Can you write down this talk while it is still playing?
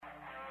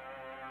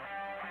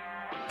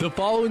The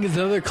following is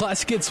another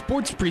Classic Hits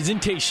sports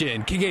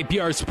presentation.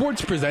 KKPR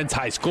Sports presents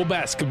high school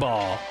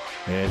basketball.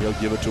 And he'll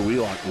give it to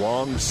Wheelock.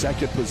 Long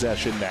second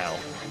possession now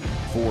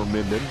for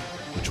Minden.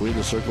 Between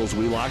the circles,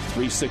 Wheelock,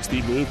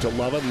 360 move to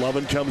Lovin.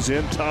 Lovin comes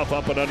in, tough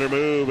up and under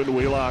move, and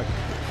Wheelock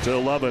to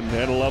Lovin,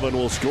 and Lovin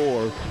will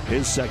score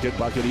his second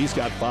bucket. He's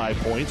got 5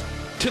 points.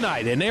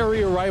 Tonight, an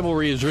area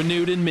rivalry is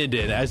renewed in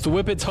Minden as the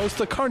Whippets host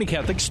the Kearney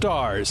Catholic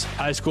Stars.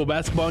 High school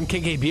basketball on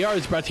KKPR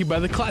is brought to you by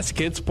the Classic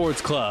Hits Sports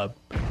Club.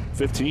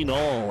 15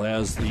 all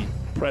as the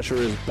pressure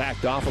is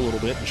backed off a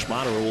little bit, and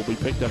Schmaderer will be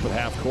picked up at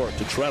half court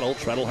to Treadle.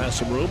 Treadle has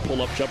some room.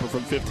 Pull-up jumper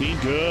from 15.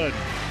 Good.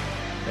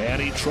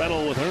 Annie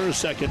Treadle with her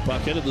second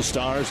bucket, and the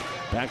Stars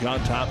back on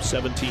top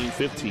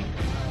 17-15.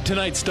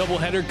 Tonight's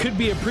doubleheader could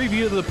be a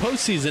preview of the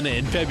postseason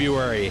in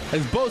February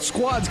as both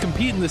squads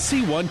compete in the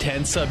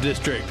C110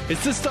 sub-district.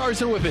 It's the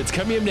Stars and Whippets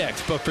coming up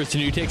next, but first a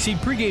New Tech Seed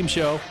pregame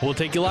show. We'll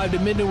take you live to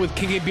Minden with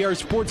KKPR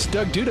Sports'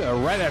 Doug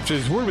Duda right after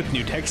his word with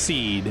New Tech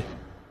Seed.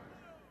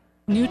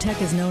 New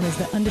Tech is known as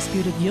the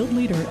undisputed yield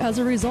leader as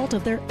a result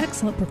of their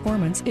excellent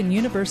performance in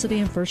university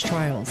and first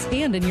trials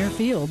and in your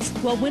fields.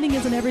 While winning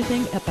isn't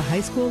everything at the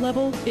high school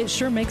level, it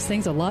sure makes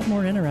things a lot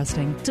more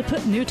interesting. To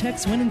put New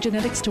Tech's winning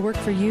genetics to work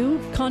for you,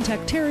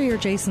 contact Terry or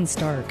Jason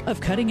Stark of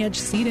Cutting Edge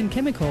Seed and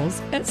Chemicals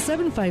at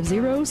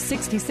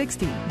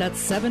 750-6060.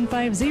 That's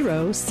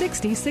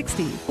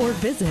 750-6060. Or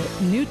visit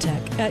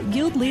newtech at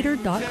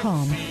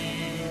yieldleader.com.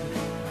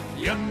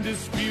 The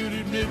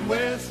undisputed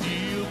Midwest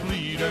yield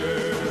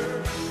leader.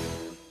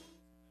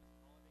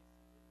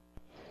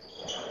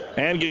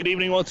 And good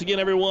evening once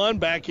again, everyone.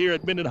 Back here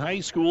at Minden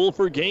High School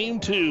for Game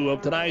 2 of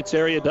tonight's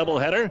area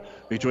doubleheader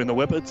between the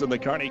Whippets and the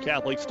Kearney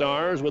Catholic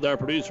Stars with our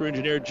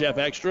producer-engineer Jeff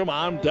Ekstrom.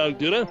 I'm Doug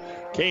Duda.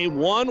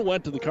 K1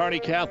 went to the Kearney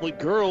Catholic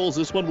girls.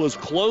 This one was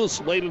close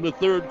late in the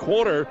third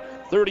quarter,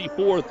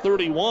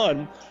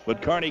 34-31.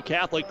 But Kearney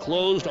Catholic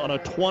closed on a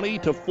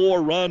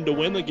 20-4 run to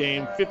win the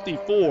game,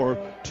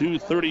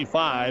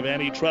 54-35.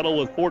 Annie Treadle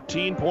with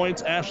 14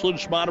 points. Ashlyn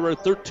Schmaderer,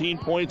 13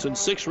 points and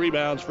 6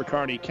 rebounds for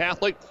Kearney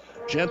Catholic.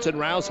 Jensen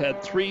Rouse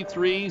had 3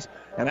 threes,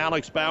 and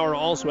Alex Bauer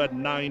also had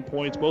 9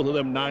 points. Both of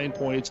them 9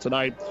 points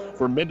tonight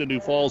for Minden, who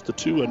falls to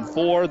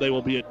 2-4. They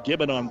will be at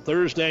Gibbon on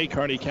Thursday.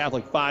 Kearney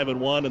Catholic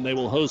 5-1, and they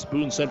will host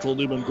Boone Central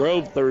Newman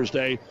Grove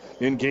Thursday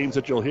in games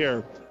that you'll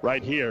hear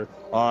right here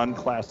on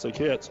Classic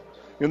Hits.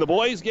 In the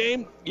boys'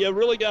 game, you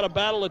really got a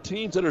battle of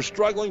teams that are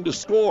struggling to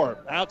score.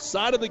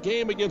 Outside of the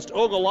game against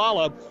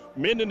Ogallala,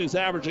 Minden is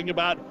averaging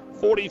about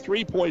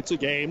 43 points a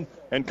game,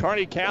 and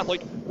Kearney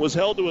Catholic was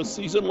held to a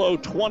season-low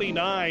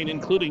 29,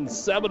 including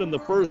 7 in the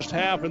first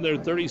half in their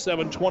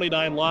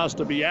 37-29 loss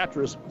to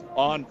Beatrice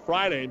on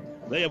Friday.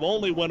 They have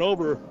only went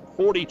over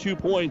 42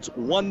 points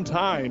one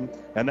time,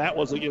 and that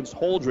was against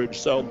Holdridge.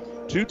 So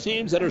two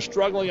teams that are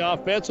struggling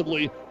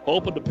offensively,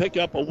 hoping to pick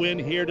up a win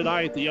here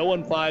tonight, the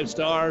 0-5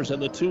 Stars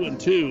and the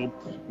 2-2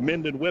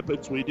 Minden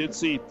Whippets. We did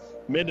see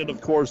Minden, of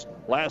course,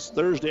 last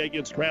Thursday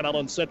against Grand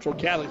Island Central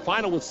Catholic.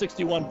 Final was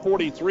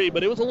 61-43,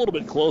 but it was a little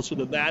bit closer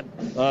than that.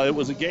 It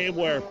was a game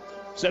where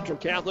Central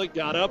Catholic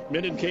got up.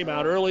 Minden came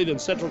out early. Then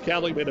Central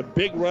Catholic made a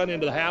big run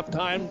into the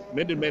halftime.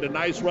 Minden made a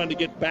nice run to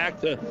get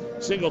back to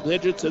single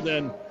digits, and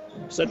then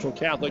Central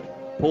Catholic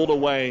pulled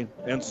away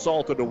and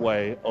salted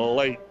away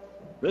late.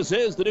 This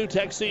is the New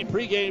Tech Seed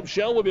pregame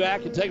show. We'll be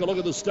back and take a look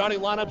at the starting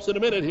lineups in a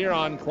minute here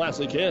on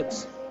Classic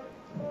Hits.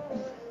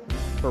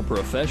 For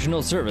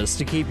professional service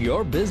to keep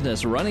your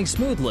business running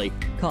smoothly,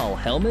 call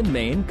Hellman,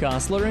 Main,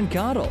 Kostler, and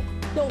Cottle.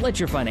 Don't let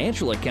your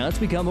financial accounts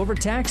become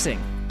overtaxing.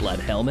 Let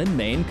Hellman,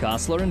 Main,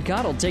 Kostler, and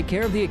Cottle take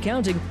care of the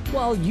accounting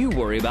while you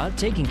worry about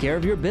taking care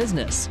of your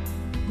business.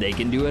 They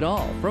can do it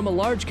all, from a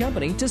large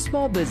company to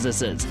small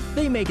businesses.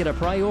 They make it a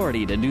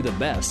priority to do the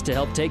best to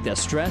help take the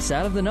stress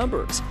out of the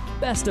numbers.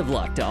 Best of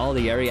luck to all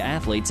the area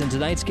athletes in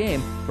tonight's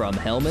game from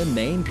Hellman,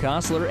 Main,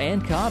 Kostler,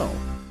 and Cottle.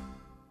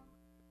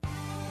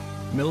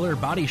 Miller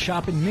Body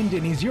Shop in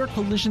Minden is your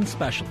collision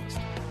specialist.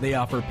 They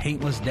offer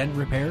paintless dent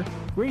repair,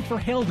 great for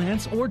hail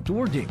dents or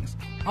door dings,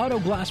 auto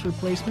glass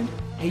replacement,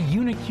 a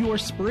Unicure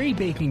spray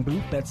baking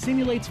booth that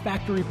simulates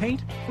factory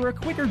paint for a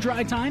quicker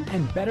dry time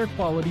and better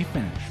quality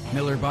finish.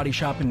 Miller Body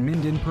Shop in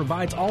Minden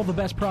provides all the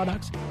best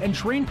products and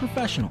trained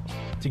professionals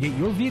to get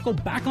your vehicle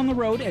back on the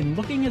road and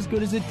looking as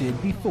good as it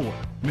did before.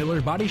 Miller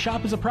Body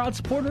Shop is a proud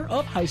supporter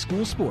of high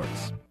school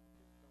sports.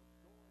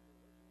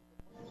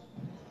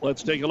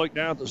 Let's take a look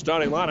now at the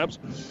starting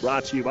lineups.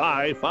 Brought to you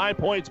by 5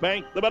 Points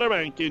Bank, the better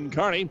bank in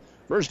Kearney.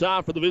 First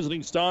off for the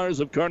visiting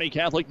Stars of Kearney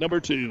Catholic, number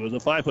 2 is a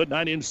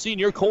 5'9"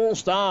 senior, Cole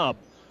Staub.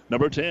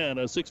 Number 10,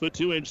 a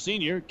 6'2"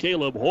 senior,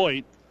 Caleb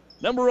Hoyt.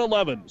 Number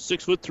 11,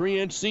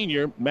 6'3"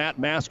 senior, Matt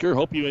Masker.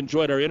 Hope you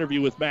enjoyed our interview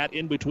with Matt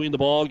in between the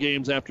ball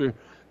games after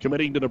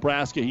committing to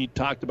Nebraska. He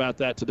talked about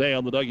that today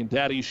on the Doug and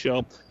Daddy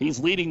Show. He's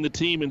leading the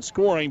team in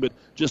scoring, but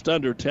just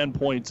under 10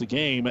 points a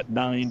game at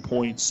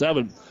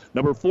 9.7.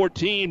 Number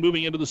 14,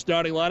 moving into the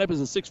starting lineup,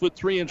 is a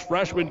 6'3"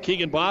 freshman,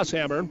 Keegan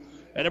Bosshammer.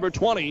 And number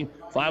 20,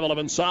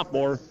 5'11"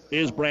 sophomore,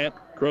 is Brant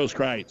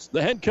Grosskreitz.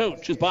 The head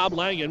coach is Bob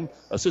Langen,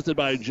 assisted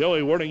by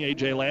Joey Wording,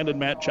 A.J. Landon,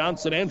 Matt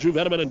Johnson, Andrew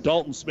Veneman, and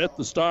Dalton Smith.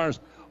 The Stars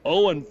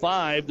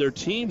 0-5. Their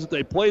teams that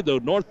they played, though,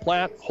 North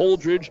Platte,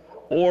 Holdridge,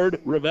 Ord,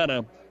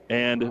 Ravenna,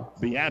 and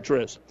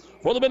Beatrice.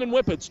 For the Minden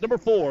Whippets, number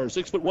 4,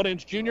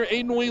 6'1" junior,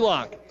 Aiden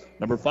Wheelock.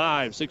 Number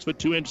 5,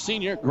 6'2"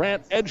 senior,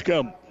 Grant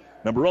Edgecombe.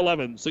 Number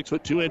 11,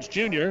 6'2"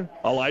 junior,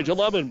 Elijah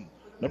Levin.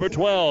 Number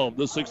 12,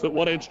 the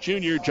 6'1"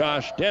 junior,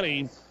 Josh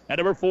Denny. And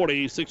number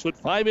 40,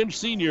 6'5"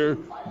 senior,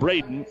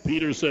 Braden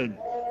Peterson.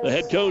 The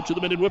head coach of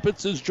the Minden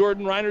Whippets is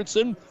Jordan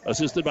Reinertson,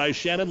 assisted by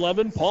Shannon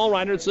Levin, Paul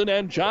Reinertson,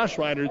 and Josh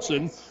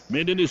Reinertson.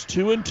 Minden is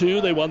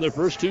 2-2. They won their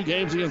first 2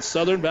 games against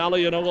Southern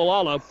Valley and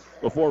Ogallala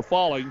before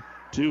falling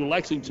to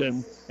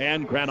Lexington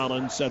and Grand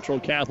Island Central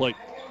Catholic.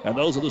 And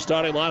those are the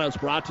starting lineups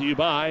brought to you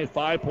by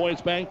 5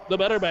 Points Bank, the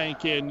better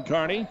bank in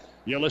Kearney.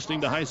 You're listening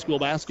to high school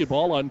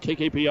basketball on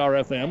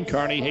KKPR-FM,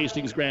 Kearney,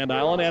 Hastings, Grand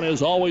Island, and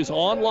as always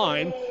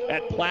online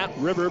at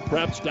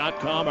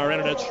PlatteRiverPreps.com. Our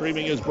internet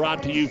streaming is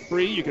brought to you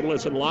free. You can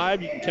listen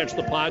live. You can catch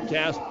the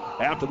podcast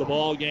after the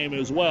ball game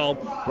as well.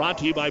 Brought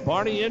to you by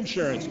Barney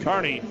Insurance,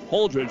 Kearney,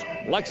 Holdridge,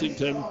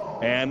 Lexington,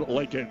 and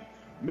Lincoln.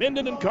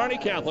 Minden and Kearney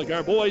Catholic,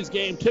 our boys'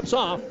 game tips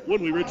off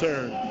when we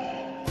return.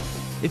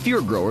 If you're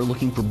a grower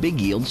looking for big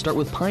yield, start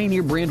with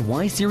Pioneer brand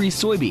Y-Series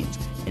soybeans.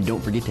 And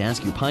don't forget to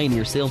ask your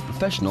Pioneer sales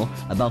professional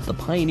about the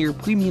Pioneer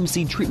premium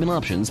seed treatment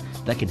options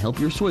that can help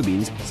your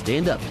soybeans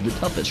stand up to the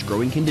toughest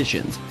growing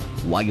conditions.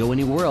 Why go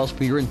anywhere else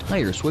for your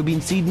entire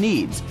soybean seed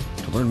needs?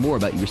 To learn more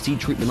about your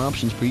seed treatment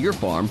options for your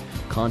farm,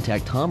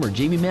 contact Tom or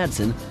Jamie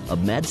Madsen of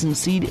Madsen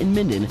Seed in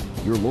Minden,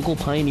 your local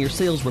Pioneer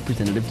sales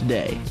representative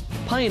today.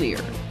 Pioneer,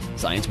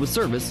 science with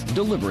service,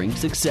 delivering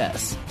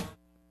success.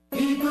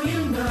 People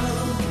you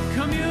know,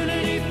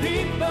 community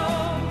people,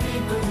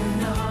 people you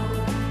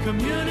know,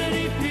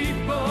 community people.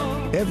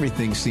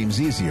 Everything seems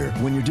easier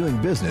when you're doing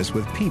business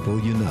with people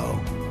you know,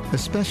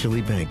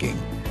 especially banking.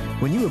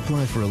 When you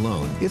apply for a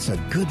loan, it's a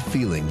good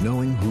feeling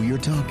knowing who you're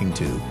talking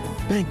to.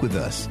 Bank with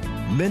us.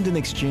 Minden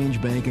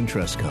Exchange Bank and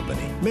Trust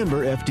Company.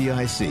 Member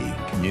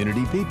FDIC.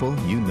 Community people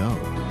you know.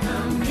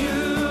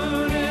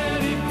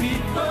 Community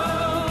people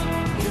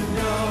you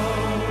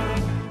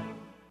know.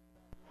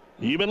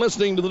 You've been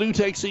listening to the New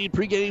Tech Seed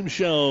pregame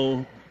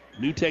show.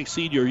 New Tech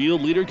Seed, your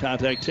yield leader.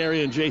 Contact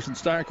Terry and Jason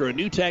Stark or a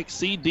New Tech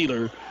Seed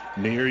dealer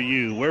near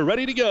you. We're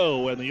ready to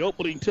go, and the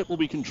opening tip will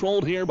be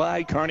controlled here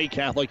by Kearney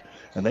Catholic,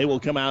 and they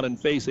will come out and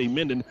face a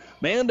Minden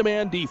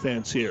man-to-man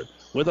defense here.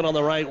 With it on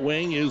the right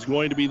wing is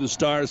going to be the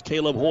Stars'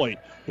 Caleb Hoyt.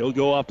 He'll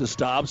go off to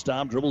Staub.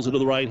 Staub dribbles into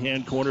the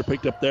right-hand corner,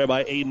 picked up there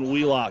by Aiden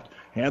Wheelock.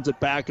 Hands it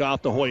back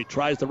off to Hoyt.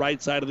 Tries the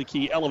right side of the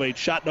key. Elevates.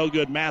 Shot no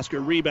good. Masker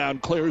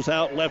rebound. Clears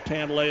out.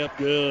 Left-hand layup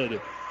good.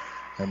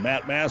 And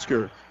Matt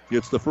Masker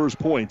gets the first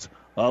points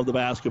of the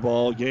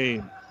basketball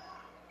game.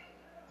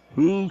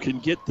 Who can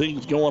get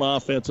things going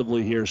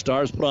offensively here?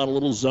 Stars put on a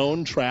little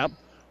zone trap.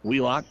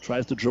 Wheelock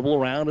tries to dribble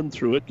around and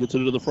through it. Gets it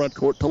into the front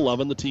court to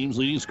Levin, the team's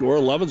leading scorer.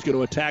 Levin's going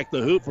to attack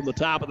the hoop from the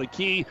top of the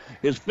key.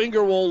 His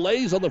finger roll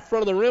lays on the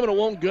front of the rim and it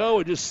won't go.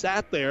 It just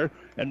sat there.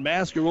 And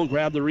Masker will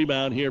grab the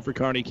rebound here for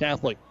Kearney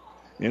Catholic.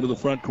 Into the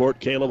front court,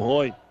 Caleb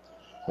Hoyt.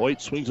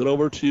 Hoyt swings it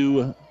over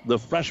to the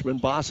freshman,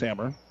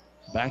 Bosshammer.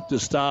 Back to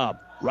Staub.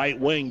 Right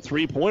wing,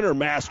 three-pointer,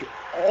 Masker.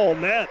 All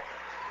net.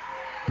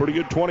 Pretty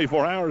good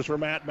 24 hours for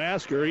Matt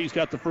Masker. He's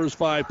got the first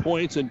 5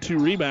 points and 2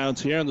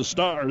 rebounds here, and the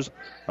Stars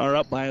are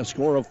up by a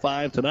score of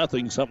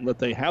 5-0, something that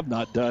they have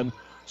not done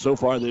so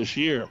far this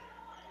year.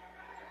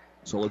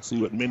 So let's see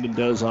what Minden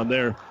does on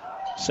their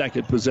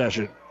second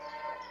possession.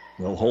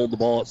 They'll hold the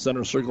ball at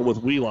center circle with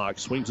Wheelock.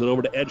 Swings it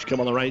over to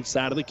Edgecombe on the right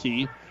side of the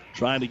key.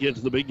 Trying to get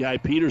to the big guy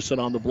Peterson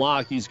on the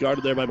block. He's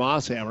guarded there by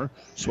Bosshammer.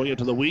 Swing it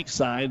to the weak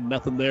side.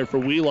 Nothing there for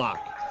Wheelock.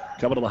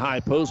 Coming to the high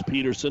post,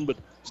 Peterson, but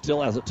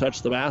still hasn't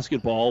touched the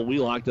basketball.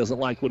 Wheelock doesn't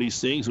like what he's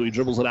seeing, so he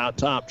dribbles it out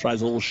top,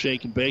 tries a little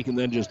shake and bake, and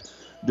then just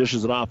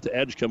dishes it off to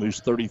Edgecombe, who's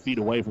 30 feet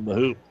away from the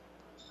hoop.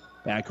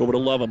 Back over to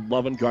Levin.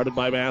 Levin guarded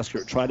by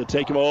Masker. Tried to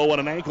take him. Oh, what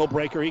an ankle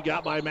breaker he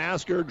got by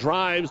Masker.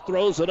 Drives,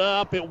 throws it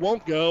up. It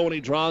won't go, and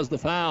he draws the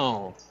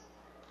foul.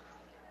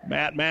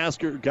 Matt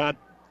Masker got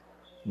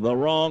the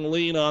wrong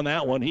lean on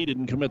that one. He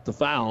didn't commit the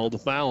foul. The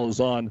foul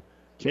is on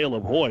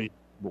Caleb Hoyt.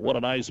 But what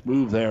a nice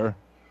move there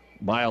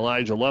by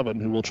Elijah Levin,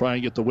 who will try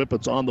and get the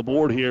Whippets on the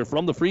board here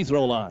from the free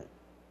throw line.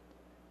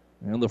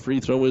 And the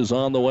free throw is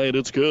on the way, and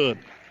it's good.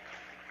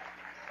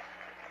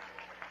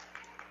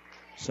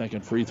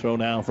 Second free throw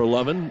now for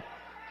Levin.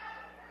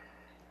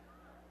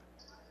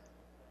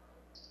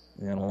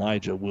 And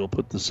Elijah will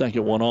put the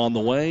second one on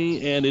the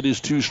way, and it is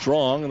too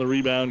strong, and the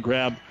rebound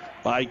grab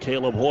by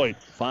Caleb Hoyt.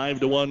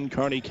 5-1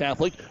 Kearney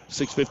Catholic.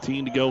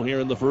 6:15 to go here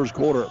in the first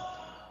quarter.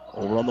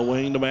 Over on the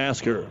wing to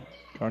Masker.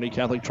 Kearney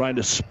Catholic trying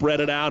to spread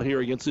it out here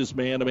against this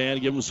man-to-man,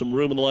 give him some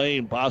room in the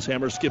lane.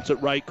 Bosshammer skips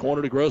it right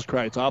corner to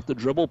Grosskreitz. Off the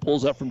dribble,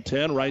 pulls up from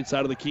 10, right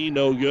side of the key,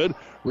 no good.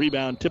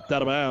 Rebound tipped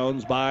out of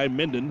bounds by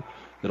Minden.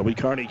 It'll be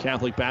Kearney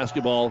Catholic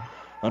basketball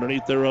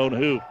underneath their own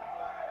hoop.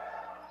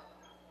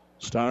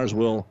 Stars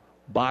will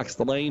box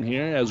the lane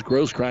here as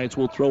Grosskreitz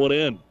will throw it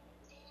in.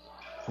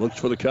 Looks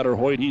for the cutter,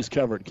 Hoyt, he's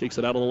covered. Kicks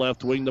it out of the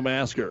left wing to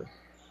Masker.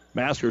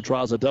 Masker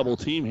draws a double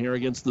team here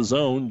against the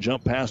zone.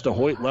 Jump pass to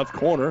Hoyt, left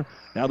corner.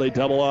 Now they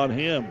double on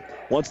him.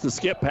 Wants the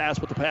skip pass,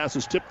 but the pass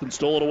is tipped and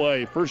stolen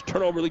away. First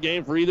turnover of the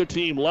game for either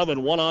team. Lovin,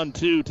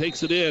 1-on-2,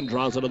 takes it in,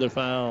 draws another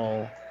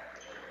foul.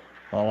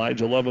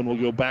 Elijah Lovin will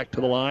go back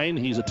to the line.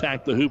 He's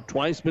attacked the hoop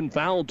twice, been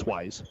fouled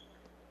twice.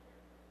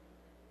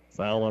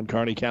 Foul on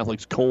Kearney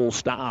Catholic's Cole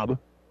Staub.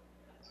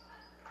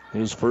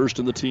 His first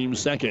and the team's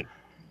second.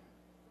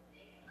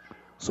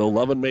 So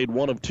Lovin made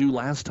 1 of 2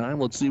 last time.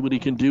 Let's see what he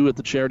can do at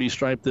the charity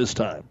stripe this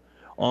time.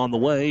 On the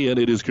way, and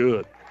it is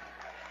good.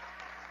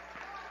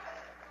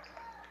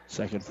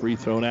 Second free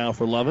throw now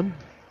for Lovin.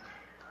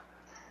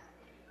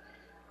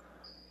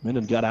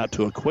 Minden got out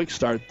to a quick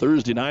start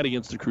Thursday night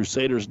against the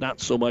Crusaders.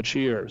 Not so much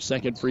here.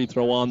 Second free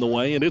throw on the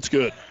way, and it's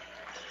good.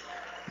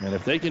 And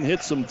if they can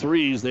hit some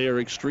threes, they are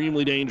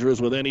extremely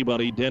dangerous with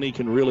anybody. Denny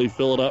can really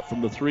fill it up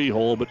from the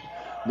 3-hole, but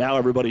now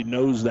everybody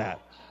knows that.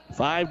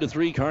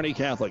 5-3 Kearney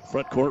Catholic.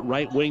 Front court,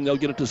 right wing, they'll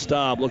get it to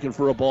Staub. Looking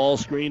for a ball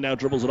screen, now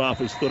dribbles it off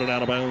his foot and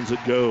out of bounds it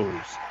goes.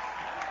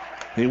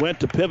 He went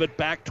to pivot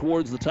back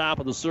towards the top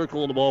of the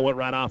circle, and the ball went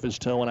right off his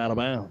toe and out of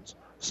bounds.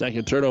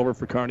 Second turnover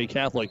for Kearney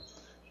Catholic.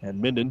 And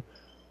Minden,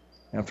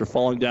 after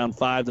falling down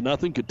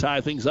 5-0, could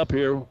tie things up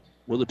here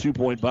with a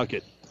 2-point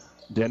bucket.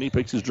 Denny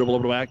picks his dribble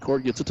over the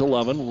backcourt, gets it to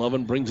Lovin.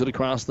 Lovin brings it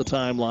across the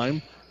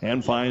timeline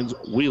and finds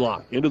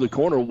Wheelock. Into the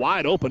corner,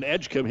 wide open,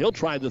 Edgecombe. He'll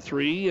try the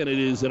 3, and it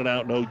is in and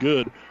out, no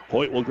good.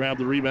 Hoyt will grab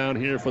the rebound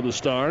here for the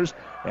Stars,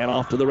 and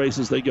off to the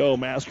races they go.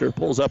 Masker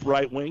pulls up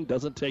right wing,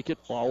 doesn't take it,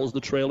 follows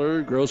the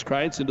trailer.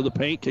 Grosskreitz into the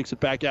paint, kicks it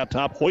back out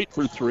top. Hoyt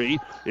for 3.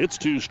 It's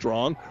too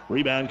strong.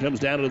 Rebound comes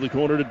down into the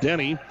corner to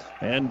Denny,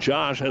 and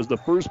Josh has the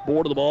first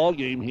board of the ball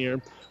game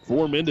here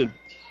for Minden.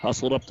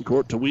 Hustled up the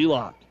court to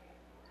Wheelock,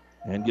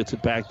 and gets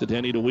it back to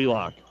Denny to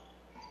Wheelock.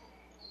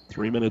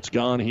 3 minutes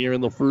gone here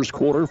in the first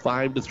quarter.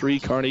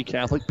 5-3 Kearney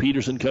Catholic.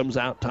 Peterson comes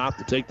out top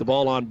to take the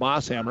ball on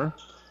Bosshammer.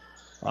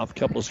 Off a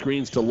couple of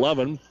screens to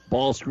Lovin.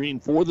 Ball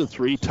screen for the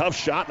 3. Tough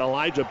shot, and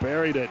Elijah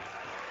buried it.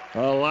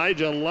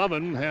 Elijah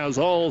Lovin has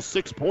all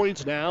 6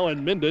 points now,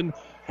 and Minden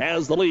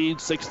has the lead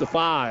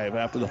 6-5.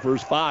 After the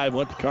first 5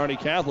 went to Kearney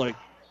Catholic.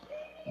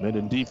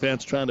 Minden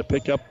defense trying to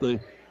pick up the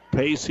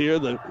pace here.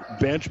 The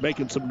bench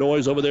making some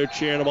noise over there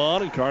cheering them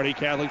on, and Kearney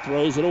Catholic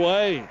throws it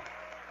away.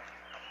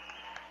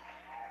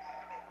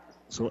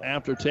 So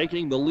after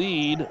taking the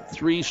lead,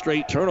 3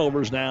 straight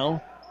turnovers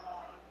now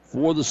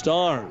for the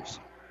Stars.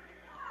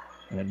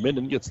 And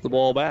Minden gets the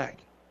ball back.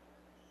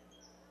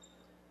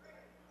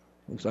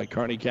 Looks like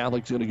Kearney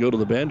Catholic's going to go to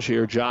the bench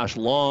here. Josh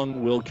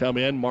Long will come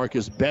in.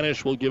 Marcus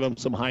Benish will give him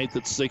some height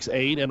at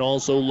 6'8", and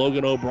also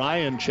Logan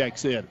O'Brien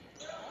checks in.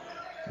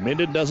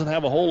 Minden doesn't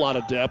have a whole lot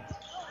of depth,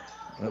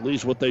 at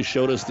least what they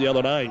showed us the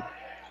other night.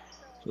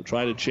 So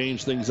trying to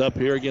change things up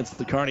here against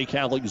the Kearney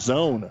Catholic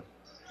zone.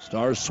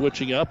 Stars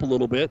switching up a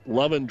little bit.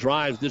 Lovin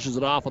drives, dishes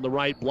it off on the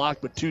right block,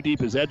 but too deep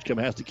as Edgecombe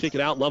has to kick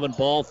it out. Lovin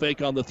ball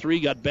fake on the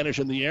 3, got Benish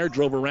in the air,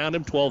 drove around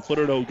him,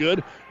 12-footer no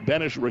good.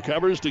 Benish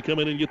recovers to come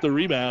in and get the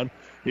rebound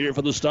here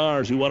for the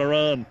Stars who want to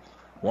run.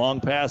 Long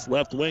pass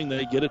left wing,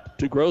 they get it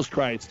to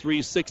Grosskreitz.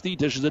 360,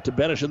 dishes it to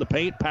Benish in the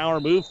paint.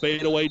 Power move,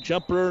 fade away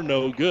jumper,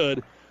 no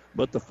good,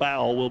 but the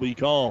foul will be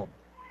called.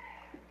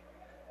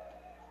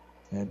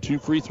 And 2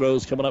 free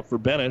throws coming up for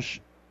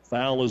Benish.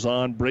 Foul is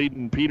on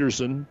Braden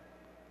Peterson.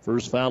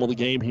 First foul of the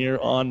game here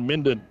on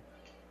Minden.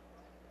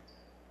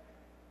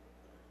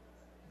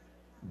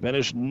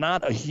 Benish,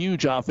 not a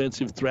huge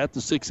offensive threat. The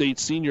 6'8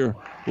 senior,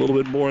 a little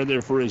bit more in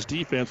there for his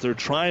defense. They're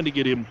trying to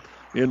get him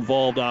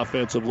involved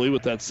offensively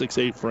with that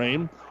 6'8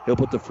 frame. He'll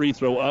put the free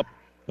throw up,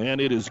 and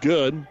it is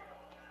good.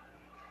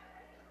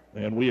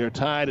 And we are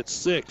tied at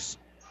 6.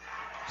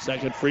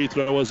 Second free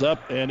throw is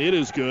up, and it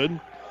is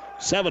good.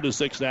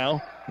 7-6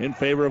 now in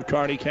favor of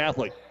Kearney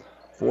Catholic.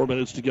 4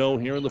 minutes to go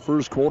here in the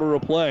first quarter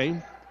of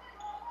play.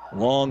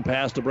 Long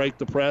pass to break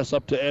the press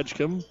up to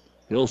Edgecombe.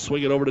 He'll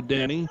swing it over to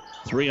Denny.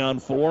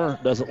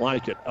 3-on-4. Doesn't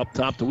like it. Up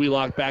top to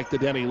Wheelock. Back to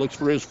Denny. Looks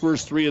for his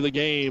first 3 of the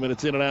game, and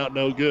it's in and out.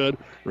 No good.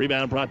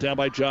 Rebound brought down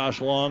by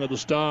Josh Long of the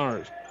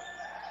Stars.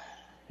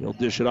 He'll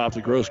dish it off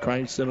to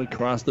Grosskreitz and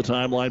across the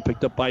timeline.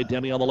 Picked up by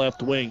Denny on the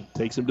left wing.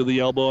 Takes him to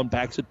the elbow and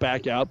backs it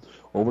back out.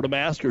 Over to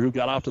Masker, who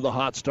got off to the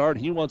hot start.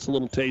 He wants a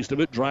little taste of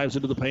it. Drives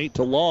into the paint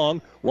to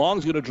Long.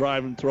 Long's going to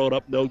drive and throw it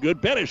up. No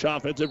good. Benish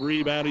offensive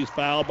rebound. He's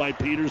fouled by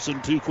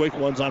Peterson. 2 quick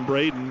ones on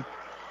Braden.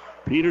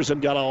 Peterson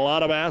got a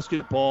lot of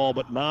basketball,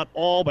 but not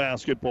all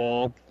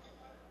basketball.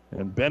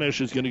 And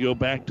Benish is going to go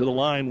back to the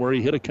line where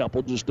he hit a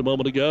couple just a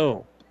moment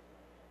ago.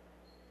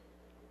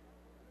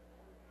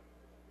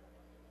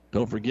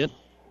 Don't forget,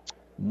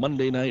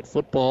 Monday Night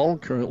Football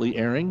currently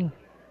airing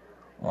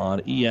on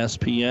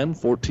ESPN,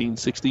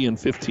 1460 and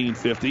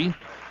 1550.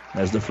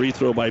 As the free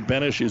throw by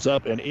Benish is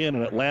up and in,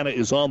 and Atlanta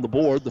is on the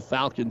board. The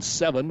Falcons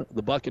 7,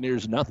 the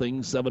Buccaneers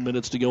nothing. 7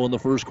 minutes to go in the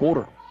first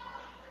quarter.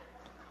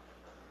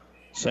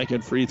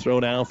 Second free throw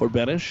now for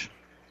Benish.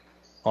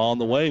 On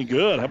the way,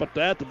 good. How about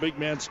that? The big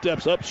man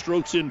steps up,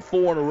 strokes in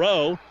 4 in a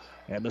row.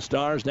 And the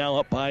Stars now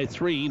up by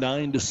 3,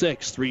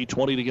 9-6.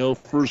 3:20 to go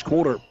first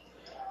quarter.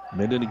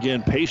 Minden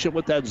again patient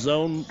with that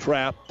zone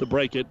trap to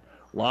break it.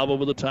 Lob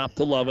over the top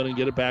to Lovin and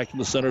get it back in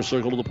the center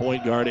circle to the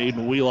point guard,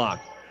 Aiden Wheelock.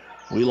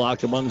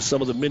 Wheelock among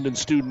some of the Minden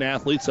student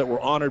athletes that were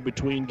honored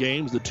between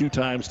games. The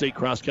two-time state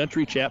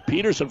cross-country champ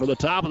Peterson from the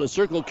top of the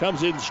circle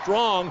comes in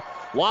strong.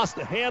 Lost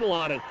the handle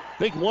on it. I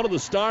think one of the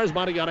Stars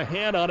might have got a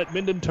hand on it.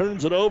 Minden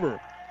turns it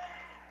over.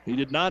 He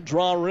did not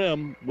draw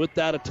rim with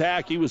that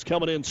attack. He was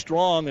coming in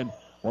strong, and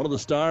one of the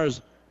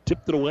Stars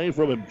tipped it away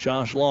from him.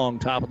 Josh Long,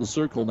 top of the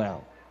circle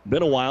now.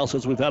 Been a while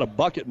since we've had a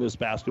bucket in this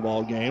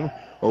basketball game.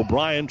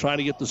 O'Brien trying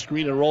to get the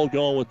screen and roll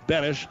going with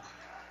Benish.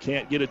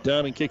 Can't get it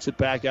done and kicks it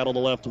back out on the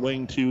left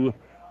wing to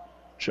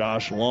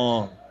Josh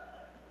Long.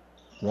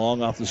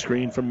 Long off the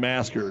screen from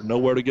Masker.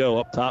 Nowhere to go.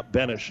 Up top,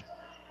 Benish.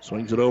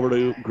 Swings it over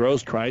to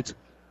Grosskreitz.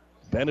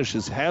 Benish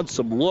has had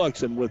some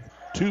looks, and with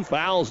 2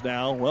 fouls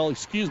now, well,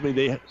 excuse me,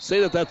 they say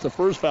that that's the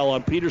first foul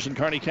on Peterson.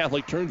 Kearney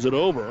Catholic turns it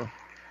over.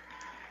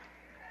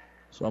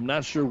 So I'm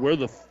not sure where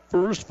the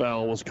first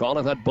foul was called.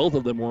 I thought both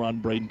of them were on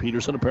Braden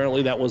Peterson.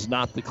 Apparently that was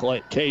not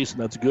the case,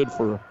 and that's good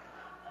for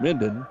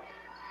Minden.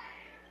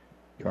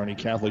 Kearney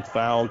Catholic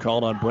foul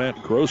called on Brent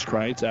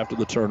Grosskreitz after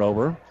the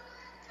turnover.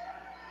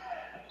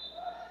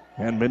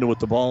 And Minden with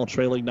the ball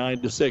trailing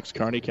 9-6.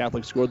 Kearney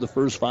Catholic scored the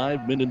first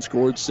 5. Minden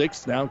scored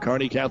 6. Now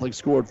Kearney Catholic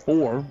scored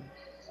 4.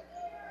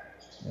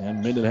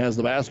 And Minden has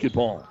the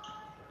basketball.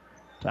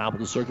 Top of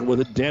the circle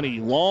with it, Denny.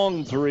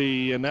 Long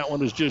 3, and that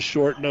one is just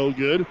short, no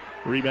good.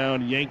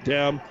 Rebound yanked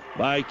down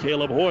by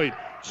Caleb Hoyt.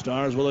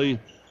 Stars with a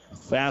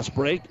fast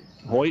break.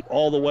 Hoyt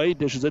all the way,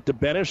 dishes it to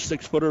Benish.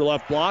 6-footer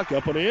left block,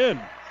 up and in.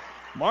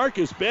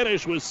 Marcus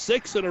Benish with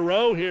 6 in a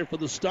row here for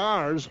the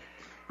Stars.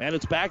 And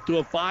it's back to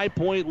a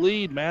 5-point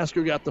lead.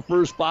 Masker got the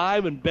first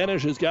 5, and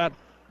Benish has got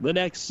the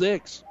next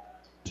 6.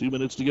 2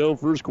 minutes to go,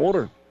 first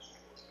quarter.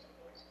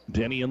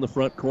 Denny in the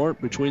front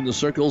court. Between the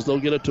circles, they'll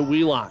get it to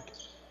Wheelock.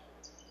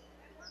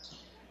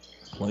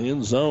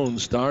 Playing zone.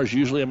 Stars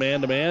usually a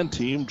man-to-man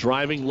team.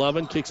 Driving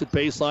Lovin, kicks it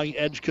baseline.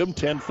 Edgecombe,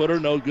 10-footer,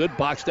 no good.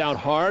 Boxed out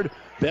hard.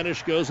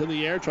 Benish goes in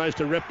the air, tries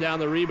to rip down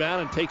the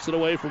rebound, and takes it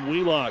away from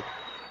Wheelock.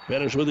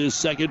 Benish with his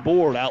second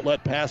board.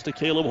 Outlet pass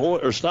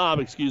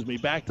to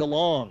back to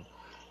Long.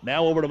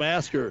 Now over to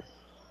Masker.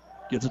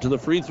 Gets it to the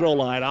free throw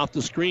line. Off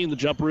the screen. The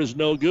jumper is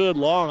no good.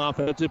 Long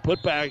offensive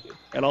putback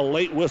and a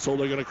late whistle.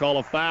 They're going to call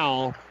a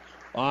foul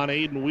on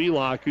Aiden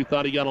Wheelock, who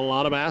thought he got a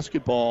lot of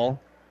basketball.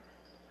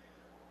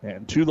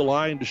 And to the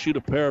line to shoot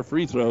a pair of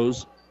free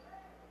throws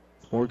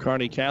for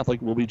Kearney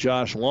Catholic will be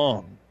Josh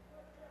Long.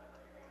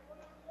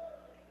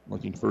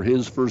 Looking for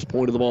his first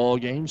point of the ball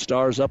game.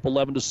 Stars up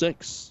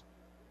 11-6.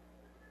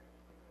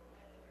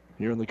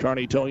 Here in the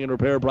Kearney Towing and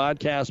Repair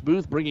broadcast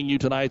booth, bringing you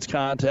tonight's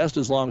contest.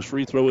 As Long's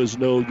free throw is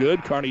no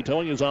good. Kearney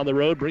Towing is on the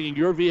road, bringing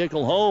your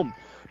vehicle home.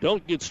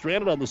 Don't get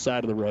stranded on the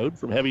side of the road.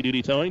 From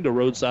heavy-duty towing to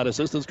roadside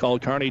assistance, call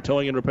Kearney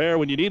Towing and Repair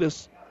when you need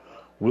us.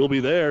 We'll be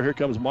there. Here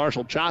comes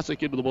Marshall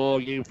Chosick into the ball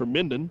game for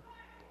Minden.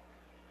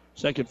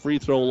 Second free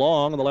throw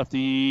Long, and the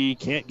lefty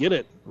can't get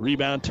it.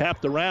 Rebound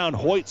tapped around.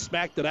 Hoyt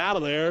smacked it out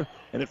of there,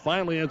 and it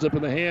finally ends up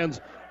in the hands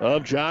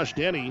of Josh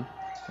Denny.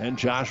 And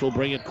Josh will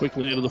bring it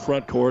quickly into the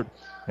front court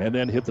and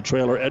then hit the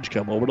trailer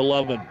Edgecombe over to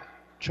Lovin.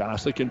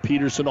 Chosick and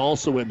Peterson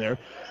also in there.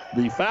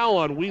 The foul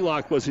on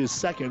Wheelock was his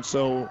second,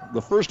 so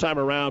the first time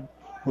around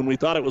when we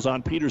thought it was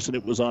on Peterson,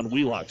 it was on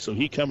Wheelock. So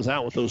he comes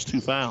out with those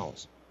 2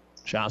 fouls.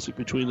 Chosick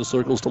between the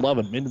circles to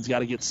Lovin. Minden's got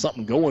to get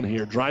something going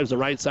here. Drives the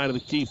right side of the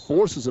key,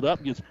 forces it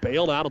up, gets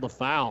bailed out of the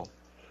foul.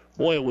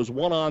 Boy, it was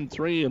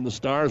 1-on-3, and the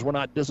Stars were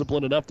not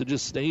disciplined enough to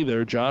just stay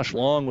there. Josh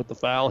Long with the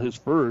foul, his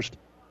first.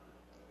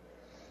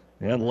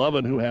 And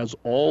Lovin, who has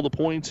all the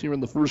points here in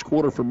the first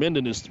quarter for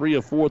Minden, is 3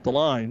 of 4 at the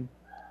line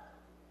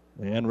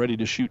and ready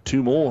to shoot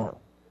 2 more.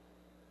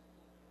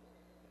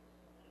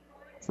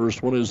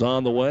 First one is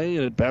on the way,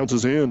 and it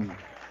bounces in.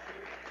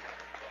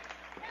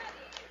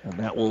 And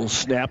that will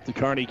snap the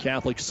Kearney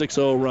Catholic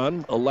 6-0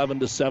 run,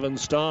 11-7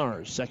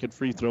 Stars. Second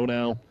free throw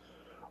now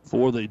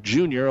for the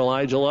junior,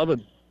 Elijah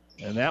Lovin.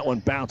 And that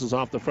one bounces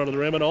off the front of the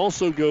rim and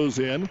also goes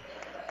in.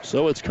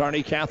 So it's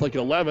Kearney Catholic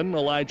 11,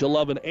 Elijah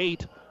Lovin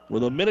 8.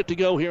 With a minute to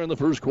go here in the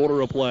first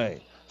quarter of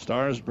play.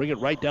 Stars bring it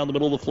right down the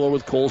middle of the floor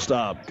with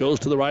Kolstob. Goes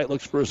to the right,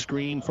 looks for a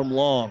screen from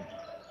Long.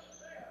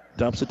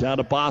 Dumps it down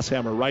to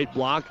Bosshammer. Right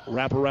block,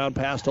 wraparound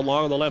pass to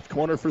Long in the left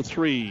corner for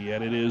 3.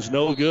 And it is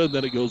no good.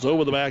 Then it goes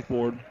over the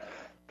backboard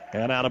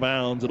and out of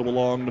bounds. It'll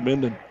belong to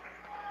Minden.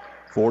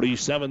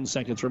 47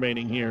 seconds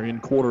remaining here in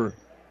quarter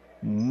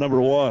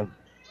number 1.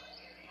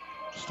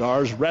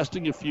 Stars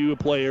resting a few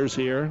players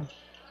here.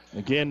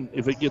 Again,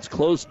 if it gets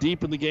close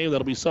deep in the game,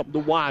 that'll be something to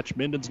watch.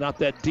 Minden's not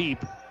that deep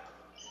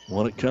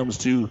when it comes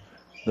to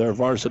their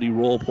varsity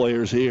role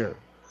players here.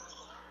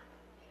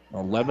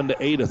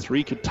 11-8, a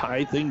 3 could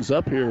tie things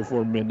up here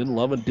for Minden.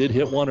 Lovin did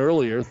hit one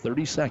earlier,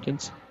 30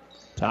 seconds.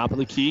 Top of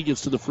the key, gets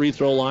to the free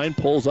throw line,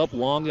 pulls up.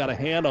 Long got a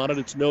hand on it.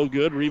 It's no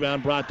good.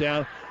 Rebound brought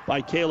down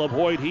by Caleb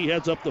Hoyt. He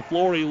heads up the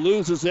floor. He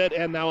loses it,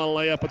 and now a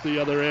layup at the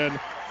other end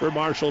for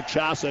Marshall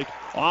Chosick.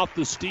 Off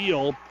the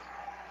steal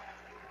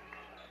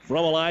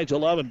from Elijah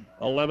Lovin,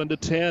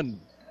 11-10.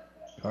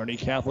 Kearney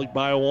Catholic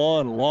by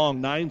 1. Long,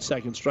 9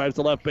 seconds, drives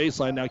the left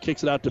baseline, now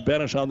kicks it out to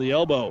Benish on the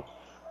elbow.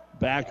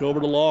 Back over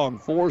to Long.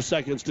 4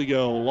 seconds to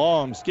go.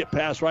 Long, skip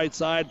pass right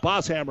side.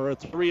 Bosshammer, a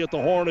three at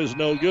the horn is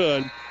no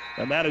good.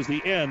 And that is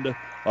the end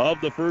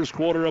of the first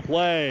quarter of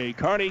play.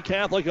 Kearney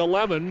Catholic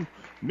 11,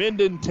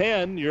 Minden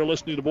 10. You're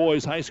listening to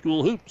Boys High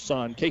School Hoops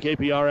on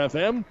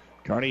KKPR-FM,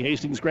 Kearney,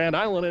 Hastings, Grand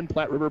Island, and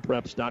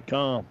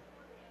PlatteRiverPreps.com.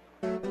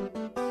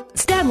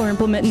 Stadler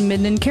Implement in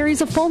Minden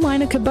carries a full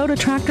line of Kubota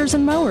tractors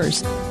and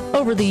mowers.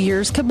 Over the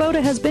years,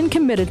 Kubota has been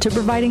committed to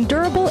providing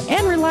durable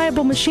and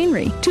reliable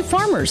machinery to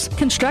farmers,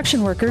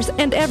 construction workers,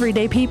 and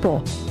everyday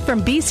people.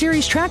 From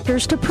B-Series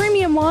tractors to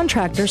premium lawn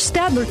tractors,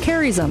 Stadler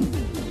carries them.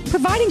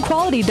 Providing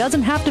quality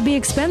doesn't have to be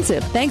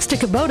expensive thanks to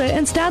Kubota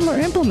and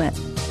Stadler Implement.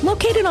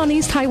 Located on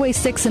East Highway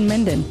 6 in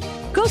Minden.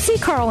 Go see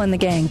Carl and the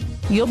gang.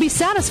 You'll be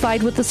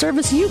satisfied with the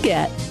service you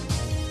get.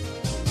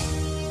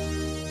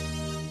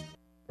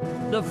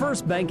 The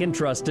First Bank and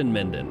Trust in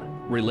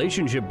Minden.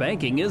 Relationship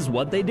banking is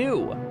what they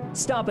do.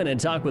 Stop in and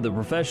talk with the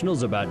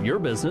professionals about your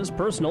business,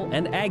 personal,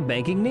 and ag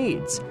banking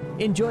needs.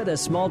 Enjoy the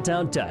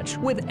small-town touch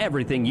with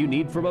everything you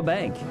need from a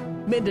bank.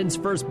 Minden's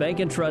First Bank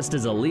and Trust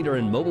is a leader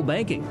in mobile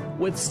banking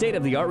with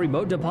state-of-the-art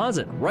remote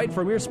deposit right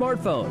from your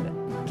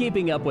smartphone.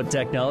 Keeping up with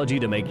technology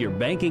to make your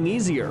banking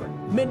easier.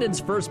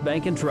 Minden's First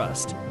Bank and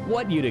Trust.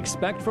 What you'd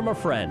expect from a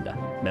friend.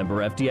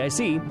 Member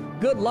FDIC.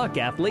 Good luck,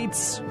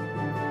 athletes.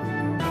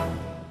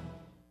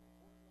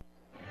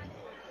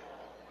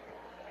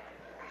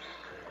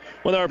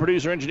 With our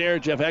producer-engineer,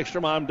 Jeff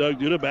Ekstrom, I'm Doug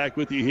Duda, back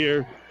with you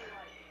here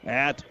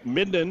at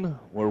Minden,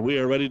 where we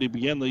are ready to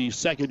begin the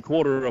second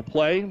quarter of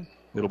play.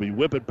 It'll be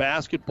Whippet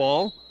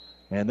basketball,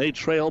 and they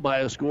trail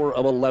by a score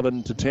of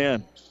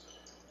 11-10.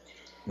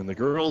 In the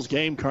girls'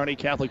 game, Kearney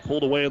Catholic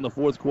pulled away in the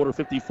fourth quarter,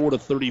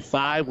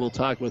 54-35. We'll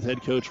talk with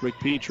head coach Rick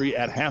Petrie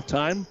at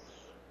halftime.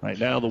 Right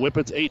now, the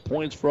Whippets, 8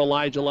 points for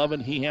Elijah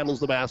Levin. He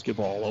handles the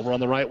basketball. Over on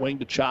the right wing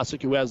to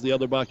Chosick, who has the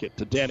other bucket.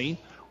 To Denny.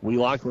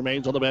 Wheelock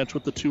remains on the bench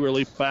with the 2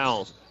 early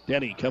fouls.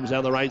 Denny comes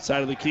down the right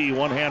side of the key.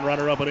 One-hand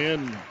runner up and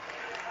in.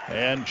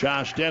 And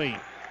Josh Denny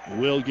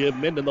will give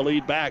Minden the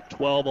lead back,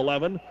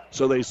 12-11.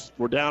 So they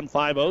were down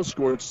 5-0,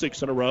 scored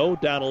 6 in a row.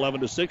 Down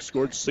 11-6,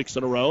 scored 6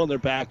 in a row, and they're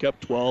back up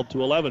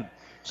 12-11.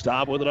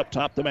 Staub with it up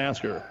top to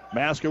Masker.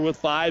 Masker with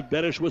 5,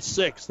 Benish with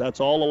 6. That's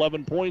all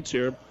 11 points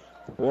here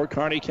for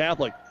Kearney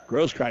Catholic.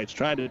 Grosskreitz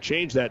trying to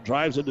change that.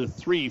 Drives into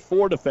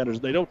 3-4 defenders.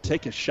 They don't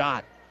take a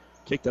shot.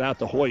 Kicked it out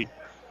to Hoyt.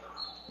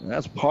 And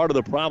that's part of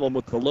the problem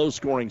with the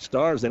low-scoring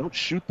Stars. They don't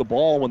shoot the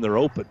ball when they're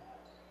open.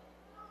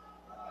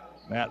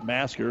 Matt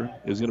Masker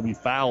is going to be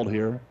fouled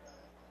here.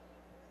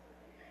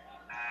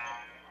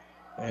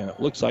 And it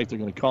looks like they're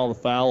going to call the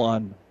foul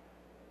on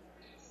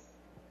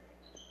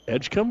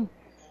Edgecombe,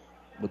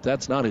 but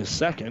that's not his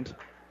second.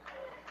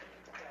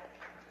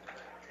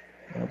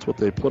 That's what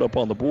they put up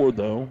on the board,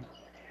 though.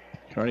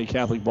 Kearney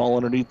Catholic ball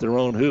underneath their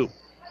own hoop.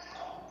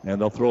 And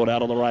they'll throw it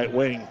out on the right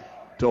wing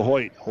to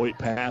Hoyt. Hoyt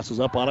passes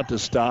up on it to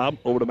Staub.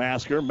 Over to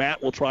Masker.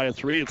 Matt will try a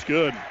three. It's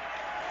good.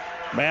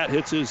 Matt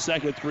hits his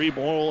second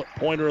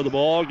three-pointer of the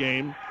ball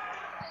game.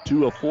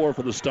 2 of 4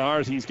 for the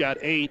Stars. He's got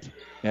 8,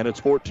 and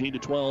it's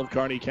 14-12.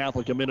 Kearney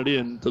Catholic a minute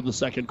into the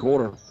second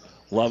quarter.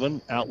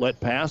 Levin, outlet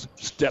pass,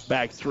 step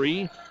back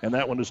 3, and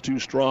that one is too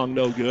strong,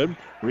 no good.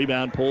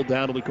 Rebound pulled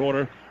down to the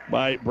corner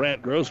by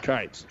Brant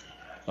Grosskreitz.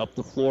 Up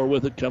the floor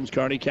with it comes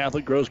Kearney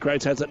Catholic.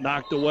 Grosskreitz has it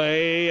knocked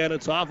away, and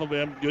it's off of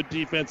him. Good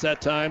defense that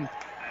time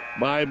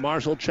by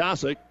Marshall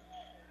Chosick.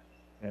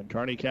 And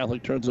Kearney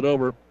Catholic turns it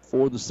over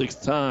for the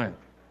 6th time.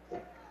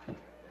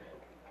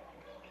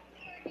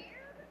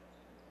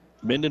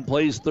 Minden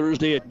plays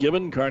Thursday at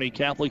Gibbon. Kearney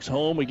Catholic's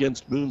home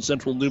against Boone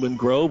Central Newman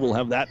Grove. We'll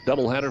have that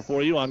doubleheader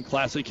for you on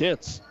Classic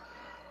Hits.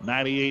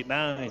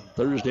 98-9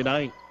 Thursday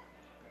night.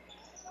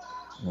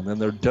 And then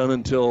they're done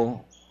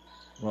until,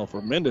 well, for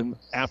Minden,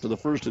 after the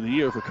first of the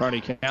year for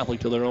Kearney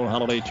Catholic to their own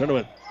holiday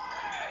tournament.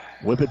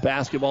 Whippet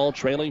basketball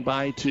trailing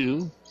by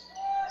 2.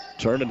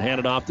 Turned and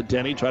handed off to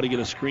Denny. Try to get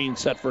a screen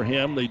set for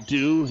him. They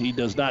do. He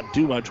does not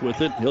do much with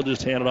it. He'll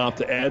just hand it off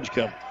to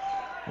Edgecombe.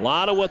 A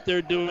lot of what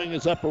they're doing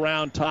is up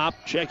around top.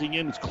 Checking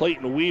in is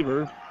Clayton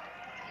Weaver.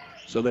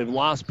 So they've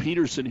lost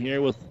Peterson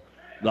here with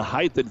the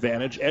height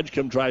advantage.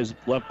 Edgecombe drives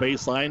left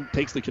baseline,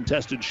 takes the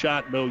contested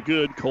shot, no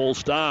good. Cole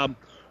Staub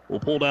will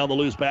pull down the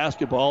loose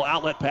basketball.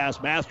 Outlet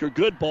pass, Masker,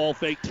 good ball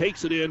fake,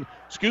 takes it in.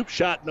 Scoop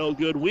shot, no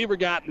good. Weaver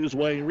got in his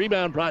way.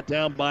 Rebound brought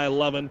down by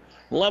Levin.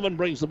 Levin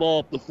brings the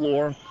ball up the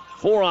floor.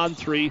 4 on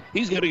 3.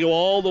 He's going to go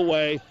all the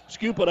way.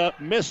 Scoop it up,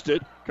 missed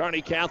it.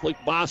 Kearney Catholic,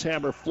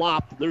 Bosshammer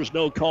flopped. There's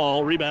no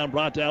call. Rebound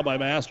brought down by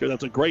Masker.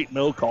 That's a great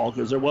no call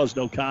because there was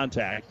no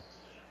contact.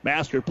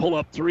 Masker pull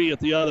up 3 at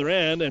the other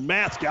end, and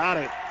Matt's got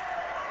it.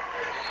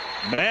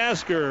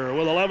 Masker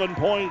with 11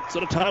 points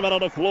and a timeout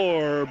on the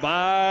floor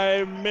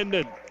by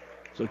Minden.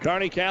 So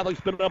Kearney Catholic's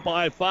been up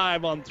by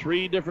 5 on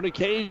 3 different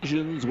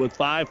occasions with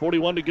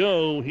 5:41 to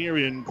go here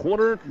in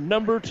quarter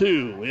number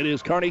 2. It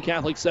is Kearney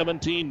Catholic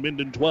 17,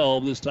 Minden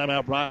 12. This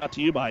timeout brought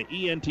to you by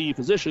ENT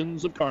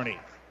Physicians of Kearney.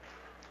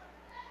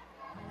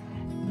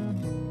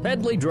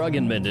 Pedley Drug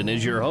in Minden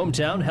is your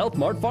hometown Health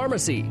Mart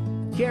pharmacy,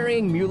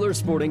 carrying Mueller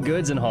Sporting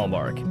Goods and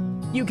Hallmark.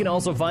 You can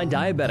also find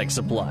diabetic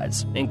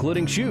supplies,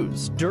 including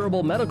shoes,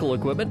 durable medical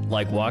equipment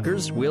like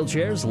walkers,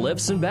 wheelchairs,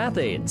 lifts, and bath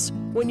aids.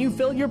 When you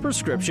fill your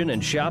prescription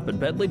and shop at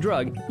Pedley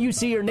Drug, you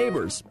see your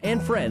neighbors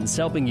and friends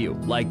helping you,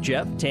 like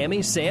Jeff,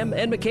 Tammy, Sam,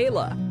 and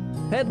Michaela.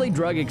 Pedley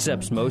Drug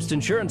accepts most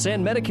insurance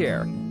and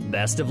Medicare.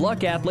 Best of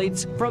luck,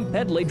 athletes, from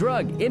Pedley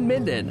Drug in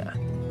Minden.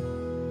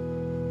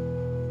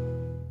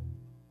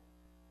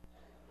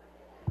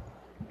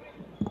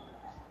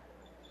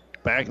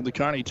 Back in the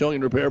Kearney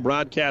Towing Repair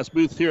broadcast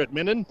booth here at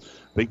Minden.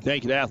 Big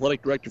thank you to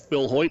Athletic Director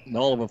Phil Hoyt and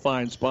all of the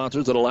fine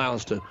sponsors that allow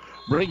us to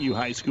bring you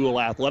high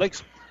school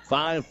athletics.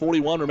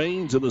 5:41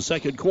 remains in the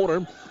second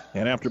quarter.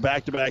 And after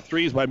back-to-back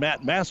threes by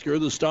Matt Masker,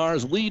 the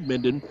Stars lead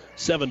Minden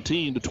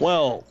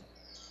 17-12.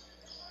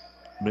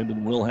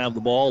 Minden will have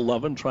the ball.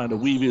 Lovin trying to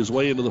weave his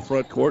way into the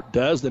front court.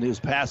 Does. Then his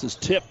pass is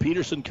tipped.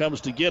 Peterson comes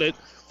to get it.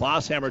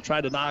 Bosshammer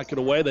tried to knock it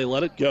away. They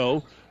let it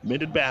go.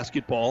 Minden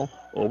basketball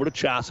over to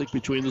Chosick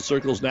between the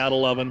circles. Now to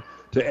Lovin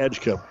to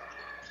Edgecombe.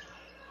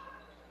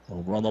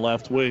 Over on the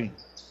left wing.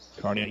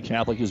 Kearney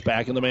Catholic is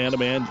back in the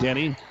man-to-man.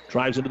 Denny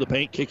drives into the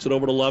paint, kicks it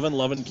over to Lovin.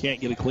 Lovin can't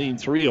get a clean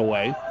three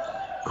away.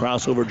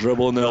 Crossover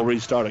dribble, and they'll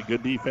restart it.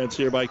 Good defense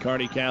here by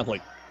Kearney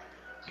Catholic.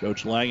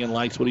 Coach Langen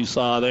likes what he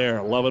saw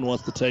there. Lovin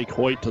wants to take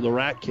Hoyt to the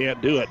rack.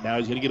 Can't do it. Now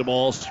he's going to get a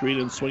ball screen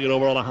and swing it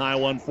over on a high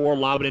 1-4.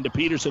 Lob it into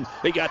Peterson.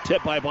 They got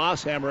tipped by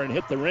Bosshammer and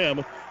hit the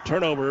rim.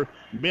 Turnover,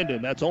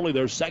 Minden. That's only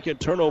their second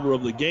turnover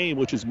of the game,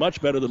 which is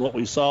much better than what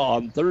we saw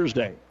on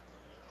Thursday.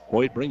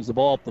 Hoyt brings the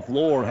ball up the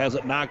floor, has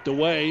it knocked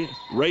away.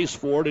 Race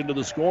for it into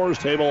the scorer's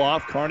table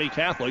off Kearney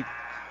Catholic.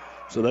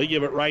 So they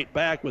give it right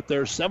back with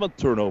their seventh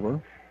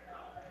turnover.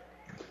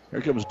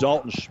 Here comes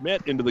Dalton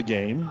Schmidt into the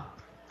game.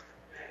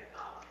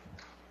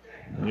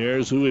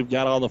 Here's who we've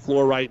got on the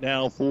floor right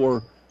now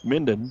for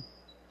Minden.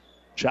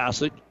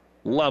 Chosick,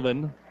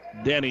 Lovin,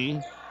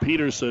 Denny,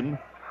 Peterson,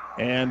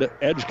 and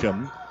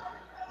Edgecombe.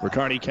 For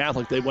Kearney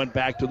Catholic, they went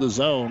back to the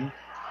zone.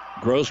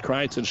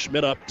 Grosskreitz and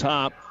Schmidt up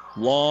top.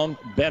 Long,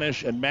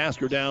 Benish, and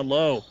Masker down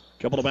low.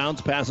 Couple of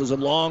bounce passes,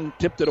 and Long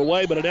tipped it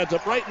away, but it ends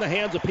up right in the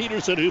hands of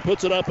Peterson, who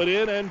puts it up and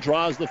in and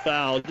draws the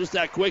foul. Just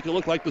that quick, it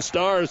looked like the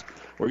Stars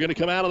were going to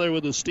come out of there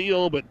with a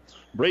steal, but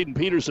Braden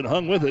Peterson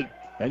hung with it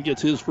and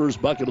gets his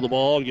first bucket of the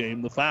ball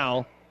game. The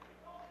foul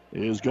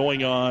is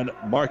going on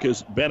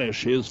Marcus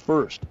Benish, his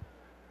first.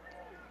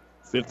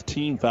 5th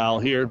team foul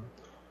here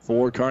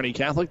for Kearney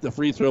Catholic. The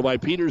free throw by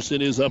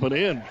Peterson is up and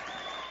in.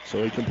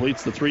 So he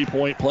completes the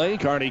three-point play.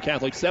 Kearney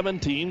Catholic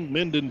 17,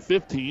 Minden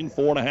 15.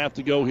 4.5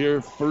 to go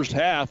here, first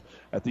half.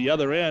 At the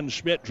other end,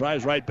 Schmidt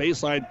drives right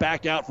baseline,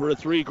 back out for a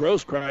three.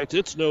 Grosskreitz,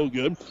 it's no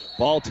good.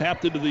 Ball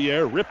tapped into the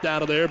air, ripped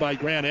out of there by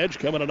Grant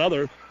Edgecombe, and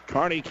another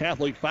Kearney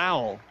Catholic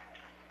foul.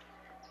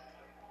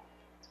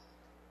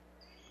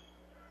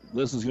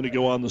 This is going to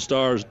go on the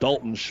Stars'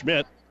 Dalton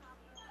Schmidt.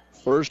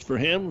 First for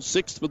him,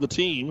 6th for the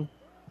team.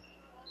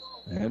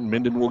 And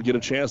Minden will get a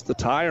chance to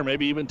tie or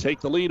maybe even take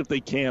the lead if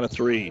they can, a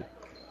three.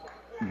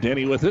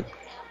 Denny with it.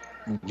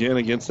 Again,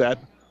 against that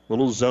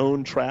little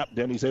zone trap,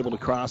 Denny's able to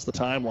cross the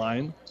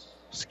timeline.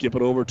 Skip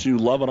it over to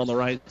Lovin on the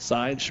right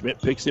side.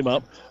 Schmidt picks him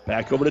up.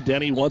 Back over to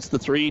Denny. Wants the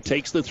three.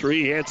 Takes the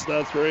three. Hits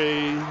the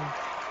three.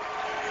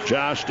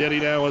 Josh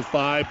Denny now with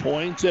 5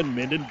 points. And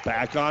Minden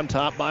back on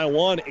top by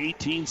 1.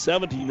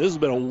 18-17. This has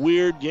been a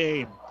weird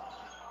game.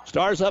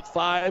 Stars up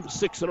 5,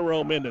 6 in a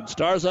row, Minden.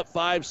 Stars up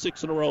 5,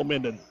 6 in a row,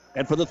 Minden.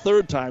 And for the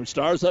third time,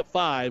 Stars up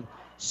 5,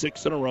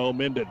 6 in a row,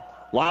 Minden.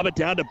 Lob it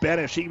down to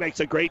Benish. He makes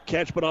a great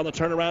catch, but on the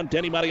turnaround,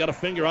 Denny might have got a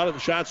finger on it. The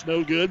shot's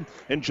no good,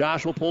 and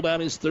Josh will pull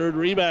down his third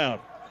rebound.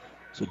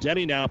 So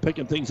Denny now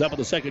picking things up in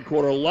the second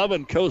quarter.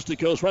 11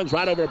 coast-to-coast, runs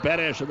right over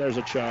Benish, and there's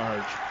a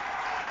charge.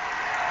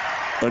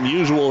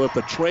 Unusual that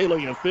the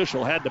trailing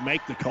official had to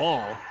make the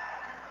call.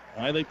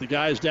 I think the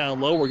guys down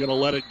low were going to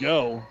let it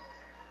go,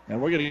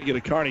 and we're going to get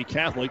a Kearney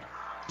Catholic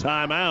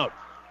timeout.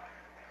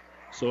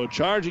 So a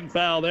charging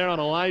foul there on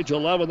Elijah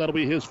Lovin. That'll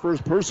be his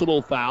first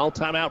personal foul.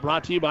 Timeout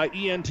brought to you by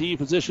ENT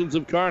Physicians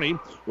of Kearney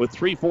with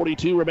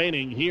 3:42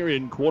 remaining here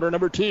in quarter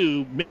number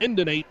 2.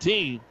 Minden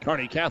 18,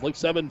 Kearney Catholic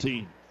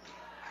 17.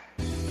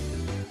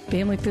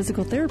 Family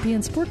Physical Therapy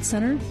and Sports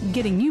Center,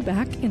 getting you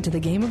back into the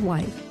game of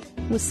life.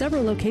 With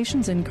several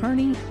locations in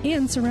Kearney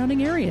and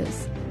surrounding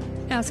areas.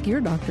 Ask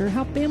your doctor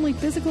how Family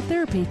Physical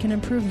Therapy can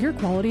improve your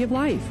quality of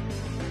life.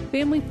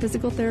 Family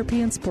Physical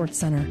Therapy and Sports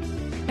Center.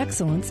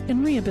 Excellence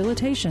in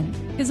Rehabilitation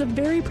is a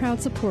very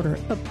proud supporter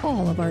of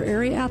all of our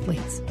area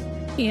athletes,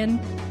 in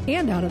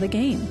and out of the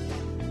game.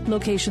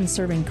 Locations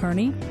serving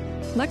Kearney,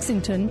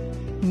 Lexington,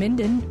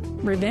 Minden,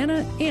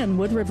 Ravenna, and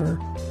Wood River.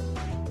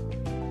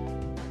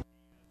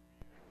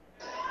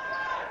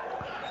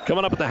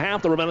 Coming up at the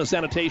half, the Ravenna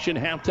Sanitation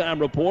halftime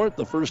report.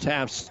 The first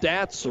half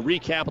stats, a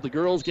recap of the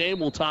girls' game.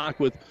 We'll talk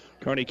with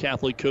Kearney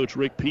Catholic coach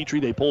Rick Petrie.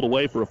 They pulled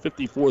away for a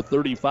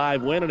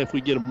 54-35 win, and if we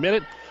get a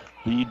minute,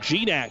 the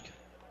GNAC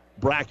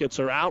brackets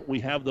are out. We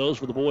have those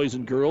for the boys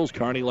and girls.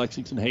 Kearney,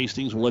 Lexington,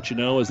 Hastings. We'll let you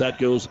know as that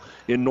goes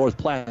in North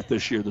Platte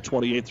this year, the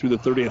 28th through the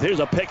 30th. Here's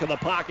a pick in the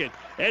pocket.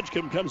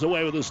 Edgecombe comes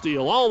away with a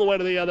steal all the way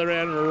to the other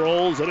end and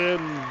rolls it in.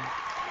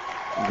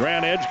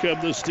 Grant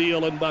Edgecombe the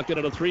steal and bucket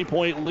at a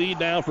 3-point lead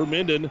now for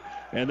Minden,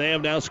 and they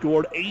have now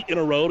scored 8 in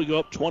a row to go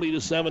up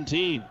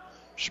 20-17.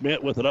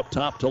 Schmidt with it up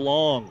top to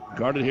Long.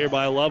 Guarded here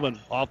by 11.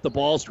 Off the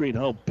ball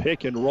screen.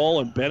 Pick and roll,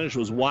 and Benish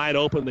was wide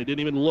open. They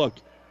didn't even look.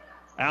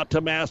 Out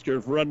to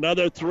Masker for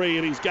another 3,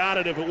 and he's got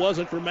it. If it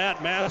wasn't for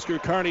Matt Masker,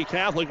 Kearney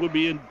Catholic would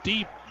be in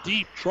deep,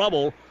 deep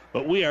trouble.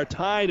 But we are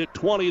tied at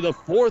 20. The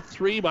fourth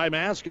 3 by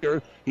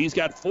Masker. He's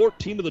got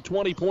 14 of the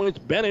 20 points.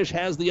 Benish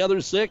has the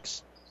other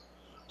 6.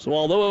 So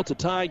although it's a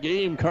tie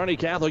game, Kearney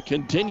Catholic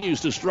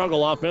continues to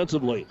struggle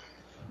offensively.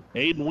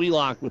 Aiden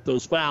Wheelock with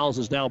those fouls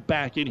is now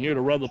back in here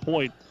to run the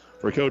point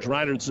for Coach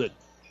Reinertsen.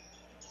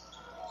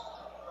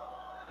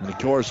 And, of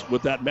course,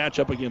 with that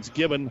matchup against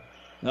Gibbon,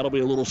 that'll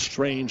be a little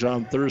strange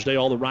on Thursday.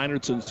 All the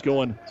Reinertsens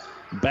going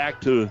back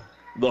to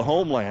the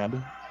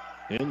homeland.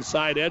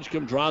 Inside,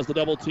 Edgecombe draws the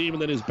double team,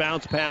 and then his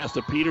bounce pass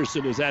to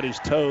Peterson is at his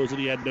toes, and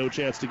he had no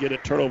chance to get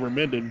it. Turnover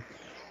Minden,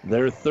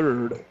 their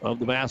third of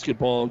the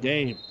basketball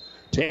game.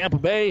 Tampa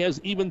Bay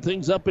has evened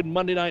things up in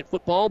Monday Night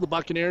Football. The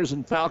Buccaneers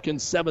and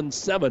Falcons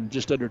 7-7,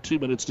 just under 2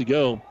 minutes to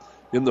go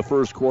in the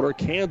first quarter.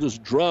 Kansas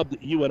drubbed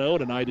UNO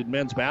tonight in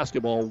men's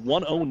basketball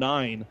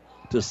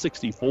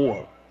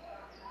 109-64.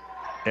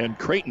 And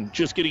Creighton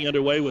just getting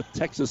underway with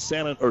Texas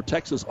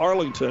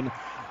Arlington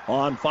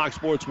on Fox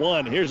Sports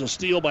 1. Here's a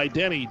steal by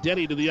Denny.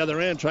 Denny to the other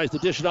end, tries to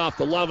dish it off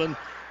to Lovin.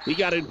 He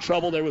got in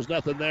trouble. There was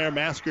nothing there.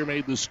 Masker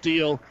made the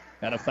steal,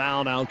 and a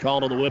foul now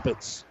called on the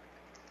Whippets.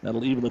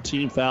 That'll even the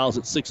team fouls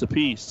at 6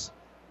 apiece.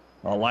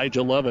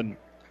 Elijah Lovin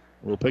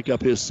will pick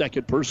up his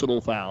second personal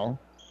foul.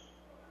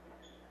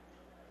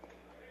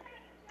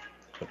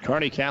 But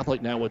Kearney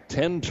Catholic now with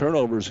 10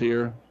 turnovers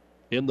here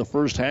in the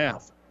first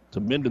half to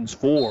Minden's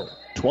 4.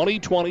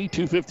 20-20,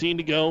 2:15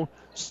 to go,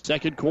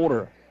 second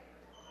quarter.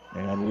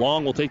 And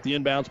Long will take the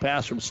inbounds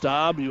pass from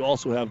Staub. You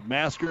also have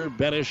Masker,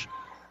 Benish,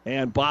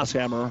 and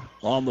Bosshammer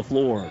on the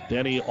floor.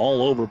 Denny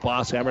all over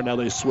Bosshammer. Now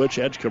they switch.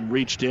 Edgecombe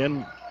reached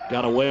in,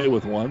 got away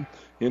with one.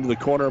 Into the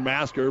corner,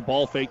 Masker,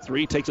 ball fake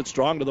 3, takes it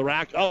strong to the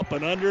rack, up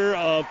and under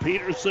of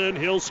Peterson.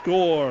 He'll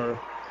score.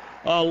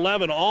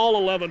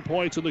 11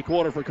 points in the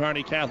quarter for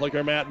Kearney Catholic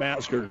are Matt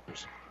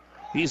Masker's.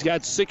 He's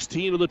got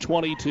 16 of the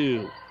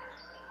 22.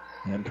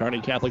 And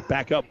Kearney Catholic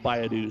back up by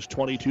a deuce,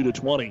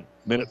 22-20.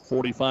 Minute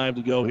 45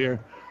 to go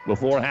here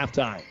before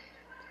halftime.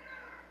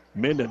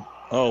 Minden,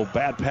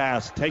 bad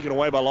pass, taken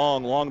away by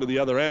Long. Long to the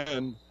other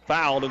end,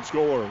 fouled and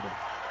scored.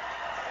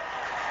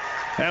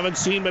 Haven't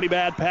seen many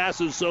bad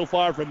passes so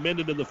far from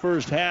Minden in the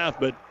first half,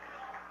 but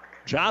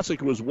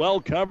Josick was well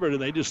covered,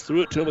 and they just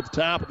threw it to him at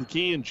the top of the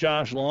key, and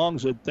Josh Long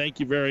said, thank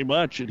you very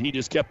much, and he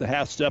just kept a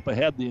half step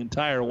ahead the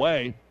entire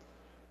way.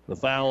 The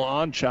foul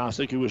on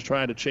Josick, who was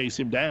trying to chase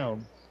him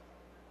down.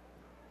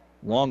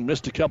 Long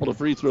missed a couple of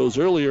free throws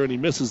earlier, and he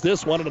misses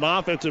this one, and an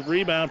offensive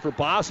rebound for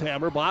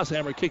Bosshammer.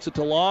 Bosshammer kicks it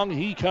to Long.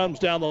 He comes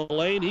down the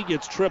lane. He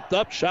gets tripped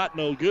up. Shot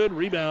no good.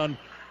 Rebound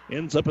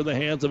ends up in the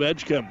hands of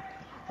Edgecombe.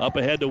 Up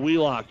ahead to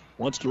Wheelock.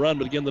 Wants to run,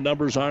 but again, the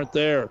numbers aren't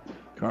there.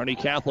 Kearney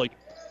Catholic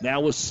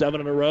now with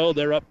 7 in a row.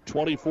 They're up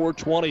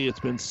 24-20. It's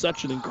been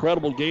such an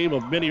incredible game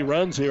of many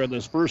runs here in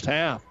this first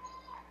half.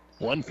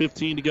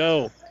 1:15 to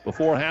go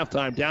before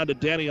halftime. Down to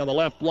Denny on the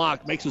left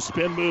block. Makes a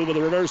spin move with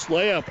a reverse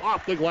layup.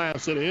 Off the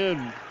glass and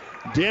in.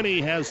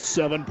 Denny has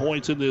 7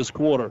 points in this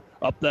quarter.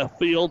 Up the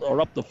field or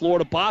up the floor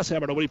to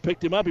Bosshammer. Nobody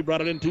picked him up. He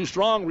brought it in too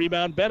strong.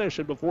 Rebound Benish,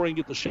 and before he can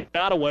get the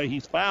shot away,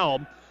 he's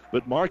fouled.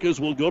 But Marcus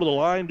will go to the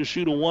line to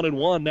shoot a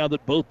 1-and-1 now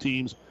that both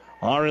teams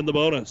are in the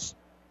bonus.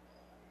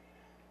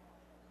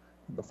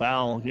 The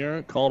foul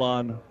here called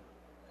on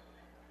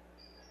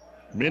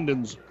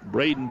Minden's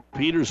Braden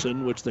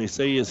Peterson, which they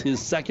say is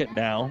his second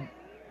now.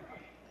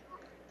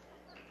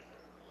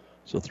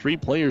 So 3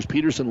 players,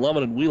 Peterson,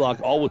 Lovin, and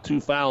Wheelock, all with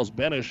 2 fouls.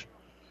 Benish,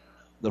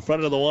 the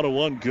front of the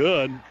 1-and-1,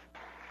 good.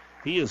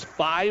 He is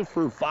 5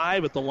 for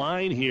 5 at the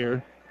line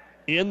here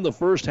in the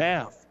first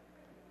half.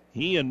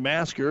 He and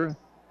Masker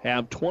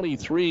have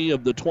 23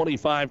 of the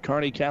 25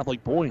 Kearney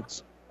Catholic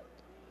points.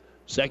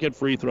 Second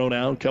free throw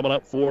now coming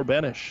up for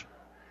Benish.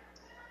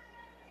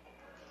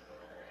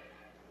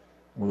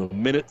 With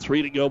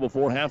 1:03 to go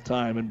before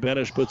halftime, and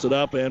Benish puts it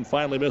up and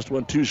finally missed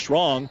one too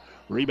strong.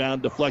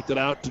 Rebound deflected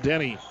out to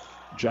Denny.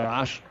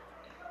 Josh,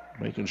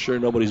 making sure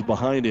nobody's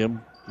behind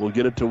him, will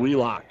get it to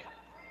Wheelock.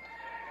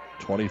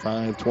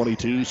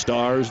 25-22,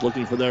 Stars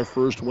looking for their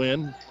first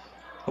win.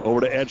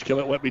 Over to Edgecombe.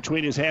 It went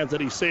between his hands,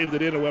 and he saved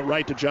it in and went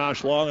right to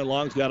Josh Long, and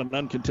Long's got an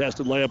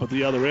uncontested layup at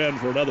the other end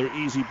for another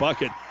easy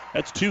bucket.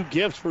 That's 2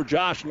 gifts for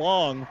Josh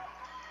Long.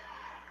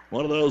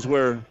 One of those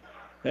where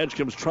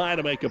Edgecombe's trying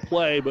to make a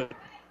play, but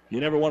you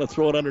never want to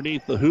throw it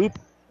underneath the hoop,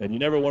 and you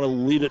never want to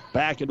lead it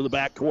back into the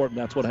backcourt, and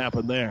that's what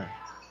happened there.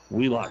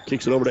 Wheelock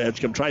kicks it over to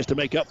Edgecombe, tries to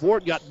make up for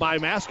it, got by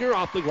Masker,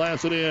 off the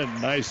glass and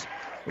in. Nice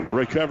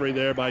recovery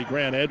there by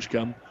Grant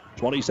Edgecombe.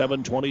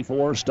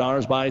 27-24,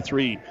 Stars by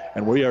 3.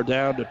 And we are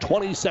down to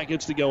 20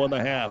 seconds to go in the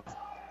half.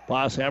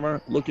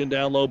 Bosshammer looking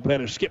down low,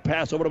 Benish. Skip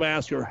pass over to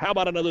Masker. How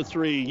about another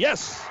 3?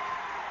 Yes!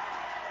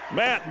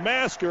 Matt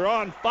Masker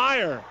on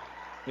fire.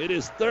 It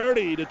is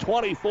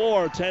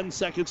 30-24. 10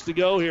 seconds to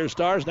go here.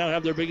 Stars now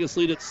have their biggest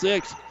lead at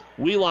 6.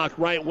 Wheelock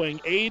right wing.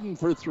 Aiden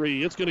for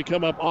 3. It's going to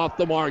come up off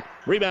the mark.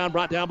 Rebound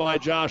brought down by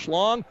Josh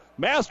Long.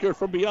 Masker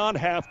from beyond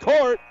half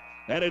court.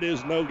 And it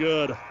is no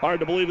good.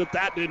 Hard to believe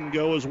that didn't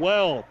go as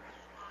well.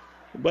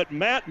 But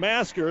Matt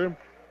Masker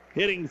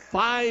hitting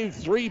 5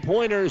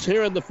 3-pointers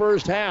here in the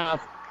first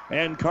half.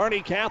 And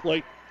Kearney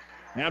Catholic,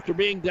 after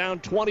being down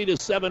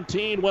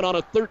 20-17, went on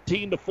a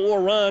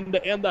 13-4 run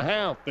to end the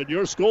half. And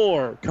your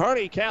score,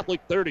 Kearney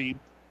Catholic 30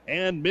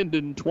 and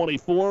Minden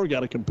 24.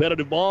 Got a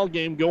competitive ball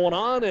game going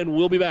on, and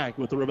we'll be back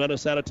with the Ravenna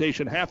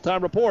Sanitation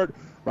halftime report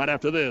right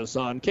after this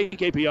on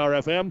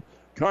KKPR-FM,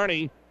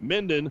 Kearney,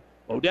 Minden,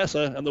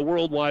 Odessa, and the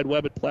World Wide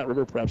Web at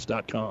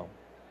PlatteRiverPreps.com.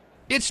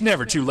 It's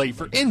never too late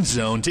for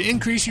EndZone to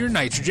increase your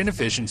nitrogen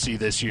efficiency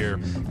this year.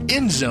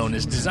 EndZone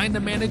is designed to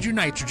manage your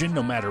nitrogen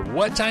no matter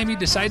what time you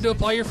decide to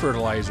apply your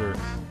fertilizer.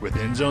 With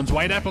EndZone's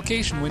wide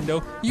application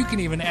window, you can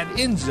even add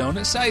EndZone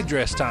at side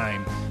dress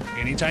time.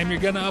 Anytime you're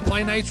going to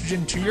apply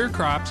nitrogen to your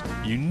crops,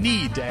 you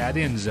need to add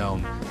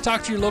EndZone.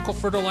 Talk to your local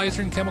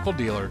fertilizer and chemical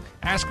dealer.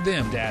 Ask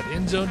them to add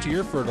EndZone to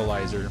your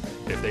fertilizer.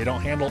 If they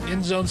don't handle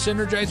EndZone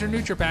Synergizer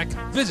NutriPack,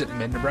 visit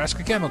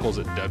Mid-Nebraska Chemicals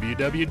at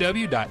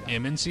www.mncag.com.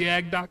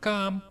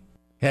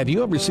 Have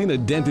you ever seen a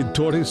dented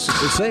tortoise?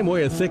 The same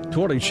way a thick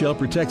tortoise shell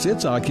protects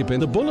its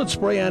occupant, the bullet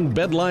spray-on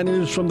bed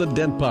liners from the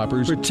Dent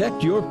Poppers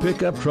protect your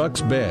pickup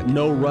truck's bed.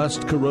 No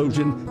rust,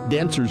 corrosion,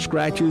 dents, or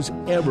scratches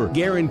ever.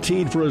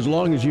 Guaranteed for as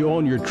long as you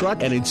own your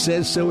truck, and it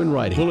says so in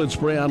writing. Bullet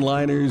spray-on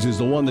liners is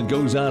the one that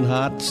goes on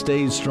hot,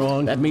 stays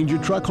strong. That means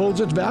your truck holds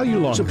its value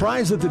longer.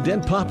 Surprised that the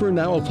Dent Popper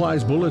now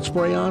applies bullet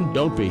spray-on?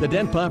 Don't be. The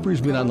Dent Popper's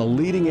been on the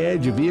leading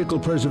edge of vehicle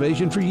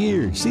preservation for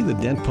years. See the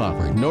Dent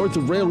Popper, north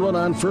of Railroad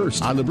on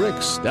First, on the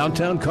Bricks,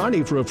 downtown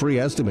Kearney for a free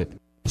estimate.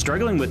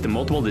 Struggling with the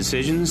multiple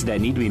decisions that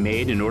need to be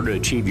made in order to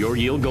achieve your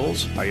yield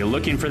goals? Are you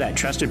looking for that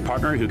trusted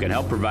partner who can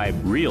help provide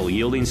real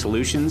yielding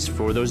solutions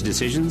for those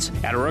decisions?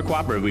 At Aurora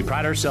Cooperative, we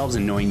pride ourselves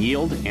in knowing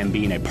yield and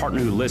being a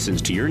partner who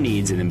listens to your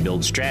needs and then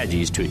builds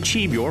strategies to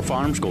achieve your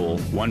farm's goal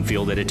one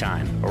field at a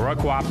time. Aurora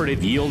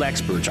Cooperative yield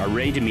experts are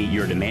ready to meet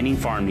your demanding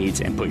farm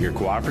needs and put your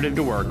cooperative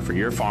to work for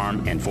your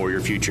farm and for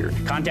your future.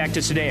 Contact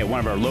us today at one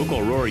of our local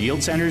Aurora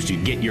Yield Centers to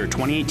get your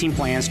 2018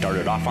 plan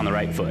started off on the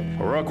right foot.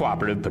 Aurora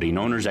Cooperative, putting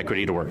owner's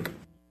equity to work.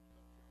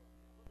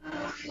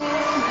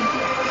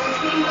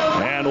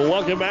 And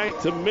welcome back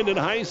to Minden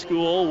High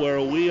School,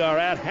 where we are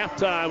at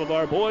halftime of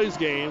our boys'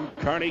 game.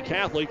 Kearney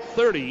Catholic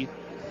 30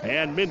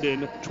 and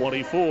Minden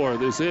 24.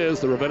 This is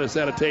the Ravenna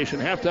Sanitation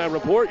halftime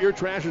report. Your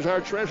trash is our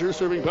treasure,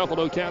 serving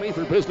Buffalo County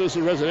for business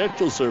and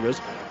residential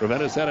service.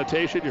 Ravenna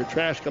Sanitation, your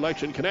trash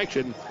collection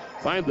connection.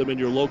 Find them in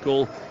your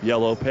local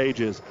yellow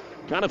pages.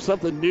 Kind of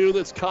something new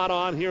that's caught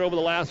on here over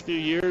the last few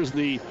years.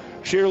 The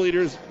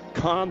cheerleaders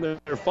con their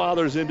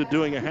fathers into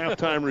doing a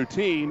halftime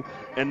routine,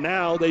 and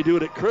now they do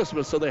it at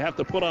Christmas, so they have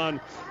to put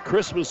on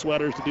Christmas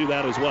sweaters to do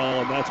that as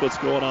well, and that's what's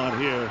going on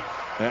here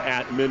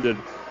at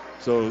Minden.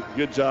 So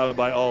good job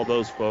by all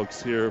those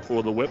folks here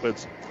for the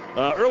Whippets.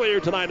 Earlier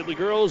tonight at the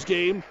girls'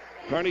 game,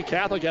 Kearney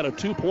Catholic had a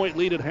 2-point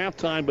lead at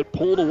halftime, but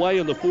pulled away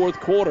in the fourth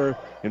quarter.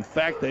 In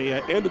fact, they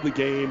ended the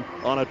game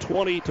on a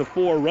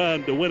 20-4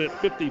 run to win it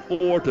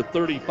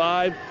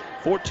 54-35.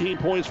 14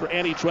 points for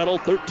Annie Treadle,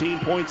 13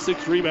 points,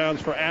 6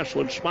 rebounds for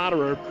Ashlyn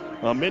Schmaderer.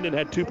 Minden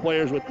had 2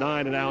 players with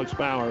 9, and Alex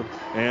Bauer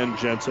and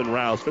Jensen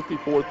Rouse.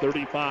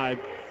 54-35.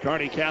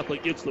 Kearney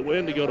Catholic gets the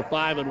win to go to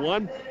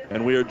 5-1.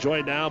 And we are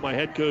joined now by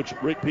head coach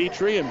Rick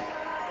Petrie. And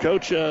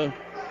Coach,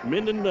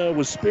 Minden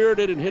was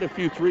spirited and hit a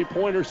few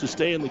 3-pointers to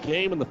stay in the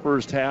game in the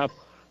first half.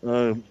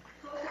 I'm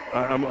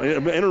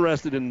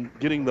interested in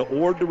getting the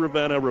Ord to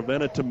Ravenna,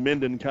 Ravenna to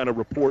Minden kind of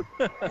report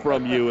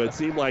from you. It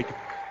seemed like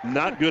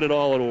not good at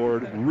all at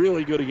Ord,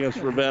 really good against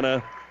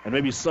Ravenna, and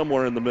maybe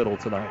somewhere in the middle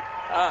tonight.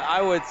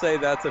 I would say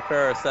that's a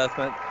fair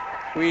assessment.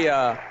 We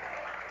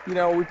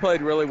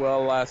played really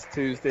well last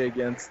Tuesday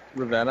against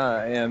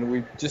Ravenna, and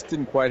we just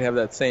didn't quite have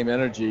that same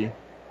energy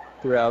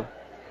throughout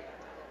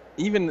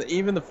even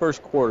the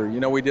first quarter.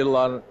 We did a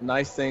lot of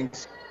nice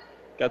things,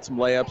 got some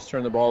layups,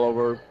 turned the ball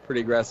over, pretty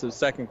aggressive.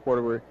 Second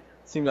quarter, it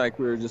seemed like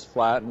we were just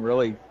flat and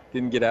really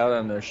didn't get out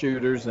on their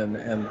shooters and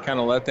kind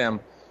of let them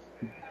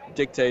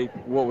dictate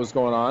what was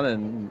going on,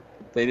 and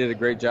they did a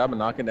great job of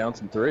knocking down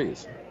some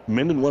threes.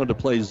 Minden wanted to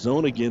play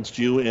zone against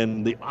you,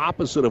 and the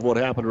opposite of what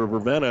happened to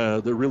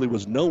Ravenna, there really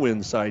was no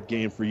inside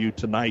game for you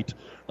tonight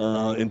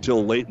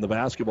until late in the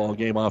basketball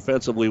game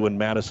offensively when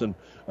Madison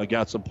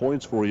got some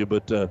points for you,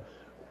 but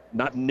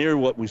not near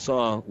what we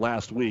saw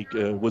last week.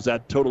 Was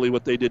that totally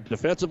what they did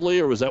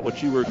defensively, or was that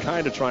what you were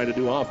kind of trying to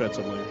do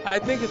offensively? I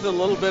think it's a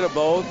little bit of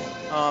both.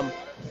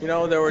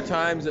 There were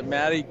times that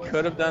Maddie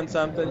could have done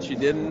something. She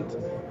didn't.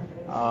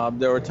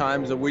 There were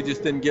times that we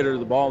just didn't get her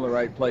the ball in the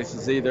right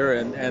places either,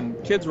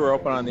 and kids were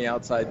open on the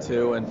outside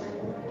too, and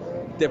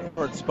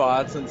different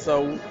spots. And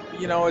so,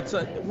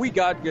 we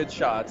got good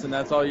shots, and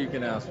that's all you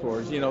can ask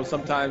for.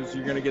 Sometimes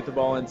you're going to get the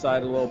ball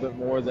inside a little bit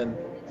more than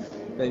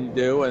you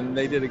do, and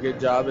they did a good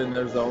job in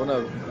their zone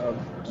of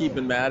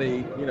keeping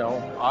Maddie,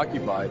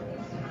 occupied.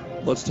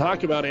 Let's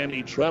talk about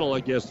Andy Treadle.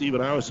 I guess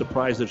even I was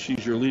surprised that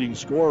she's your leading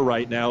scorer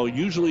right now.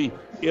 Usually,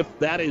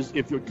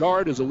 if your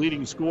guard is a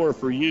leading scorer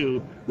for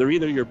you, they're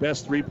either your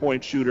best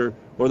three-point shooter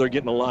or they're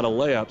getting a lot of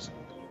layups.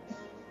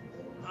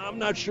 I'm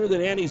not sure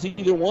that Annie's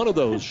either one of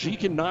those. She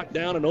can knock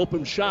down an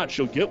open shot.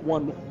 She'll get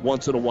one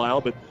once in a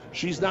while, but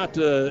she's not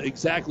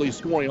exactly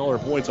scoring all her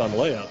points on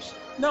layups.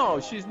 No,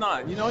 she's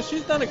not.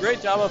 She's done a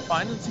great job of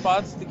finding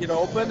spots to get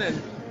open,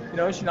 and,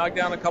 she knocked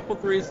down a couple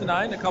threes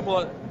tonight and a couple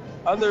of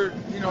other,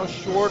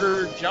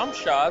 shorter jump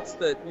shots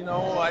that,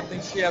 I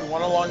think she had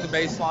one along the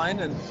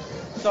baseline. And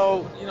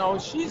so,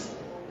 she's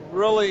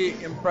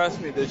really impressed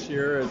me this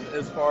year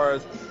as far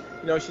as,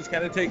 she's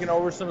kind of taken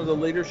over some of the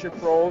leadership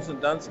roles and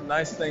done some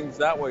nice things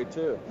that way,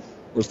 too.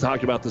 Let's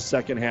talk about the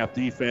second half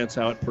defense,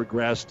 how it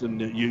progressed,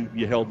 and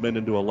you held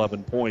Minden to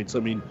 11 points. I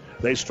mean,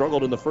 they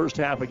struggled in the first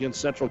half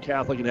against Central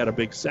Catholic and had a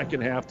big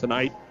second half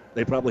tonight.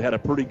 They probably had a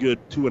pretty good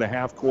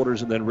 2.5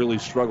 quarters and then really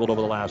struggled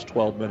over the last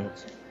 12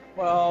 minutes.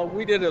 Well,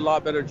 we did a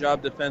lot better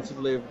job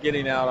defensively of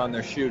getting out on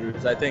their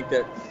shooters. I think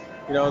that,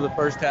 the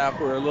first half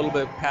we were a little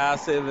bit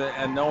passive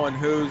and knowing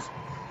who's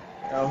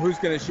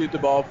going to shoot the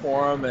ball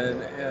for them.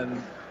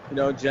 And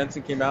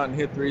Jensen came out and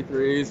hit 3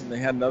 threes, and they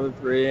had another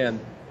 3. And,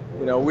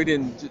 we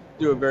didn't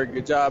do a very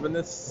good job. In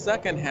the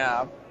second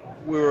half,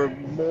 we were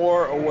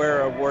more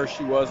aware of where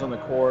she was on the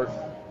court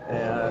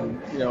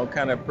and,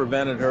 kind of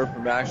prevented her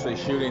from actually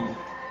shooting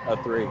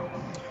a 3.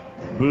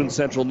 Boone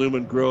Central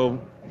Newman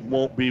Grove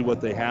won't be what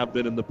they have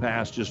been in the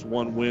past. Just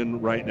one win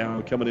right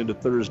now coming into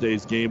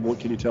Thursday's game. What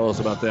can you tell us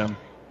about them?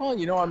 Well,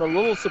 I'm a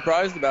little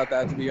surprised about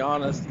that, to be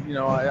honest.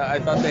 I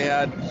thought they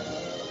had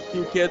a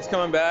few kids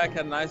coming back,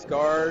 had a nice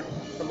guard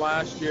from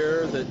last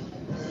year that,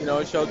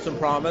 showed some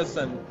promise.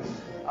 And,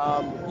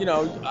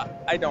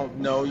 I don't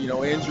know,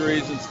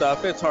 injuries and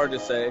stuff. It's hard to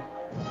say.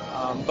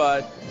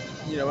 But,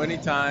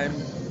 anytime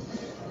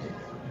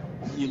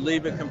you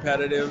leave it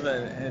competitive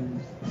and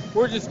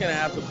we're just going to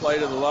have to play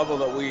to the level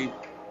that we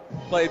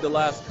played the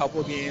last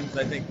couple of games.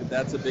 I think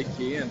that's a big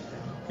key, and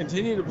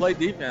continue to play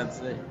defense.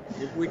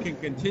 If we can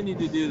continue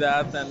to do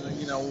that, then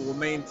we'll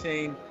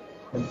maintain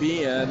and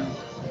be in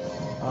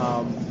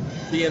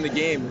the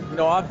game.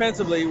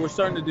 Offensively, we're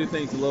starting to do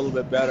things a little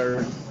bit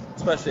better,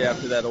 especially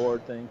after that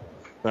Ord thing.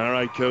 All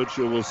right, Coach.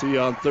 We'll see you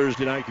on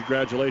Thursday night.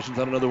 Congratulations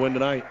on another win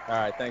tonight. All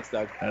right, thanks,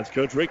 Doug. That's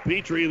Coach Rick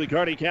Petrie, the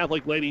Kearney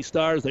Catholic Lady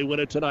Stars. They win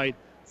it tonight,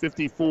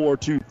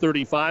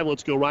 54-35.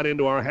 Let's go right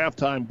into our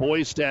halftime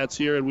boys stats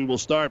here, and we will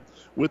start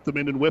with the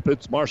Minden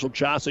Whippets. Marshall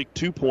Chosick,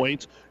 2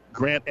 points.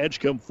 Grant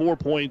Edgecombe, 4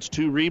 points,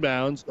 2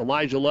 rebounds.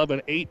 Elijah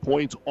Levin, 8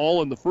 points,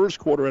 all in the first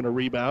quarter and a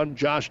rebound.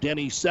 Josh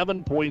Denny,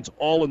 7 points,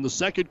 all in the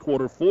second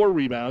quarter, 4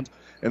 rebounds.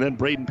 And then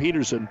Braden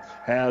Peterson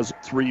has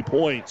 3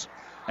 points.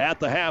 At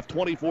the half,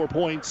 24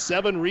 points,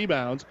 7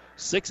 rebounds,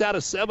 6 out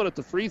of 7 at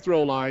the free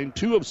throw line,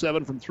 2 of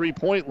 7 from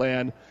three-point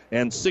land,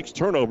 and 6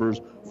 turnovers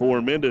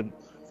for Minden.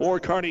 For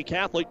Kearney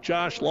Catholic,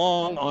 Josh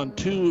Long on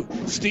 2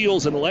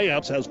 steals and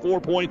layups has 4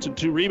 points and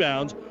 2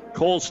 rebounds.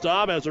 Cole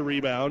Staub has a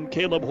rebound.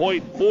 Caleb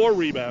Hoyt, 4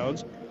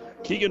 rebounds.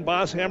 Keegan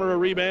Bosshammer, a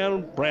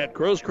rebound. Brad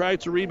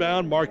Grosskreitz, a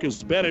rebound.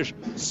 Marcus Benish,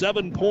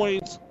 7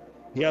 points.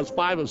 He has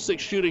 5 of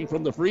 6 shooting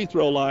from the free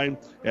throw line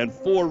and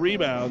 4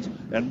 rebounds.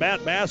 And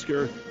Matt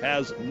Masker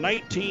has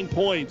 19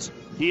 points.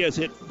 He has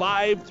hit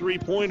 5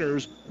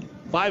 3-pointers,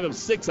 5 of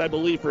 6, I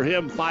believe, for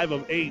him, 5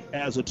 of 8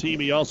 as a team.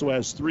 He also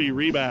has 3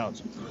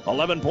 rebounds.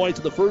 11 points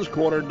in the first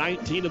quarter,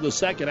 19 in the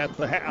second. At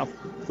the half,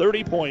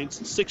 30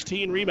 points,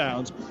 16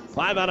 rebounds,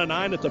 5 out of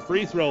 9 at the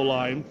free throw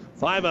line,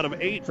 5 out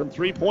of 8 from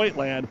three-point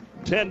land,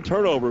 10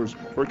 turnovers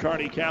for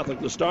Kearney Catholic.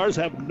 The Stars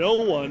have no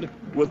one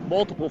with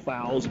multiple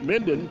fouls.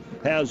 Minden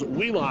has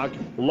Wheelock,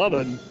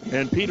 Lovin,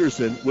 and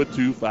Peterson with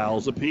 2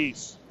 fouls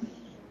apiece.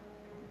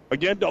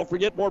 Again, don't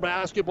forget more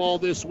basketball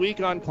this week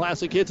on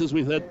Classic Hits. As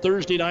we said,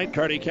 Thursday night,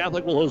 Kearney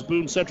Catholic will host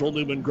Boone Central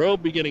Newman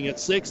Grove beginning at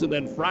 6. And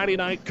then Friday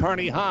night,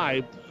 Kearney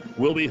High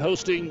will be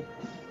hosting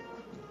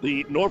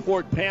the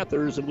Norfolk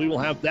Panthers, and we will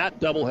have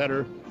that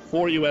doubleheader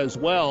for you as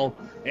well.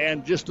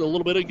 And just a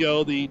little bit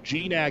ago, the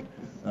GNAC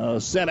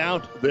sent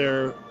out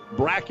their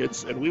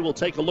brackets, and we will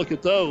take a look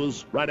at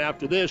those right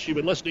after this. You've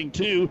been listening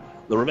to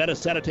the Ravenna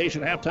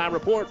Sanitation Halftime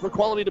Report. For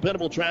quality,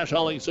 dependable trash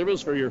hauling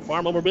service for your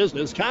farm or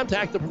business,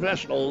 contact the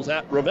professionals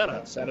at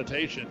Ravenna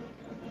Sanitation.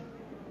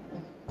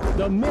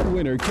 The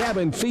Midwinter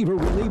Cabin Fever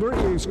Reliever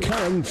is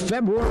coming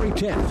February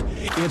 10th.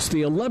 It's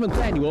the 11th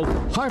annual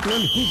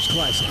Heartland Hoops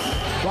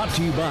Classic. Brought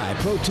to you by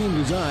Protein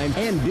Design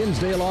and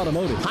Dinsdale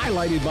Automotive.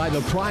 Highlighted by the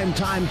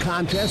primetime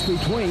contest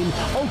between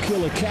Oak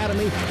Hill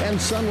Academy and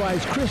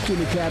Sunrise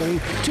Christian Academy,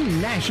 2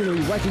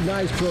 nationally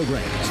recognized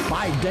programs.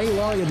 Buy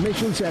day-long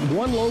admissions at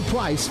one low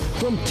price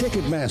from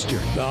Ticketmaster.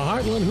 The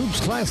Heartland Hoops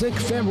Classic,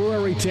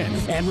 February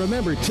 10th. And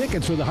remember,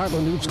 tickets for the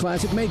Heartland Hoops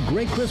Classic make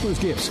great Christmas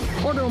gifts.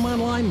 Order them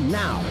online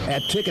now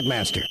at Ticketmaster.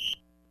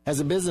 As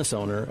a business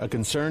owner, a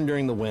concern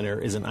during the winter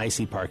is an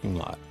icy parking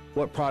lot.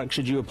 What product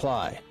should you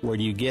apply? Where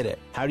do you get it?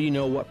 How do you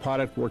know what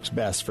product works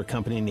best for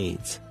company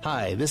needs?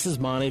 Hi, this is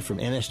Monty from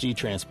NSG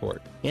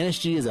Transport.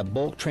 NSG is a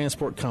bulk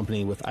transport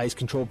company with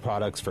ice-controlled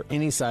products for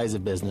any size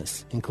of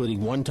business, including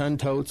 1-ton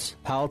totes,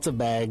 pallets of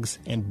bags,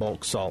 and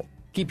bulk salt.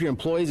 Keep your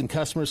employees and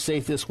customers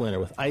safe this winter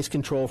with ice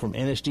control from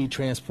NSG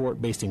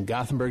Transport based in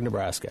Gothenburg,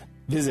 Nebraska.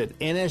 Visit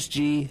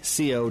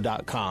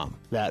nsgco.com.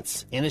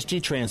 That's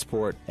NSG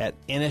Transport at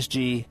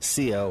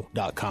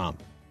nsgco.com.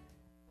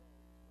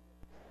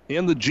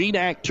 In the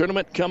GNAC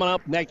tournament coming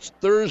up next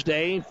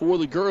Thursday for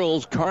the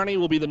girls, Kearney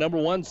will be the number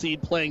 1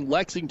 seed playing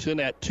Lexington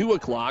at 2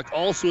 o'clock.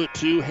 Also at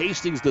 2,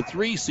 Hastings, the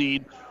 3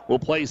 seed, will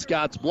play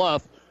Scotts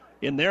Bluff.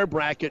 In their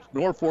bracket,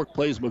 Norfolk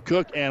plays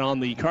McCook, and on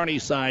the Kearney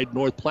side,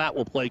 North Platte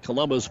will play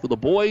Columbus. For the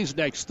boys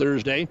next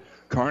Thursday,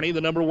 Kearney, the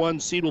number 1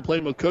 seed, will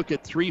play McCook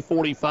at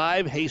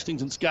 3:45.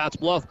 Hastings and Scotts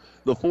Bluff,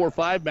 the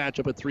 4-5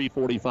 matchup at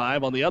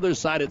 3:45. On the other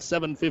side at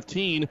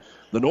 7:15,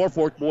 the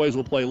Norfolk boys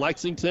will play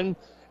Lexington,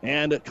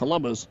 and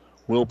Columbus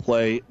will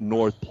play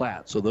North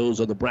Platte. So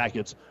those are the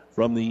brackets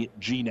from the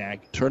GNAC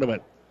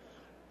tournament.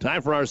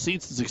 Time for our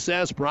Seeds to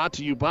Success, brought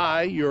to you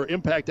by your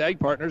Impact Ag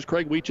partners,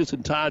 Craig Weeches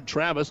and Todd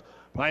Travis.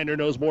 Pioneer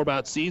knows more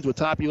about seeds with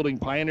top-yielding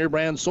Pioneer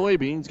brand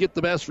soybeans. Get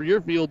the best for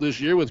your field this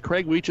year with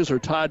Craig Weeches or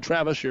Todd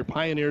Travis, your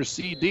Pioneer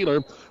seed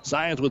dealer.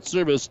 Science with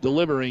service,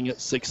 delivering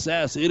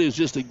success. It is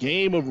just a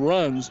game of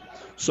runs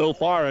so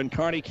far, and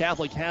Kearney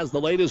Catholic has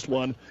the latest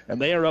one, and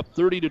they are up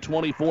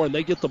 30-24, and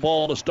they get the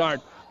ball to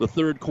start the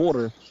third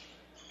quarter.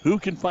 Who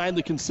can find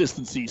the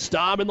consistency?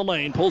 Staub in the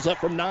lane, pulls up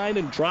from 9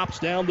 and drops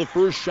down the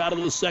first shot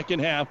of the second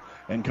half.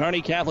 And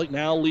Kearney Catholic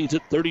now leads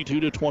it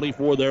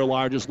 32-24, their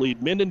largest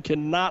lead. Minden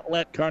cannot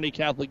let Kearney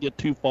Catholic get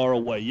too far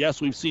away. Yes,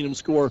 we've seen him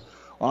score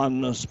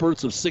on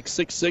spurts of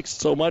 6-6-6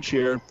 so much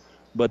here.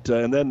 But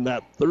and then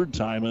that third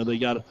time, they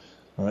got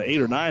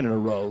 8 or 9 in a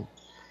row.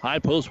 High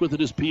post with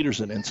it is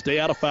Peterson. And stay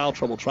out of foul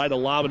trouble. Try to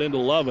lob it into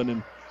Lovin,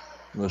 and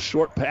the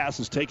short pass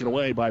is taken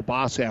away by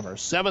Bosshammer.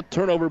 7th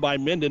turnover by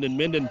Minden, and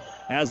Minden,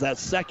 as that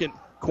second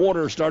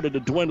quarter started to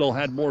dwindle,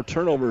 had more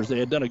turnovers. They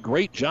had done a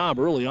great job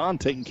early on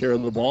taking care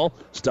of the ball.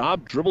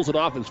 Staub dribbles it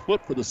off his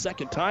foot for the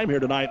second time here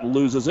tonight and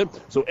loses it.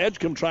 So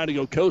Edgecombe trying to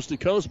go coast to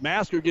coast.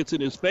 Masker gets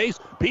in his face.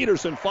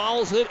 Peterson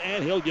follows it,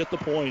 and he'll get the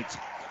points.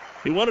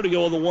 He wanted to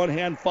go with a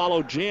one-hand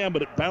follow jam,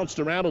 but it bounced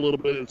around a little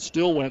bit. It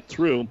still went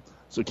through.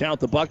 So count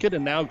the bucket,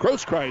 and now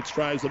Grosskreitz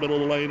tries the middle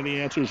of the lane, and he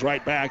answers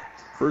right back.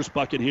 First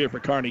bucket here for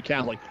Kearney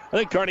Catholic. I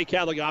think Kearney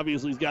Catholic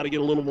obviously has got to get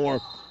a little more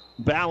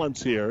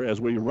balance here as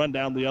we run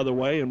down the other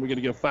way, and we're going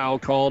to get a foul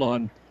called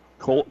on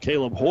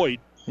Caleb Hoyt,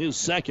 his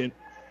second,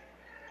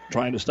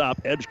 trying to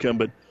stop Edgecombe.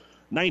 But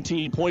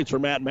 19 points for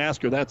Matt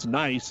Masker, that's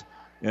nice.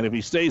 And if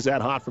he stays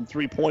that hot from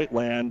three-point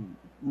land,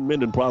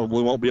 Minden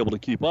probably won't be able to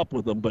keep up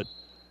with them, but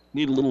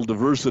need a little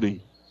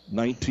diversity.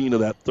 19 of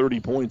that 30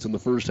 points in the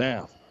first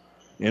half.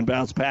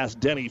 Inbounds pass,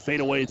 Denny,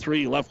 fadeaway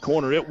 3, left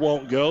corner, it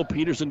won't go.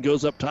 Peterson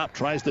goes up top,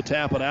 tries to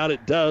tap it out.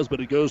 It does, but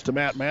it goes to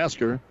Matt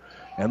Masker.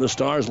 And the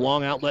Stars'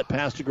 long outlet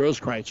pass to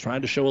Grosskreitz,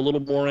 trying to show a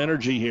little more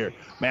energy here.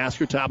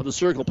 Masker, top of the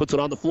circle, puts it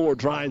on the floor,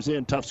 drives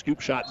in, tough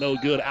scoop shot, no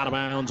good, out of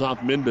bounds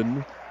off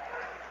Minden.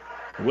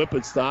 The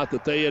Whippets thought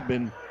that they had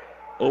been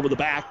over the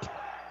back.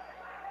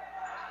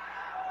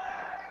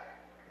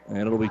 And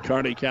it'll be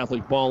Kearney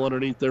Catholic ball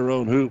underneath their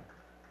own hoop.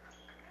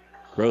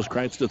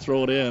 Grosskreitz to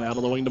throw it in, out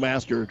of the wing to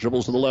Masker.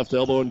 Dribbles to the left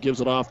elbow and gives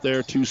it off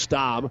there to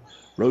Staub.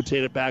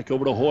 Rotate it back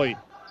over to Hoyt.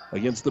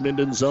 Against the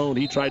Minden zone,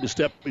 he tried to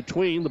step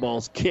between. The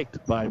ball's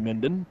kicked by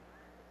Minden.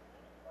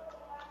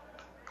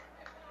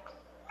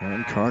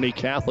 And Kearney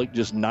Catholic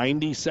just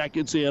 90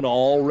 seconds in,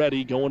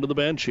 already going to the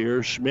bench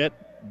here. Schmidt,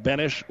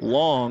 Benish,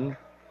 Long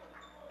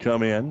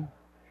come in.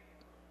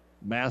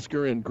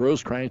 Masker and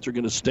Grosskreitz are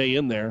going to stay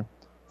in there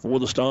for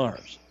the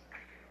Stars.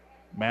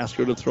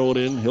 Masker to throw it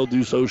in. He'll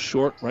do so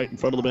short, right in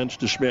front of the bench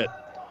to Schmidt.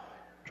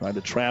 Trying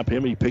to trap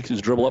him. He picks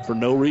his dribble up for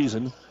no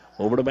reason.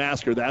 Over to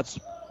Masker. That's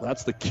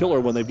the killer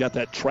when they've got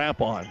that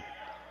trap on.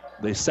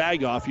 They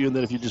sag off you, and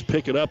then if you just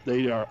pick it up,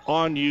 they are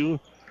on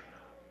you.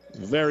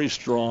 Very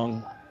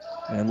strong.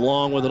 And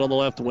Long with it on the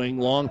left wing.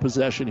 Long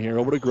possession here.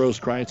 Over to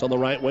Grosskreitz on the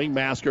right wing.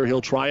 Masker, he'll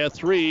try a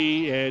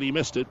 3, and he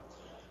missed it.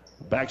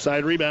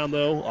 Backside rebound,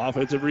 though.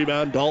 Offensive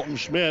rebound, Dalton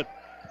Schmidt.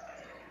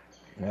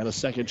 And a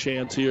second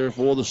chance here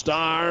for the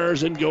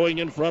Stars, and going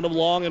in front of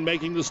Long and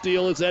making the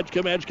steal. It's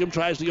Edgecombe. Edgecombe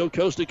tries to go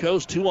coast to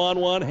coast,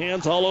 2-on-1,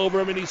 hands all over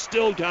him, and he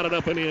still got it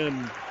up and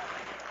in.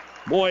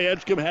 Boy,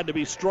 Edgecombe had to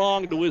be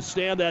strong to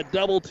withstand that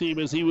double team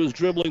as he was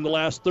dribbling the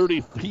last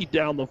 30 feet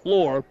down the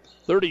floor.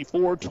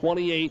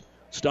 34-28.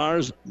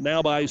 Stars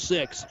now by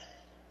 6.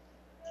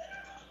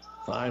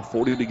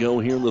 5:40 to go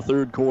here in the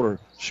third quarter.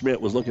 Schmidt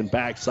was looking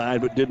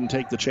backside but didn't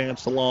take the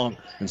chance to Long.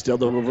 Instead,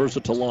 they'll reverse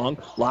it to Long.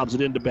 Lobs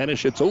it into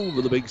Benish. It's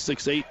over the big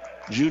 6'8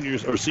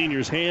 juniors or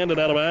seniors' hand and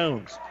out of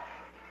bounds.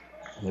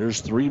 There's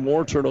 3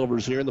 more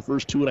turnovers here in the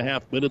first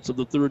 2.5 minutes of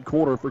the third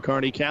quarter for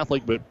Kearney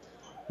Catholic, but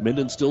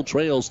Minden still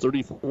trails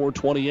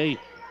 34-28.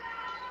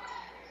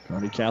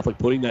 Kearney Catholic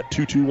putting that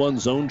 2-2-1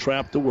 zone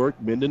trap to work.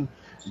 Minden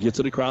gets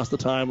it across the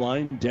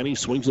timeline. Denny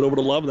swings it over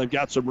to Love, and they've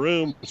got some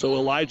room. So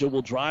Elijah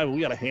will drive. We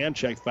got a hand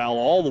check foul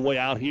all the way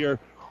out here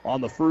on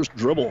the first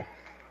dribble.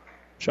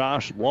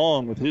 Josh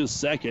Long with his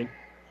second.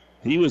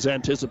 He was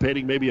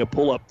anticipating maybe a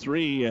pull-up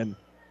three, and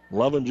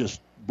Lovin just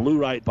blew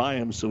right by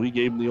him, so he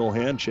gave him the old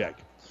hand check.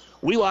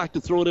 Wheelock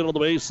to throw it in on the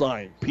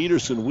baseline.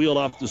 Peterson wheeled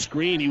off the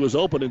screen. He was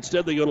open.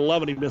 Instead, they go to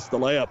Lovin. He missed the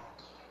layup.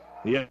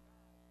 He had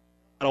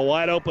a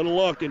wide open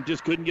look and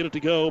just couldn't get it to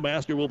go.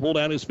 Masker will pull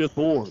down his fifth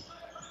board.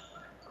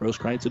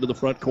 Grosskreutz into the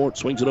front court,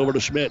 swings it over to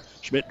Schmidt.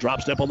 Schmidt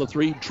drop step on the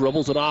three,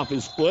 dribbles it off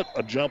his foot.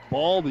 A jump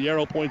ball. The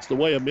arrow points the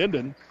way of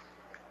Minden.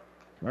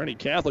 Kearney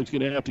Catholic's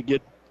going to have to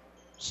get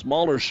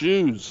smaller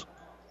shoes.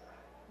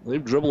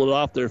 They've dribbled it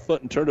off their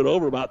foot and turned it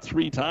over about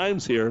 3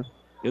 times here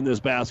in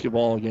this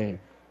basketball game.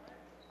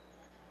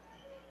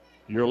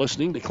 You're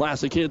listening to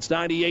Classic Hits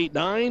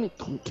 98.9,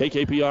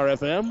 KKPR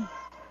FM,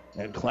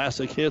 and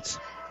Classic Hits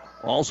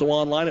also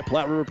online at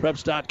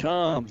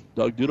PlatteRiverPreps.com.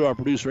 Doug Duda, our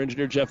producer,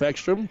 engineer Jeff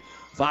Ekstrom.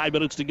 5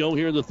 minutes to go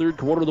here in the third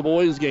quarter of the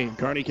boys' game.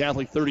 Kearney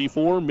Catholic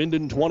 34,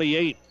 Minden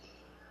 28.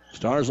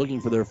 Stars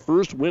looking for their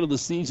first win of the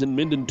season,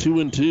 Minden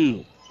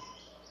 2-2.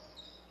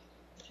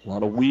 A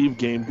lot of weave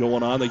game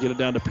going on. They get it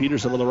down to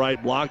Peterson on the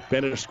right block.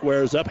 Bennett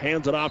squares up,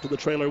 hands it off to the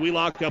trailer.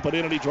 Wheelock up and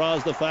in, and he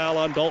draws the foul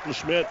on Dalton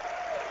Schmidt.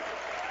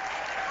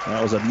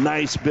 That was a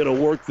nice bit of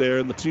work there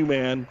in the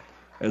two-man,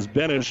 as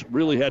Benish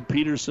really had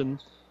Peterson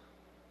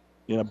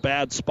in a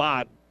bad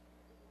spot.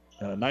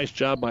 And a nice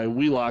job by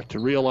Wheelock to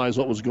realize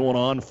what was going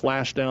on,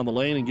 flash down the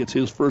lane, and gets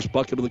his first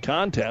bucket of the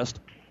contest.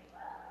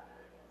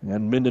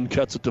 And Minden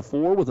cuts it to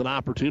 4 with an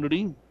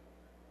opportunity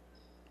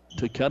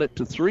to cut it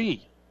to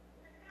 3.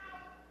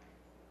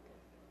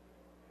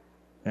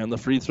 And the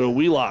free throw,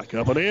 Wheelock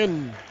up and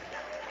in.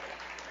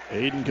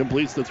 Aiden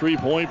completes the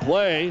three-point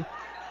play.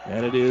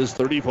 And it is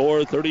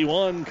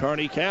 34-31.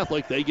 Kearney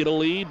Catholic, they get a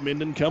lead.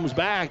 Minden comes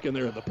back, and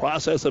they're in the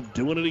process of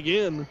doing it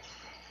again.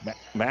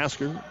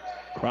 Masker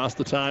across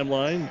the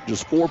timeline.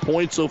 Just 4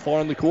 points so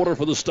far in the quarter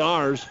for the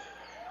Stars.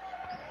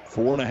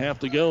 4.5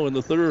 to go in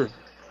the third.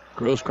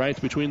 Grosskreutz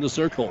between the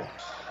circle.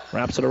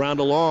 Wraps it around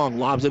to Long.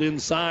 Lobs it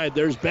inside.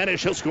 There's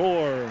Benish. He'll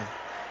score.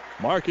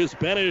 Marcus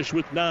Benish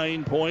with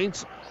 9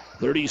 points.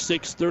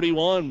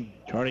 36-31.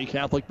 Kearney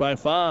Catholic by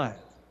 5.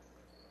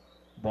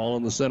 Ball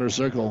in the center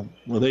circle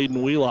with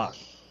Aiden Wheelock.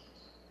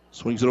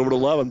 Swings it over to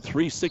Lovin.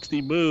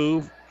 360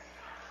 move.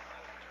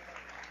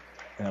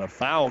 And a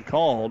foul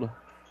called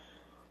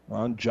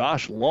on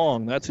Josh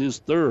Long. That's his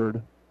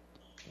third.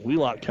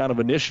 Wheelock kind of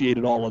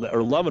initiated all of that,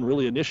 or Lovin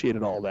really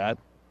initiated all that.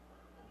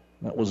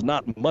 That was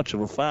not much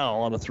of a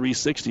foul on a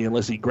 360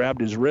 unless he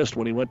grabbed his wrist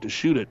when he went to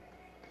shoot it.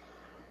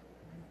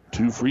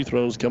 2 free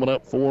throws coming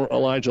up for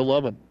Elijah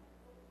Lovin.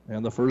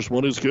 And the first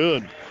one is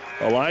good.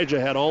 Elijah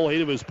had all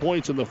 8 of his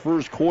points in the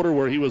first quarter,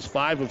 where he was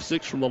 5 of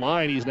 6 from the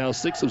line. He's now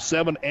 6 of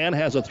 7 and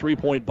has a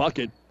 3-point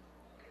bucket.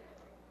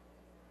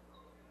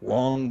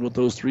 Long with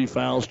those 3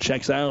 fouls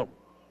checks out.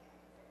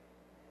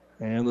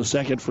 And the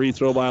second free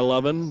throw by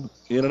Lovin.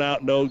 In and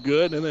out, no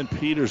good. And then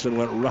Peterson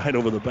went right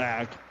over the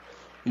back.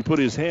 He put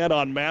his hand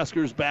on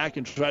Masker's back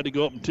and tried to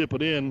go up and tip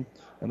it in.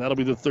 And that'll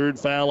be the third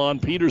foul on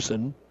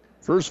Peterson.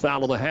 First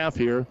foul of the half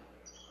here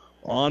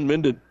on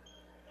Minden.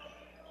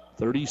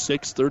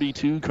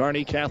 36-32,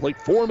 Kearney Catholic.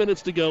 4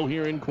 minutes to go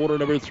here in quarter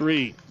number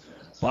 3.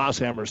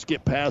 Bosshammer,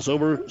 skip pass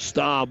over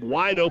Staub.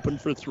 Wide open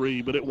for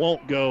 3, but it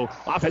won't go.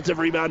 Offensive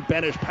rebound,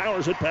 Benish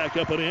powers it back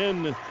up and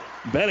in.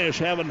 Benish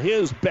having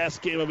his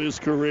best game of his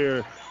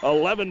career.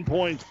 11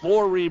 points,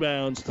 4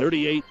 rebounds,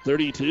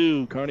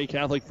 38-32. Kearney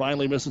Catholic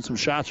finally missing some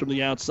shots from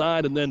the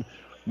outside, and then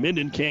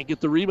Minden can't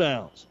get the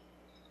rebounds.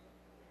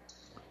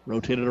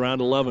 Rotated around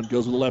 11,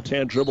 goes with the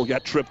left-hand dribble,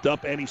 got tripped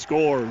up, and he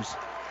scores.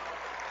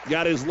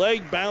 Got his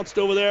leg bounced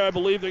over there. I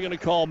believe they're going to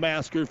call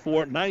Masker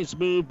for it. Nice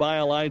move by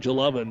Elijah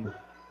Lovin.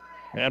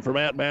 And for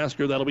Matt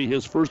Masker, that'll be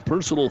his first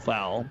personal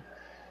foul.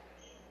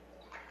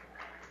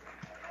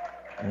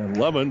 And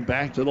Lovin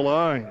back to the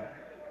line.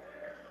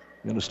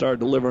 Going to start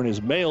delivering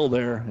his mail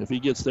there if he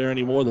gets there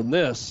any more than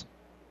this.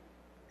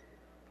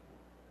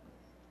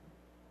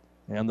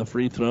 And the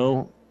free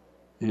throw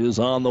is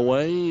on the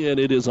way, and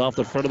it is off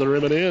the front of the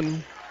rim and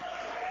in.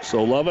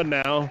 So Lovin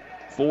now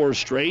 4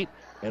 straight.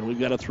 And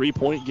we've got a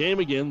 3-point game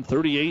again,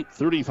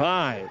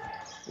 38-35.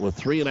 With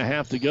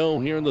 3.5 to go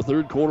here in the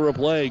third quarter of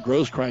play.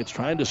 Grosskreutz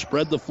trying to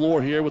spread the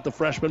floor here with the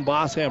freshman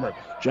Bosshammer.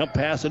 Jump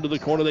pass into the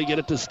corner, they get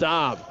it to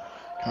Staub.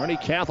 Kearney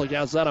Catholic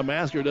outside of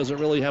Masker doesn't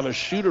really have a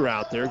shooter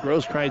out there.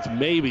 Grosskreutz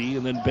maybe,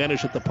 and then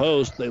Benish at the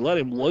post. They let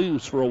him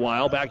loose for a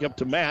while. Back up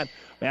to Matt.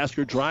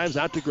 Masker drives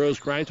out to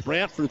Grosskreutz.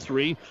 Brandt for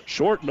 3.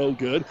 Short, no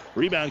good.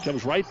 Rebound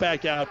comes right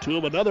back out to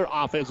him. Another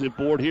offensive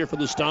board here for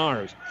the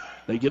Stars.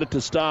 They get it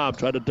to Staub.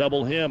 Try to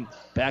double him.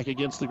 Back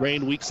against the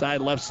grain. Weak side,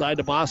 left side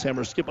to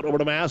Bosshammer. Skip it over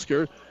to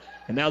Masker.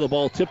 And now the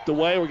ball tipped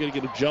away. We're going to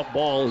get a jump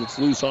ball. It's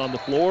loose on the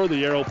floor.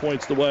 The arrow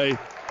points the way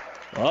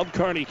of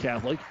Kearney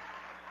Catholic.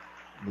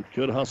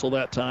 Good hustle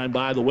that time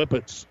by the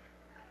Whippets.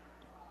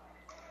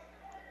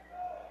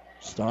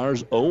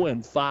 Stars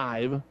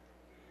 0-5.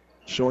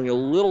 showing a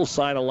little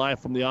sign of life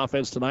from the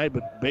offense tonight,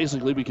 but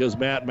basically because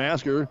Matt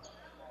Masker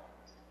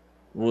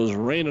was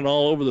raining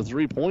all over the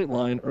three-point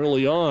line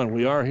early on.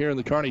 We are here in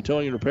the Kearney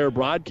Towing and Repair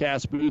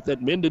broadcast booth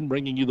at Minden,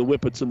 bringing you the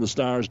Whippets and the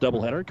Stars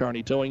doubleheader.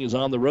 Kearney Towing is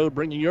on the road,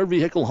 bringing your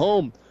vehicle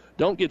home.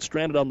 Don't get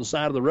stranded on the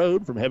side of the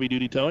road. From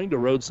heavy-duty towing to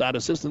roadside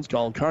assistance,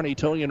 call Kearney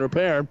Towing and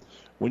Repair.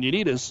 When you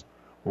need us,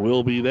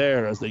 we'll be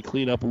there. As they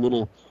clean up a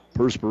little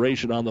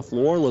perspiration on the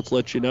floor, let's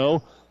let you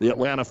know the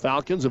Atlanta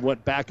Falcons have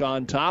went back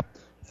on top,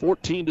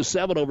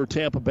 14-7 over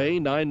Tampa Bay.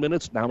 9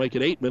 minutes, now make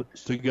it 8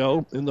 minutes to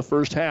go in the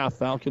first half.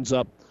 Falcons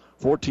up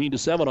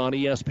 14-7 on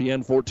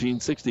ESPN,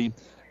 1460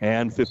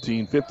 and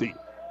 1550.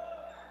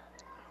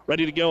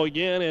 Ready to go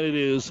again, and it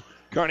is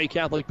Kearney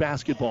Catholic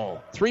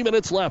basketball. 3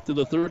 minutes left in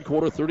the third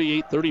quarter,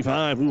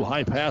 38-35. Ooh,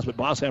 high pass, but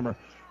Bosshammer,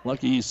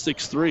 lucky he's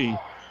 6'3".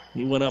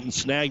 He went up and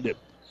snagged it.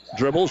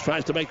 Dribbles,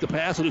 tries to make the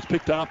pass, and it's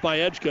picked off by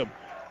Edgecombe.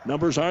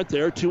 Numbers aren't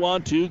there,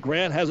 2-on-2.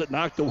 Grant has it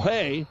knocked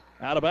away,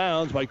 out of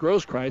bounds by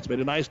Grosskreitz.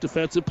 Made a nice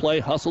defensive play,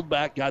 hustled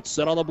back, got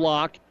set on the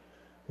block,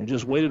 and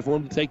just waited for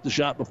him to take the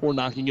shot before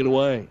knocking it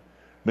away.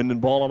 Minden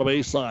ball on the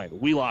baseline.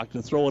 Wheelock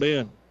to throw it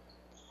in.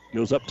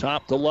 Goes up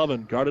top to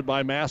Lovin, guarded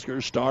by Masker.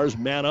 Stars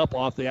man up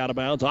off the out of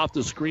bounds. Off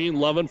the screen,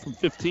 Lovin from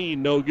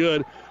 15, no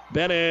good.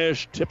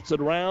 Benish tips it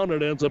around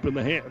and ends up in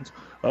the hands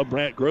of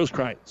Brant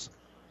Grosskreitz.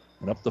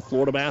 And up the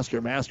floor to Masker.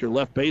 Masker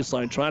left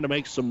baseline trying to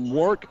make some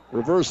work.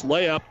 Reverse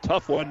layup,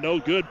 tough one, no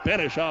good.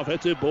 Benish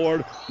offensive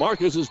board.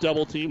 Marcus is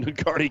double teamed and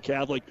Kearney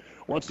Catholic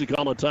wants to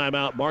call a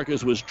timeout.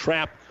 Marcus was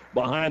trapped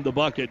behind the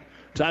bucket.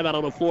 Timeout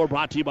on the floor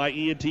brought to you by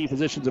ENT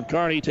Physicians of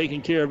Kearney,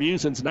 taking care of you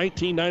since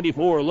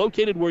 1994.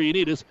 Located where you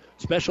need us,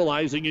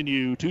 specializing in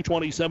you.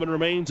 2:27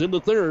 remains in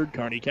the third.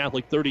 Kearney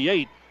Catholic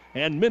 38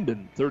 and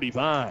Minden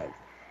 35.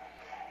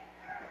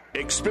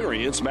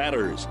 Experience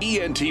matters.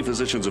 ENT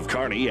Physicians of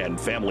Kearney and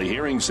Family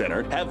Hearing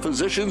Center have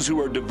physicians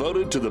who are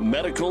devoted to the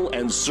medical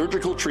and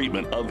surgical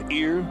treatment of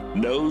ear,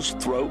 nose,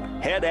 throat,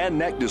 head, and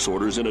neck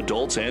disorders in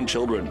adults and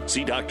children.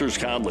 See Doctors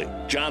Conley,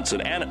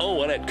 Johnson, and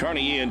Owen at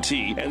Kearney ENT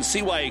and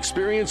see why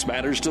experience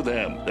matters to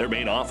them. Their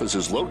main office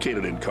is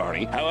located in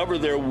Kearney. However,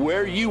 they're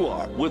where you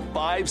are with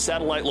 5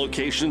 satellite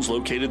locations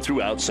located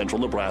throughout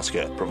central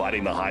Nebraska,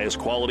 providing the highest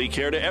quality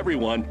care to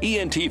everyone.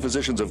 ENT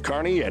Physicians of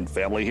Kearney and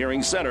Family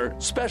Hearing Center,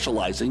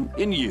 specializing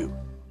in you.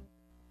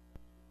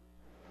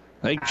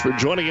 Thanks for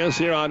joining us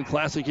here on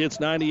Classic Hits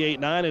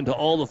 98.9, and to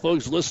all the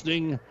folks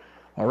listening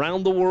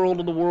around the world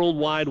on the World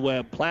Wide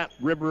Web,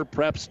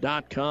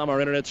 PlatteRiverPreps.com, our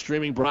internet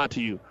streaming brought to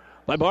you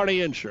by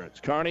Barney Insurance,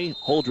 Kearney,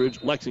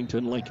 Holdridge,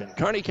 Lexington, Lincoln.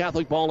 Kearney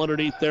Catholic ball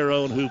underneath their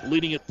own hoop,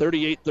 leading at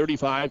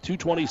 38-35,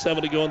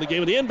 2:27 to go in the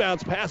game. And the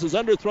inbounds pass is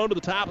underthrown to the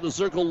top of the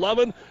circle.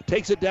 Lovin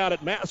takes it down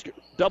at Masker.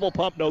 Double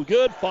pump, no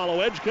good. Follow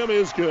Edgecombe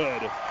is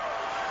good.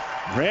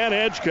 Grant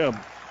Edgecombe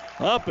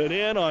up and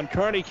in on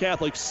Kearney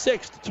Catholic's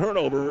 6th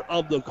turnover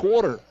of the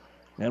quarter.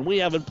 And we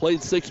haven't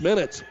played 6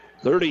 minutes.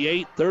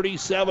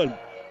 38-37.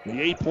 The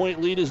 8-point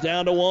lead is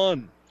down to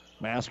 1.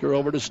 Masker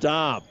over to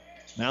Staub.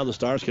 Now the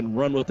Stars can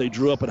run what they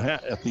drew up at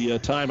the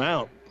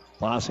timeout.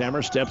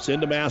 Bosshammer steps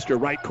into Masker.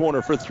 Right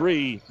corner for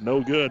 3.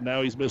 No good.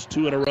 Now he's missed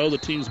 2 in a row. The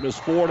team's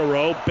missed 4 in a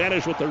row.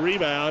 Benish with the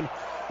rebound.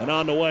 And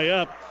on the way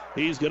up,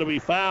 he's going to be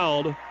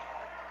fouled.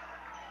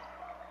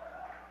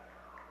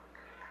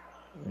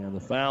 And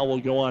the foul will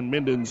go on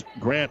Minden's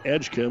Grant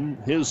Edgecombe,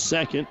 his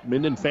second.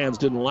 Minden fans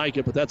didn't like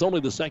it, but that's only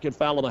the second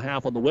foul of the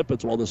half on the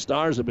Whippets, while the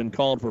Stars have been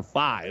called for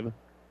 5.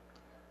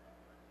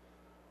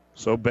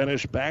 So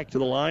Benish back to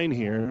the line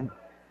here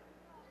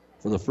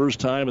for the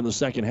first time in the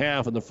second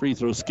half, and the free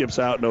throw skips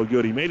out, no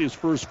good. He made his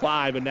first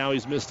 5, and now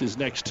he's missed his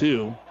next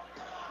 2.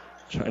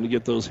 Trying to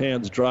get those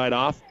hands dried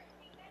off.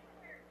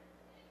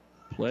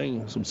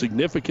 Playing some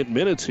significant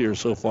minutes here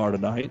so far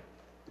tonight.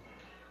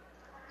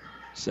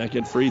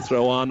 Second free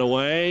throw on the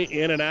way.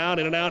 In and out,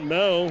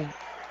 no.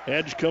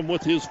 Edgecombe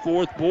with his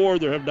 4th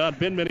board. There have not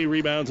been many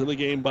rebounds in the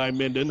game by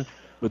Minden,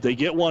 but they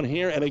get one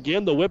here. And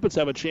again, the Whippets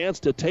have a chance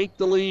to take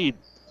the lead.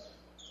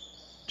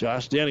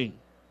 Josh Denny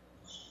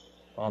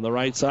on the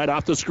right side,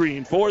 off the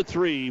screen,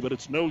 4-3, but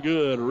it's no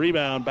good.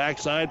 Rebound,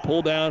 backside,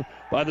 pulled down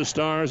by the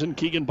Stars, and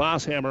Keegan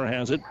Bosshammer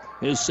has it.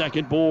 His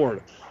 2nd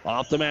board.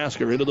 Off the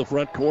Masker, into the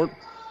front court.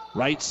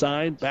 Right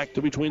side, back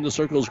to between the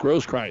circles,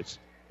 Grosskreitz.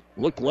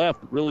 Look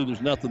left, really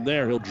there's nothing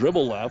there. He'll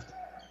dribble left.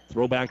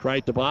 Throw back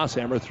right to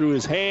Bosshammer, through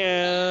his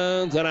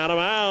hands and out of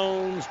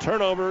bounds.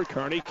 Turnover,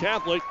 Kearney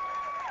Catholic.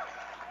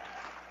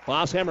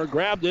 Bosshammer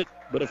grabbed it,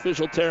 but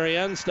official Terry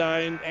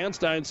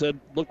Anstein said,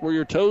 look where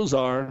your toes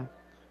are.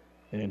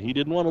 And he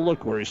didn't want to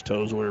look where his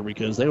toes were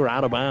because they were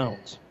out of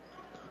bounds.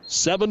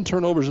 7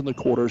 turnovers in the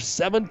quarter,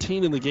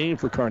 17 in the game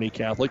for Kearney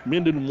Catholic.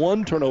 Minden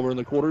 1 turnover in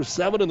the quarter,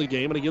 7 in the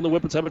game. And again, the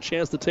Whippets have a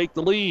chance to take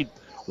the lead.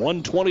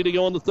 1:20 to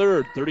go in the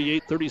third.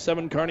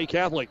 38-37 Kearney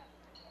Catholic.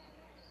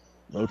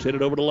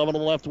 Rotated over to Lovin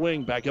on the left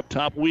wing. Back up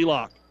top,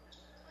 Wheelock.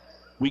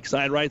 Weak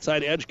side, right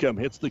side, Edgecombe.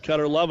 Hits the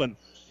cutter, Lovin.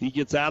 He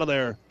gets out of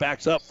there.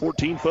 Backs up,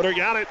 14-footer.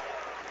 Got it.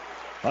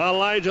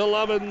 Elijah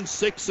Lovin,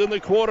 6 in the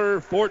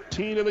quarter,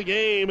 14 in the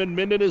game. And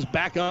Minden is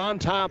back on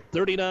top,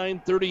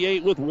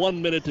 39-38 with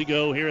 1 minute to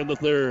go here in the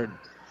third.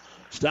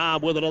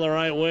 Staub with it on the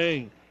right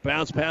wing.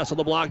 Bounce pass on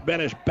the block.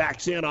 Benish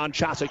backs in on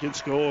Chosick and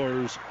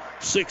scores.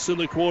 6 in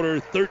the quarter,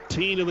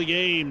 13 in the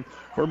game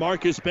for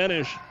Marcus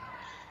Benish.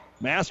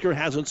 Masker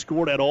hasn't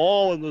scored at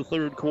all in the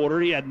third quarter.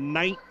 He had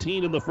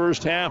 19 in the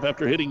first half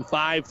after hitting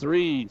 5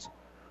 threes.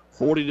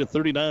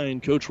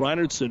 40-39, Coach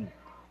Reinertson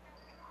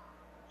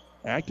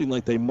acting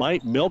like they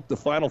might milk the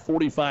final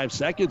 45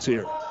 seconds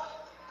here.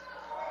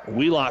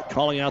 Wheelock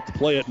calling out the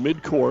play at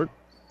midcourt.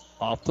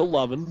 Off to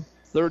Lovin,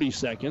 30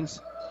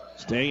 seconds.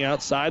 Staying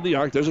outside the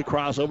arc. There's a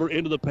crossover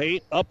into the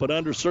paint. Up and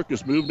under,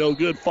 circus move, no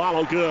good.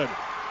 Follow good.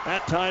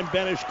 That time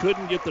Benish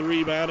couldn't get the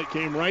rebound. It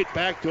came right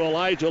back to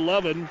Elijah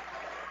Lovin.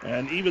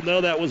 And even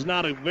though that was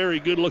not a very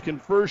good-looking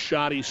first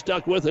shot, he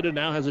stuck with it and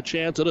now has a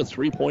chance at a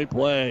three-point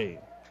play.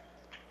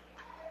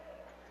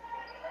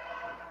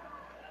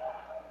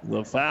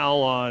 The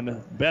foul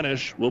on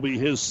Benish will be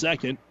his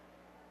second.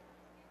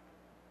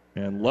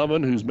 And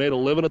Lovin, who's made a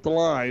living at the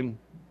line,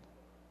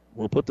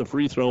 will put the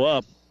free throw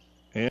up.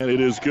 And it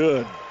is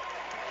good.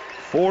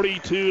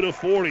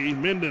 42-40,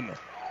 Minden.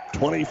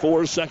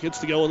 24 seconds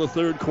to go in the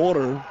third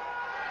quarter.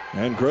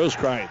 And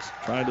Grosskreitz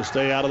trying to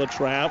stay out of the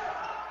trap.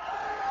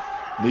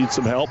 Needs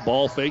some help.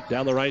 Ball fake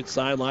down the right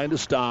sideline to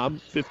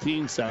Staub.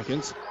 15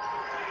 seconds.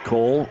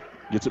 Cole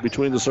gets it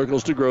between the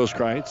circles to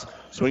Grosskreitz.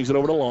 Swings it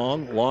over to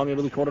Long. Long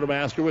into the corner to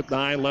Masker with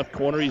 9. Left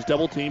corner. He's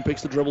double teamed.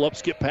 Picks the dribble up.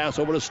 Skip pass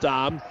over to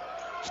Staub.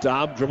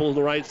 Staub dribble to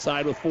the right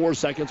side with 4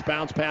 seconds.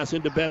 Bounce pass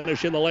into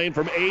Benish in the lane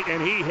from 8.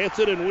 And he hits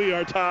it, and we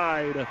are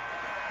tied.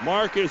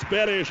 Marcus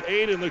Benish,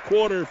 8 in the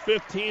quarter,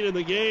 15 in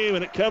the game.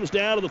 And it comes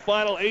down to the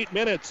final 8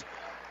 minutes.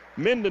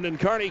 Minden and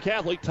Kearney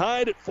Catholic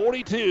tied at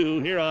 42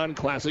 here on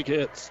Classic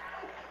Hits.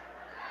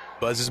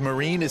 Buzz's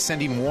Marine is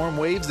sending warm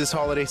waves this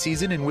holiday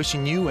season and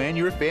wishing you and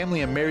your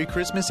family a Merry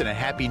Christmas and a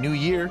Happy New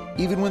Year.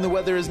 Even when the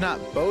weather is not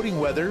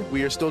boating weather,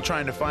 we are still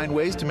trying to find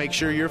ways to make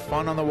sure your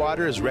fun on the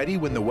water is ready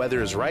when the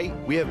weather is right.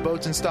 We have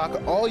boats in stock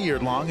all year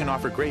long and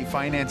offer great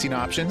financing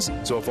options.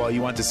 So if all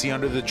you want to see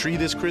under the tree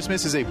this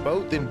Christmas is a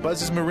boat, then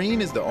Buzz's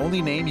Marine is the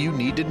only name you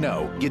need to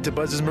know. Get to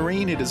Buzz's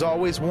Marine. It is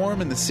always warm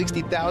in the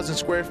 60,000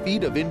 square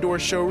feet of indoor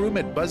showroom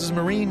at Buzz's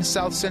Marine,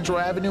 South Central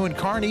Avenue in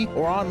Kearney,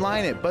 or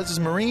online at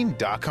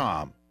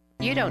buzzesmarine.com.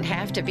 You don't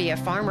have to be a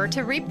farmer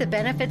to reap the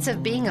benefits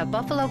of being a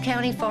Buffalo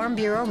County Farm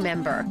Bureau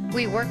member.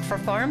 We work for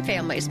farm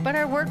families, but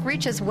our work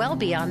reaches well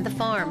beyond the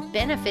farm,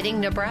 benefiting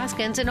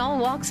Nebraskans in all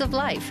walks of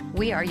life.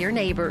 We are your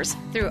neighbors.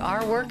 Through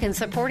our work in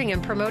supporting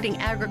and promoting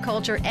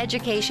agriculture,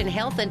 education,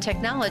 health, and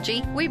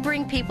technology, we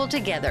bring people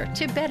together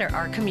to better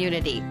our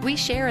community. We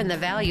share in the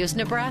values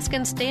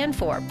Nebraskans stand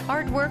for: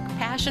 hard work,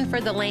 passion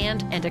for the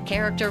land, and a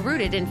character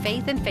rooted in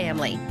faith and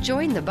family.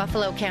 Join the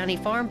Buffalo County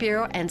Farm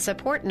Bureau and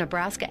support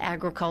Nebraska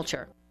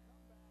agriculture.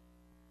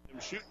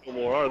 Shoot no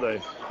more, are they?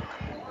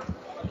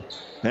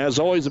 As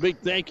always, a big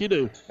thank you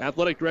to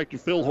Athletic Director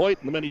Phil Hoyt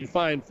and the many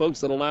fine folks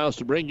that allow us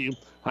to bring you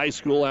high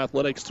school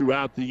athletics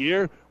throughout the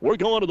year. We're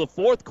going to the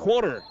fourth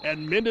quarter,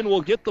 and Minden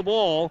will get the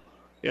ball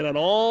in an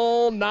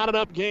all knotted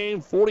up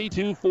game,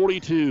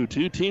 42-42.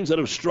 Two teams that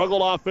have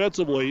struggled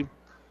offensively.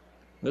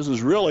 This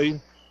is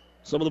really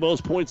some of the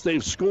most points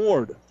they've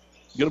scored.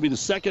 Going to be the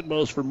second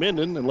most for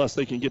Minden, unless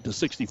they can get to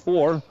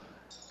 64.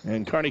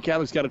 And Kearney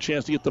Catholic's got a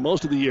chance to get the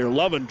most of the year.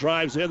 Lovin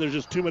drives in. There's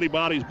just too many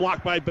bodies.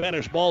 Blocked by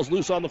Benish. Ball's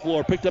loose on the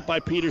floor. Picked up by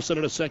Peterson,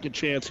 and a second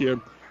chance here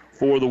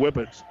for the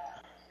Whippets.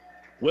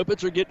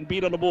 Whippets are getting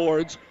beat on the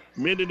boards.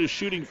 Minden is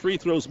shooting free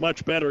throws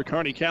much better.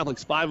 Kearney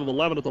Catholic's 5 of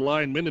 11 at the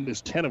line. Minden is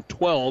 10 of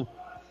 12.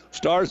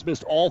 Stars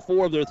missed all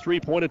 4 of their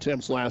three-point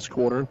attempts last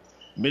quarter.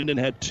 Minden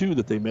had 2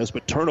 that they missed,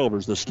 but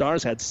turnovers. The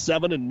Stars had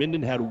 7, and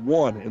Minden had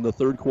 1 in the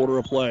third quarter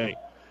of play,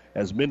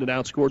 as Minden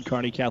outscored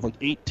Kearney Catholic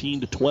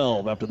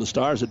 18-12 after the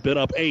Stars had been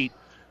up 8.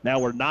 Now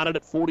we're knotted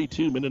at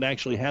 42. Minden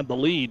actually had the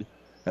lead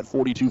at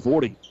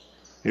 42-40.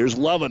 Here's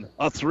Lovin,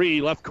 a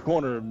 3, left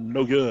corner,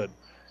 no good.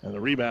 And the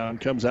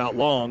rebound comes out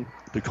long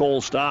to Cole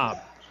Staub.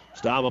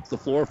 Staub up the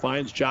floor,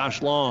 finds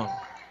Josh Long.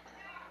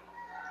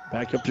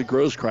 Back up to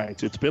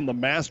Grosskreitz. It's been the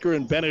Masker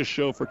and Benish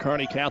show for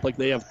Kearney Catholic.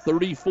 They have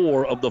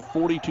 34 of the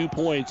 42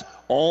 points,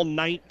 all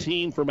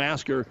 19 for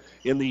Masker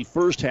in the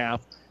first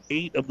half.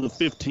 8 of the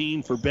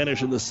 15 for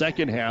Benish in the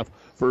second half.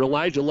 For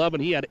Elijah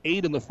Lovin, he had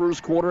 8 in the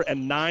first quarter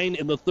and 9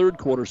 in the third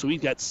quarter, so he's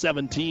got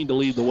 17 to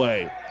lead the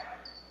way.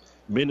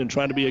 Minden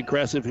trying to be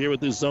aggressive here with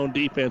this zone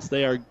defense.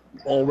 They are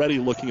already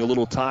looking a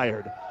little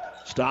tired.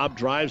 Staub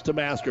drives to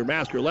Masker.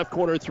 Masker, left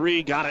corner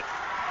 3, got it.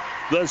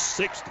 The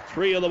 6th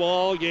 3 of the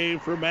ball game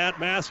for Matt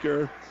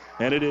Masker.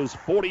 And it is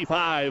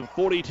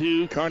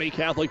 45-42. Kearney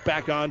Catholic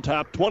back on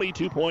top.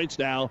 22 points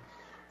now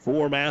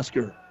for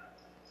Masker.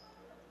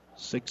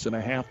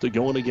 6.5 to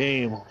go in the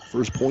game.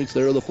 First points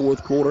there in the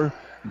fourth quarter.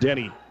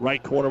 Denny,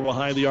 right corner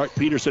behind the arc.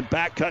 Peterson,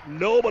 back cut.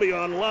 Nobody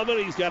on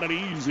Lovin. He's got an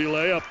easy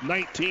layup.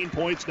 19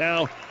 points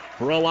now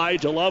for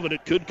Elijah Lovin.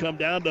 It could come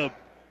down to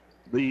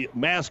the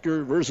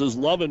Masker versus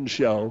Lovin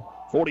show.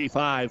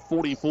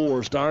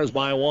 45-44. Stars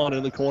by 1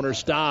 in the corner.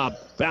 Staub.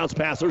 Bounce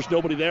pass. There's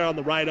nobody there on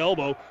the right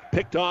elbow.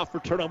 Picked off for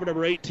turnover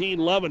number 18,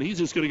 Lovin. He's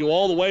just going to go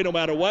all the way no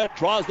matter what.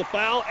 Draws the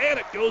foul, and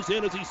it goes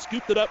in as he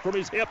scooped it up from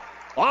his hip.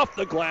 Off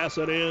the glass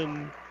and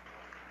in.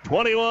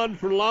 21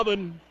 for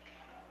Lovin.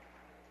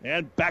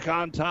 And back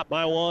on top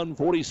by one,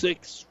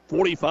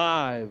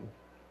 46-45.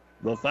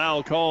 The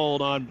foul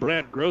called on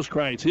Brent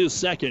Grosskreitz, his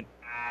second.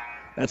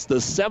 That's the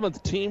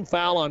 7th team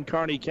foul on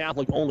Kearney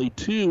Catholic, only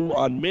 2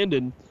 on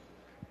Minden.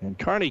 And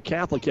Kearney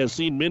Catholic has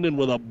seen Minden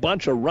with a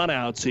bunch of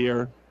runouts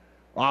here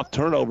off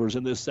turnovers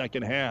in this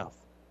second half.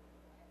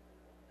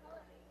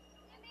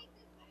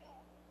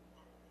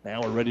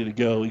 Now we're ready to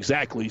go.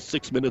 Exactly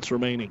 6 minutes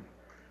remaining.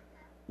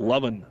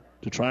 Lovin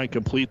to try and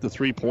complete the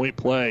three-point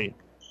play.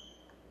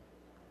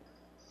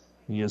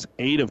 He is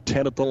 8 of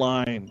 10 at the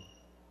line.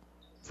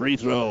 Free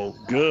throw,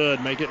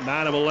 good. Make it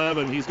 9 of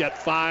 11. He's got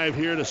 5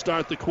 here to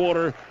start the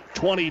quarter.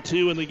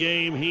 22 in the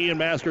game. He and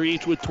Masker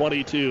each with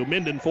 22.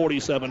 Minden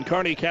 47.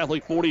 Kearney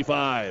Catholic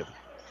 45.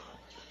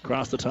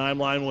 Across the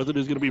timeline with it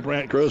is going to be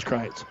Brant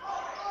Grosskreitz.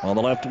 On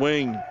the left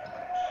wing,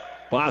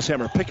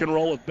 Bosshammer pick and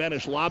roll with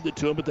Benish. Lobbed it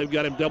to him, but they've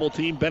got him double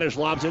teamed. Benish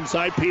lobs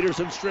inside.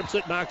 Peterson strips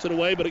it, knocks it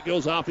away, but it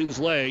goes off his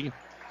leg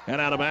and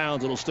out of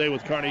bounds. It'll stay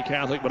with Kearney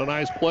Catholic, but a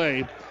nice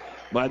play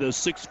by the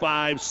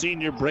 6'5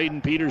 senior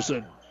Braden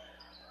Peterson.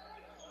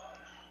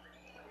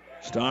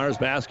 Stars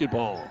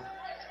basketball.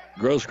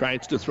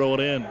 Grosskreitz to throw it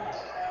in.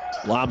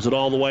 Lobs it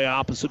all the way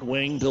opposite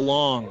wing to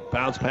Long.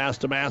 Bounce pass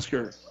to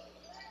Masker.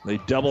 They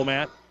double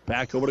Matt.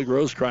 Back over to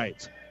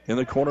Grosskreitz. In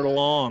the corner to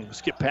Long.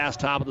 Skip past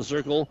top of the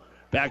circle.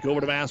 Back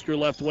over to Masker,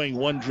 left wing.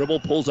 One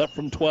dribble, pulls up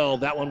from 12.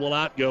 That one will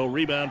not go.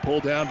 Rebound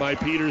pulled down by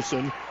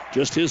Peterson.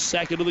 Just his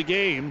second of the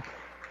game.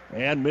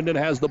 And Minden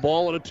has the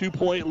ball at a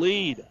 2-point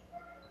lead.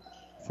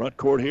 Front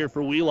court here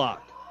for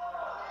Wheelock.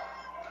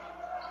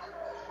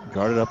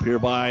 Guarded up here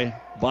by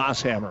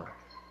Bosshammer.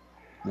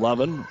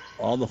 Lovin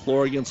on the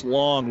floor against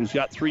Long, who's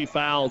got 3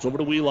 fouls. Over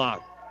to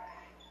Wheelock.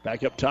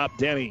 Back up top,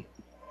 Denny.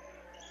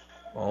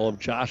 All of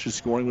Josh's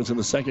scoring was in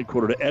the second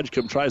quarter to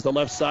Edgecombe. Tries the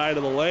left side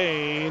of the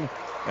lane.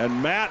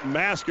 And Matt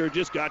Masker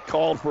just got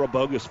called for a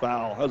bogus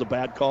foul. That was a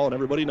bad call, and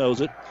everybody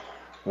knows it.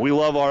 We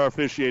love our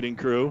officiating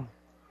crew.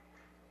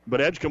 But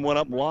Edgecombe went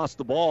up and lost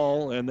the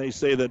ball, and they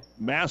say that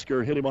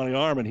Masker hit him on the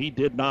arm, and he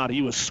did not.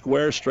 He was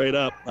square straight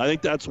up. I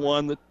think that's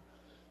one that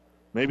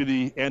maybe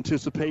the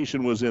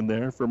anticipation was in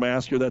there for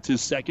Masker. That's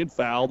his second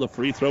foul. The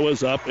free throw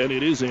is up, and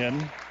it is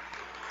in.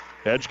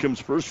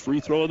 Edgecombe's first free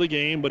throw of the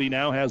game, but he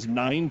now has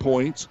 9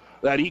 points.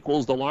 That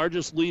equals the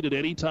largest lead at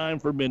any time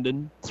for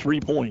Minden,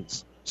 3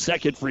 points.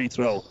 Second free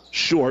throw,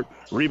 short.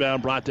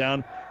 Rebound brought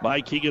down by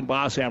Keegan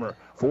Bosshammer.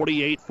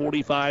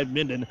 48-45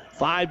 Minden.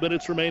 5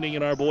 minutes remaining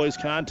in our boys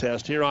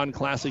contest here on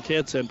Classic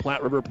Hits and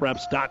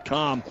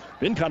PlatteRiverPreps.com.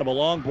 Been kind of a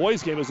long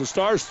boys game as the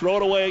Stars throw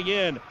it away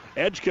again.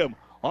 Edgecombe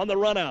on the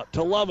run out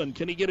to Lovin.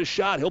 Can he get a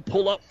shot? He'll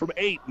pull up from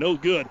 8. No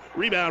good.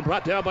 Rebound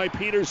brought down by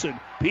Peterson.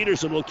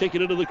 Peterson will kick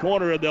it into the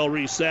corner and they'll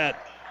reset.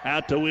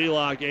 Out to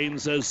Wheelock. Aiden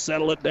says,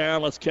 settle it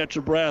down. Let's catch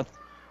a breath.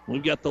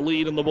 We've got the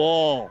lead in the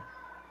ball.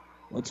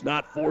 Let's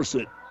not force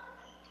it.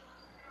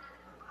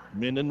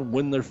 Minden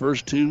win their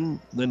first 2,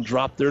 then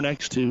drop their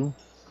next 2.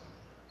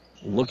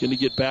 Looking to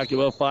get back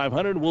above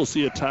 500. We'll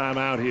see a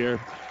timeout here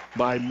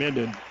by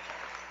Minden.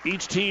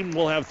 Each team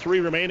will have 3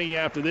 remaining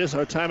after this.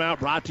 Our timeout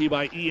brought to you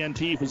by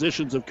ENT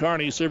Physicians of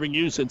Kearney, serving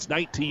you since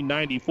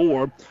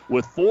 1994.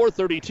 With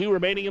 4:32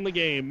 remaining in the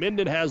game,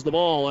 Minden has the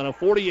ball and a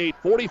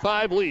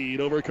 48-45 lead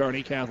over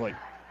Kearney Catholic.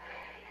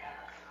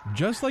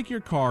 Just like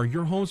your car,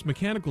 your home's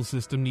mechanical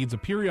system needs a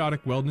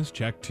periodic wellness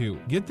check too.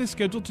 Get this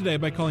scheduled today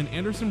by calling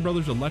Anderson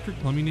Brothers Electric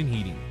Plumbing and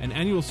Heating. An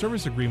annual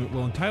service agreement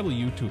will entitle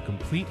you to a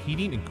complete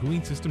heating and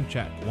cooling system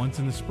check, once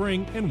in the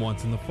spring and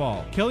once in the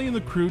fall. Kelly and the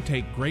crew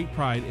take great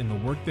pride in the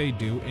work they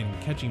do in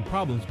catching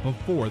problems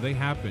before they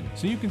happen,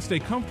 so you can stay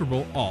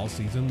comfortable all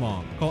season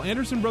long. Call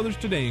Anderson Brothers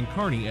today in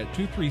Kearney at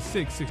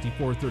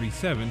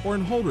 236-6437 or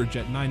in Holdridge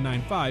at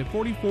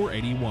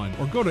 995-4481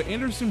 or go to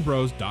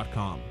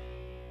andersonbros.com.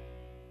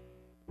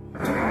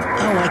 Oh,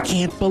 I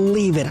can't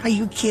believe it. Are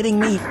you kidding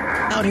me?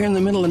 Out here in the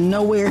middle of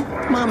nowhere,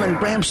 Mom and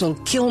Bramps will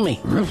kill me.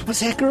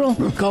 What's that, girl?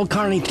 Call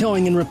Kearney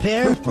Towing and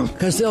Repair?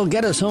 Because they'll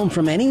get us home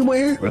from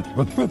anywhere?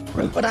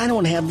 But I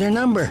don't have their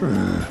number.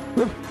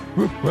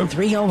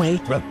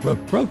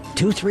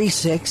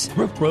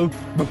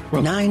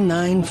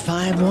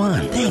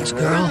 308-236-9951. Thanks,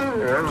 girl.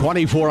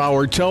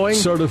 24-hour towing,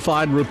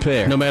 certified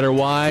repair. No matter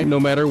why, no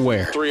matter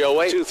where.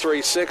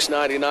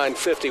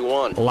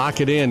 308-236-9951. Lock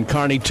it in,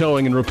 Kearney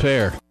Towing and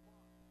Repair.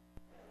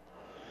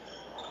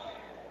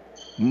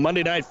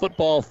 Monday Night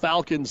Football,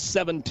 Falcons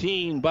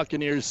 17,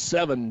 Buccaneers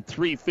 7,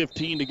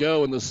 3:15 to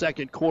go in the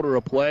second quarter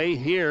of play.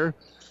 Here,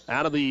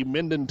 out of the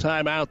Minden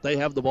timeout, they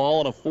have the ball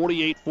in a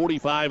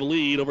 48-45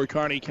 lead over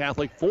Kearney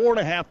Catholic.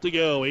 4.5 to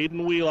go.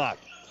 Aiden Wheelock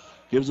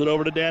gives it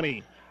over to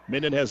Denny.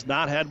 Minden has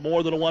not had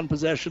more than a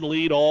one-possession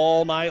lead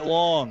all night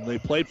long. They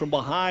played from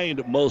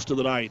behind most of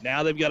the night.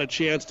 Now they've got a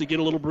chance to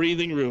get a little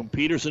breathing room.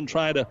 Peterson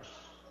trying to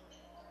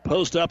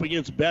post up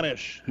against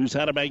Benish, who's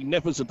had a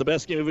magnificent, the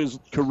best game of his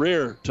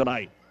career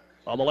tonight.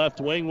 On the left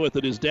wing with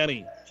it is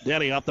Denny.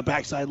 Denny off the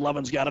backside.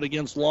 Lovin's got it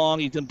against Long.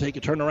 He didn't take a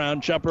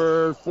turnaround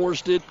jumper.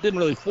 Forced it. Didn't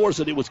really force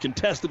it. It was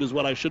contested is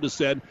what I should have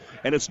said.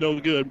 And it's no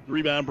good.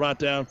 Rebound brought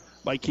down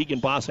by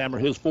Keegan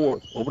Bosshammer, his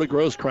 4th. Over to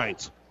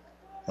Grosskreitz.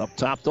 Up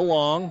top to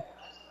Long.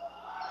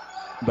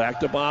 Back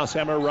to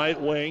Bosshammer, right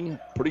wing.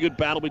 Pretty good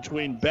battle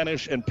between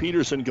Benish and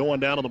Peterson going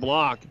down on the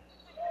block.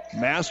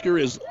 Masker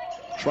is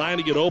trying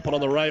to get open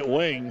on the right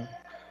wing.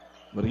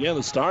 But again,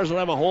 the Stars don't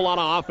have a whole lot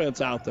of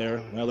offense out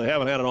there. Well, they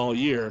haven't had it all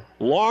year.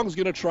 Long's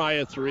going to try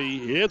a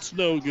three. It's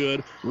no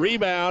good.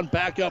 Rebound,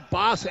 back up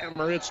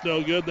Bosshammer. It's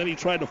no good. Then he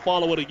tried to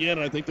follow it again,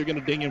 and I think they're going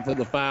to ding him for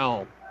the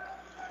foul.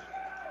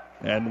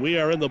 And we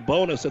are in the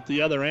bonus at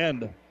the other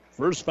end.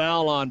 First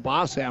foul on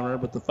Bosshammer,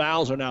 but the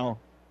fouls are now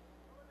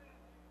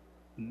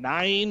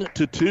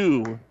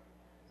 9-2.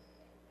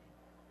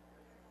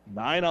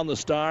 9 on the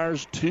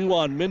Stars, 2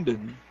 on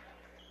Minden.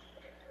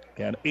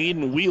 And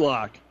Aiden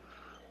Wheelock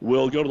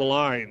will go to the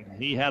line.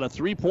 He had a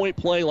 3-point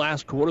play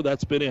last quarter.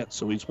 That's been it.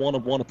 So he's 1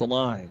 of 1 at the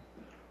line.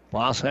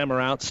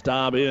 Bosshammer out,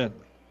 Staub in.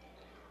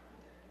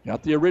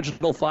 Got the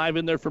original 5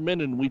 in there for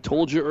Minden. We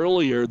told you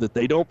earlier that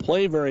they don't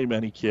play very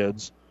many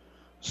kids.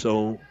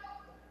 So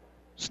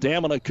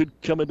stamina could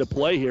come into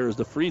play here as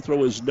the free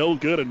throw is no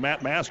good, and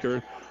Matt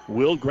Masker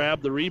will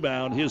grab the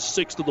rebound. His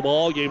 6th of the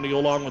ball game to go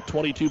along with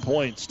 22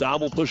 points.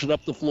 Staub will push it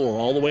up the floor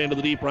all the way into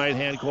the deep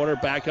right-hand corner.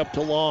 Back up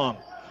to Long.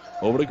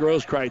 Over to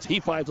Grosskreitz. He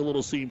finds a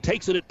little seam.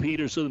 Takes it at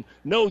Peterson.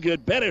 No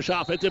good. Benish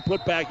offensive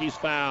putback. He's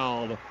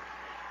fouled.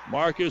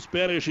 Marcus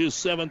Benish, his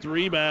 7th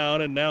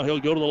rebound, and now he'll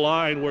go to the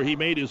line where he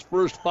made his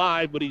first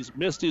 5, but he's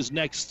missed his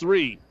next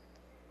 3.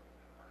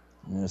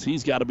 Yes,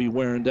 he's got to be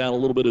wearing down a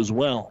little bit as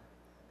well.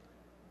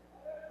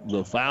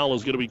 The foul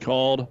is going to be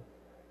called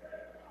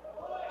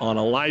on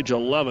Elijah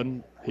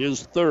Levin,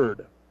 his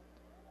 3rd.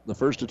 The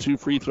first of 2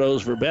 free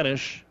throws for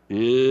Benish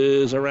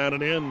is around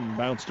and in.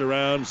 Bounced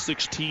around,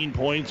 16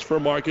 points for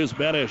Marcus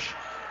Benish.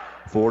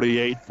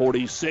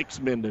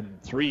 48-46 Minden.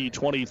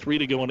 3:23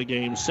 to go in the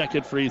game.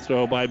 Second free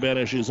throw by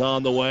Benish is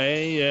on the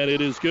way, and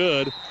it is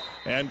good.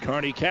 And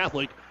Kearney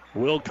Catholic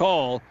will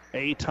call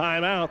a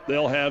timeout.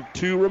 They'll have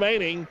 2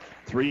 remaining.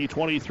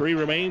 3:23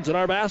 remains in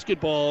our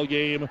basketball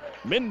game.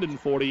 Minden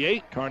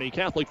 48, Kearney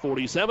Catholic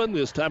 47.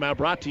 This timeout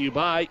brought to you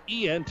by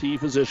ENT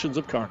Physicians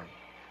of Kearney.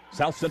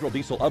 South Central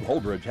Diesel of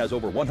Holdridge has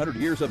over 100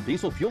 years of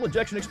diesel fuel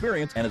injection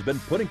experience and has been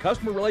putting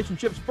customer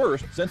relationships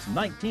first since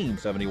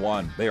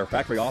 1971. They are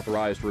factory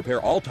authorized to repair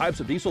all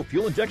types of diesel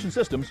fuel injection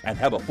systems and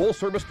have a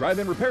full-service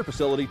drive-in repair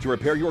facility to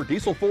repair your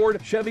diesel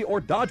Ford, Chevy, or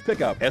Dodge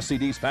pickup.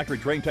 SCD's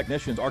factory-trained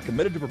technicians are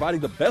committed to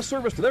providing the best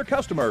service to their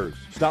customers.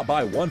 Stop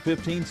by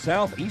 115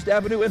 South East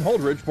Avenue in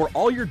Holdridge for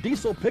all your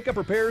diesel pickup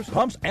repairs,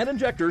 pumps and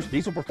injectors,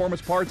 diesel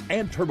performance parts,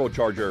 and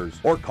turbochargers.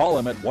 Or call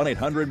them at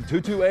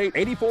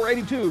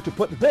 1-800-228-8482 to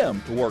put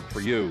them to work for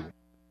you.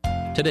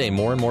 Today,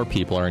 more and more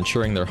people are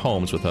insuring their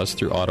homes with us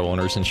through Auto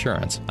Owners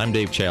Insurance. I'm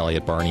Dave Challey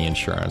at Barney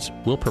Insurance.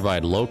 We'll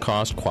provide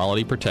low-cost,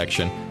 quality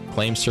protection,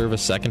 claim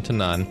service second to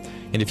none,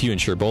 and if you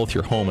insure both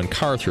your home and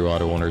car through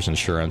Auto Owners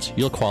Insurance,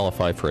 you'll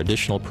qualify for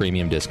additional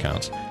premium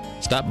discounts.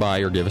 Stop by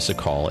or give us a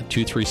call at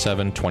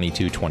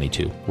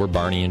 237-2222. We're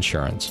Barney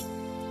Insurance.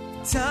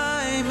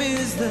 Time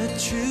is the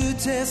true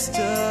test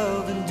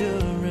of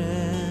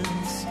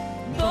endurance.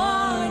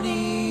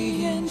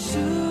 Barney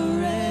Insurance.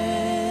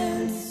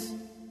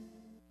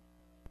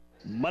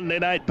 Monday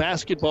night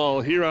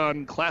basketball here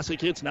on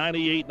Classic Hits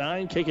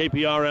 98.9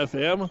 KKPR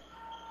FM.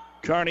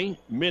 Kearney,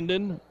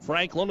 Minden,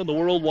 Franklin, and the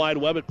World Wide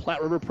Web at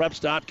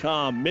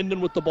PlatteRiverPreps.com. Minden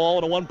with the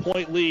ball and a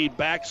 1-point lead.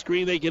 Back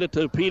screen, they get it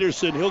to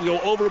Peterson. He'll go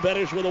over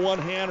Benish with a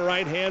one-hand,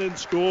 right hand, and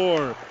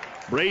score.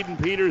 Braden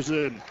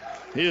Peterson,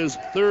 his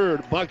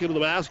 3rd bucket of the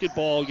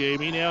basketball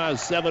game. He now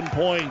has 7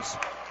 points.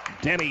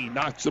 Denny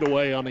knocks it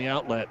away on the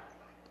outlet.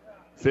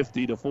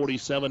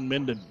 50-47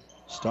 Minden.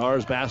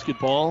 Stars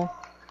basketball.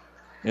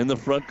 In the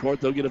front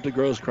court, they'll get it to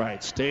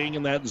Grosskreitz. Staying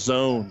in that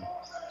zone.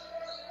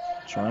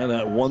 Trying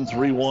that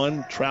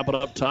 1-3-1. Trap it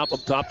up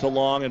top to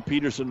Long. And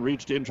Peterson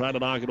reached in, trying to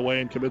knock it away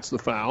and commits the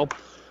foul.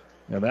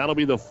 And that'll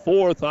be the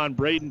 4th on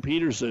Braden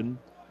Peterson.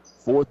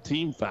 4th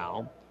team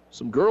foul.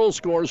 Some girls'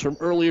 scores from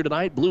earlier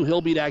tonight. Blue Hill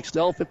beat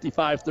Axtell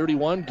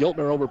 55-31.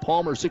 Giltner over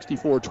Palmer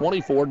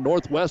 64-24.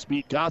 Northwest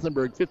beat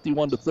Gothenburg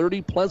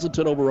 51-30.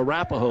 Pleasanton over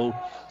Arapahoe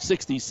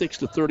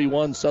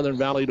 66-31. Southern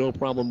Valley no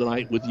problem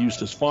tonight with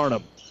Eustis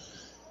Farnham.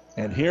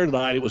 And here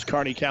tonight it was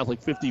Kearney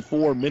Catholic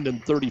 54, Minden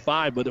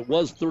 35, but it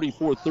was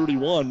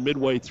 34-31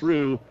 midway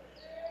through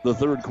the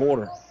 3rd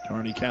quarter.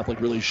 Kearney Catholic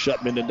really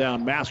shut Minden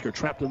down. Masker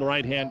trapped in the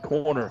right-hand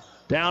corner.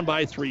 Down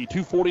by 3,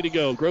 2:40 to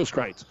go.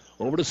 Grosskreitz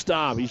over to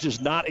Staub. He's just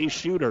not a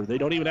shooter. They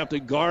don't even have to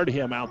guard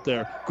him out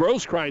there.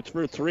 Grosskreitz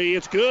for 3.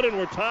 It's good, and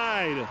we're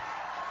tied.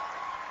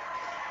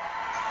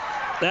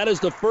 That is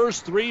the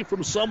first 3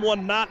 from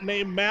someone not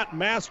named Matt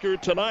Masker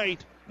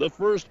tonight. The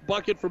first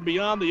bucket from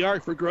beyond the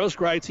arc for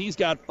Grosskreitz. He's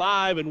got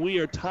 5, and we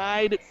are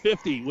tied at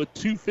 50 with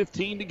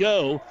 2:15 to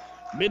go.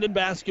 Minden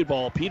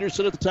basketball.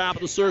 Peterson at the top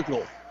of the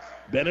circle.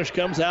 Benish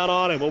comes out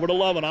on him. Over to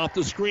Lovin off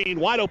the screen.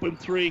 Wide open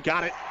 3.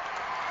 Got it.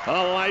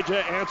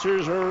 Elijah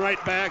answers right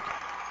back.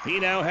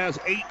 He now has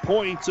 8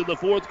 points in the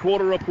 4th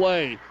quarter of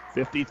play.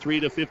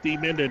 53-50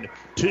 Minden.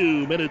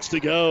 2 minutes to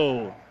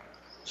go.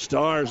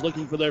 Stars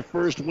looking for their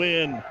first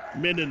win.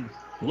 Minden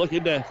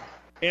looking to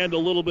end a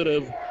little bit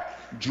of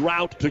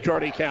drought to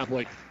Kearney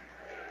Catholic.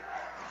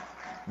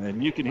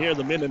 And you can hear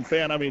the Minden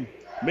fan. I mean,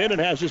 Minden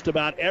has just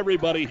about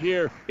everybody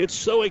here. It's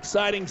so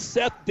exciting.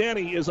 Seth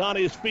Denny is on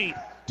his feet.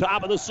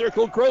 Top of the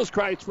circle,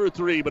 Grosskreitz for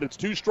 3, but it's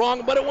too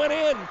strong, but it went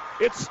in.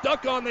 It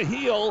stuck on the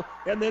heel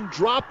and then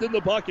dropped in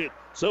the bucket.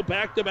 So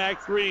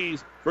back-to-back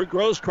threes for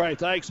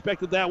Grosskreitz. I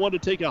expected that one to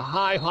take a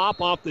high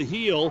hop off the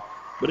heel,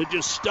 but it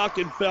just stuck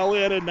and fell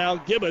in, and now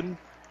Gibbon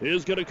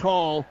is going to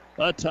call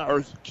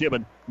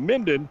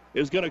Minden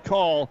is going to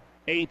call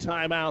a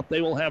timeout.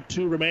 They will have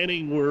 2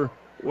 remaining.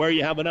 Where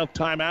you have enough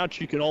timeouts,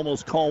 you can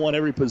almost call one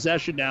every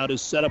possession now to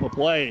set up a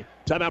play.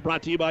 Timeout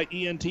brought to you by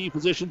ENT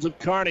Physicians of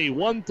Kearney.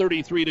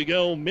 1:33 to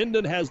go.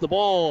 Minden has the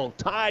ball,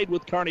 tied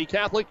with Kearney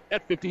Catholic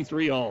at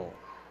 53 all.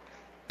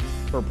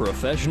 For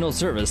professional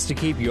service to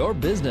keep your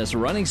business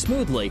running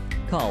smoothly,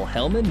 call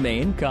Hellman,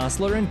 Maine,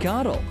 Kostler, and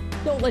Cottle.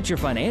 Don't let your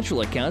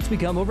financial accounts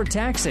become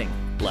overtaxing.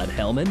 Let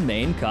Hellman,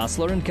 Maine,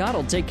 Kostler, and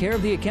Cottle take care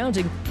of the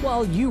accounting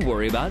while you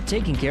worry about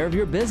taking care of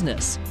your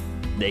business.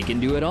 They can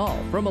do it all,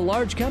 from a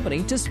large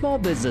company to small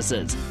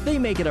businesses. They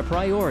make it a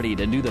priority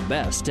to do the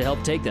best to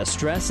help take the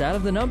stress out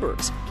of the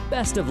numbers.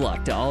 Best of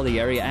luck to all the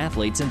area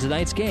athletes in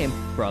tonight's game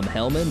from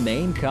Hellman,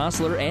 Maine,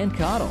 Kostler, and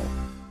Cottle.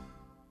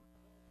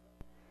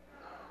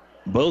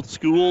 Both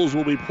schools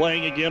will be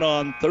playing again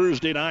on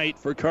Thursday night.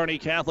 For Kearney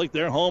Catholic,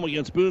 they're home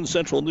against Boone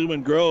Central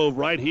Newman Grove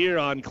right here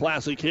on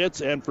Classic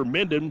Hits. And for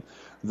Minden,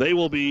 they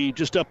will be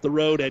just up the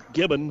road at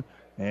Gibbon.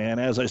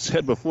 And as I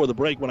said before the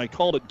break, when I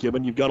called it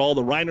Gibbon, you've got all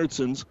the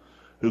Reinertsons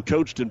who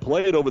coached and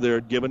played over there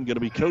at Gibbon, going to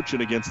be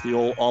coaching against the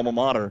old alma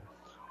mater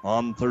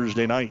on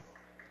Thursday night.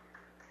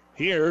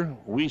 Here,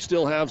 we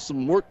still have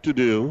some work to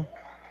do,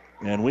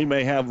 and we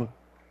may have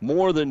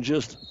more than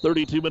just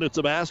 32 minutes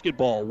of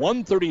basketball.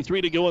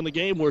 1:33 to go in the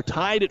game. We're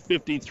tied at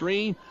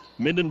 53.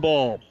 Minden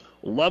ball.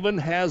 Levin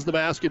has the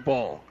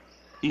basketball.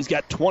 He's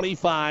got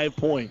 25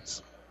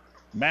 points.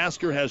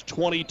 Masker has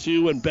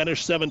 22 and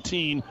Benish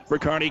 17 for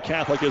Kearney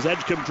Catholic as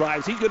Edgecombe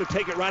drives. He's going to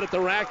take it right at the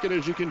rack, and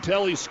as you can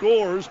tell, he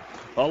scores.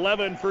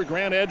 11 for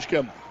Grant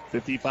Edgecombe.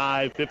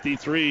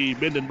 55-53.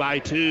 Minden by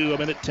 2.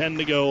 1:10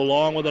 to go.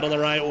 Long with it on the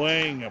right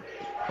wing.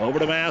 Over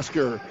to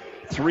Masker.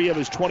 3 of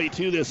his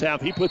 22 this half.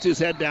 He puts his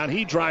head down.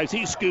 He drives.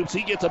 He scoops.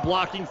 He gets a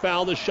blocking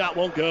foul. The shot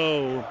won't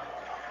go.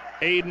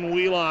 Aiden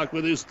Wheelock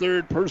with his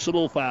 3rd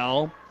personal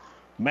foul.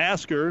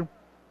 Masker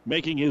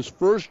making his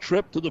first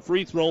trip to the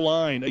free throw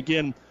line.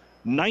 Again,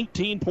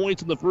 19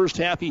 points in the first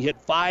half. He hit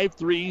 5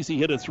 threes. He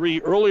hit a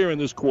 3 earlier in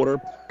this quarter.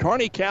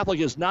 Kearney Catholic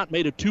has not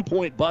made a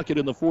 2-point bucket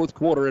in the fourth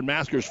quarter, and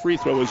Masker's free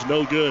throw is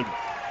no good.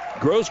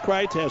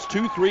 Grosskreitz has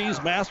 2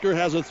 threes. Masker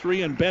has a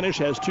 3, and Benish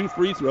has 2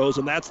 free throws,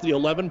 and that's the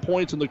 11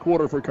 points in the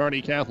quarter for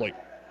Kearney Catholic.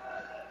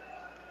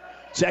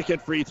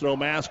 Second free throw,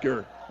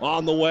 Masker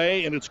on the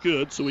way, and it's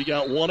good. So we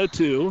got 1 of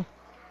 2.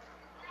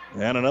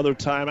 And another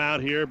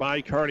timeout here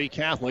by Kearney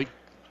Catholic.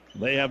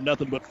 They have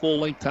nothing but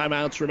full-length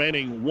timeouts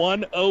remaining.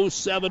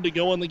 1:07 to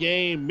go in the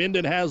game.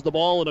 Minden has the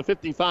ball in a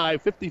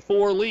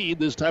 55-54 lead.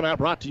 This timeout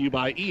brought to you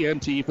by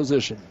ENT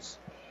Physicians.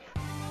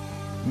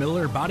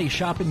 Miller Body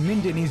Shop in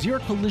Minden is your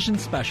collision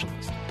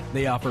specialist.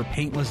 They offer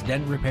paintless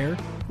dent repair,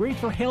 great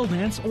for hail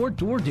dents or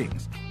door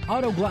dings,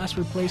 auto glass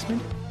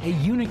replacement, a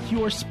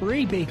Unicure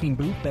spray baking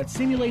booth that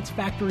simulates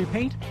factory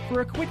paint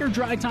for a quicker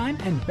dry time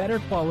and better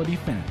quality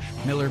finish.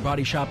 Miller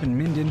Body Shop in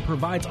Minden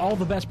provides all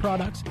the best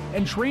products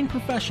and trained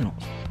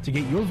professionals to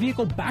get your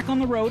vehicle back on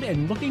the road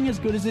and looking as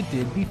good as it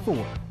did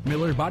before.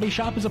 Miller Body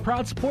Shop is a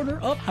proud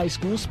supporter of high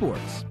school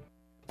sports.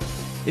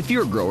 If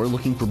you're a grower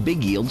looking for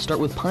big yield, start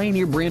with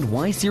Pioneer brand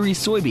Y-Series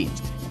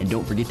soybeans. And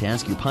don't forget to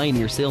ask your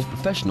Pioneer sales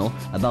professional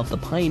about the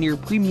Pioneer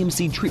premium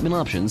seed treatment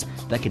options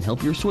that can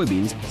help your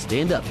soybeans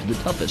stand up to the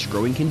toughest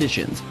growing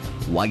conditions.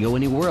 Why go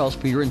anywhere else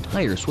for your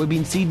entire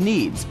soybean seed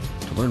needs?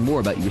 To learn more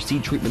about your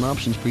seed treatment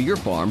options for your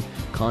farm,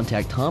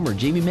 contact Tom or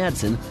Jamie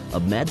Madsen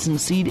of Madsen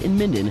Seed in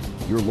Minden,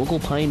 your local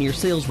Pioneer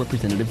sales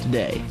representative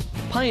today.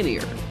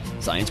 Pioneer,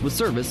 science with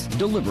service,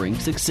 delivering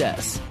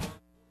success.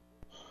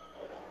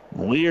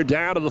 We are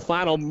down to the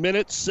final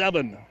minute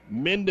 7.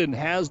 Minden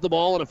has the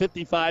ball in a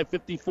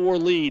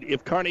 55-54 lead.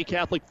 If Kearney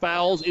Catholic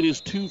fouls, it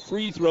is 2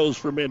 free throws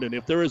for Minden.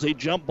 If there is a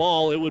jump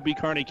ball, it would be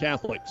Kearney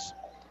Catholic's.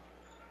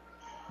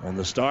 And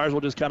the Stars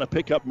will just kind of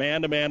pick up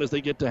man-to-man as they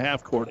get to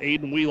half court.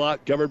 Aiden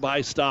Wheelock governed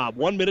by Staub.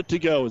 1 minute to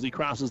go as he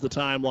crosses the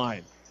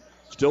timeline.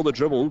 Still the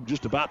dribble,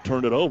 just about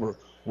turned it over.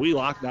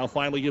 Wheelock now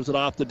finally gives it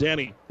off to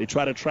Denny. They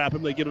try to trap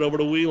him. They get it over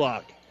to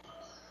Wheelock.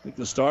 I think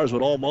the Stars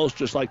would almost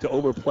just like to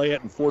overplay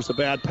it and force a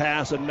bad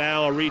pass. And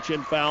now a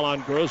reach-in foul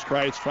on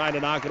Grosskreitz, trying to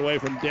knock it away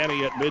from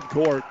Denny at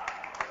midcourt.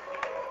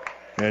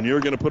 And you're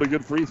going to put a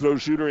good free throw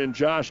shooter in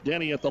Josh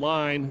Denny at the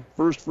line.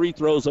 First free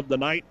throws of the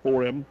night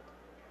for him.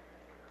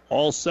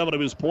 All 7 of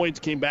his points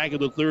came back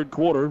in the third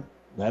quarter.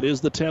 That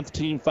is the 10th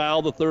team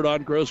foul, the third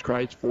on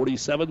Grosskreitz.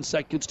 47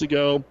 seconds to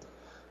go.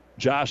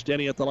 Josh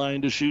Denny at the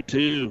line to shoot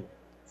 2.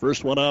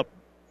 First one up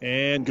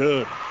and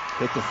good.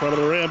 Hit the front of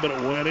the rim, but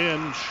it went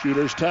in.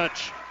 Shooter's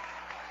touch.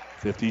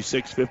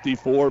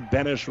 56-54.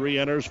 Benish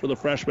re-enters for the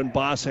freshman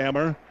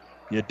Bosshammer.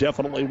 You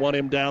definitely want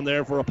him down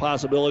there for a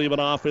possibility of an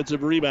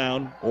offensive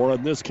rebound, or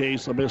in this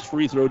case, a missed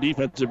free throw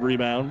defensive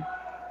rebound.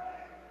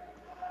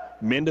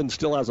 Minden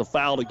still has a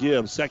foul to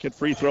give. Second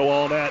free throw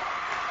all net.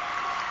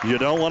 You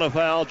don't want to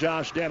foul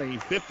Josh Denny.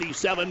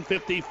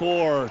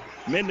 57-54.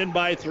 Minden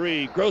by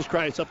 3.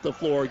 Grosskreitz up the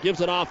floor.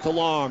 Gives it off to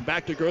Long.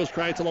 Back to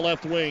Grosskreitz on the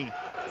left wing.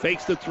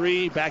 Fakes the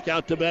 3. Back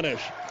out to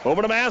Benish.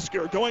 Over to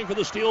Masker. Going for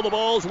the steal. The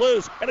ball's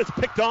loose. And it's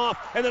picked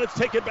off. And then it's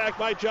taken back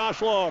by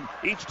Josh Long.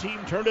 Each team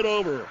turned it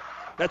over.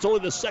 That's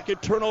only the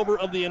second turnover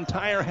of the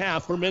entire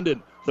half for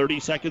Minden. 30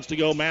 seconds to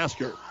go.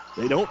 Masker.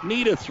 They don't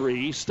need a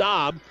 3.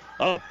 Staub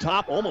up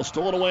top, almost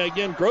stolen away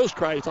again.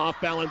 Grosskreitz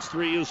off-balance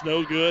 3 is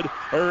no good.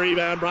 A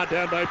rebound brought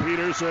down by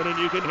Peterson, and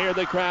you can hear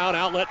the crowd.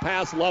 Outlet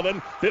pass,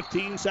 Lovin.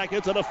 15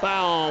 seconds and a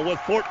foul with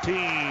 14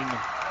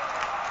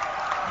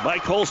 by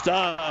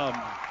Staub.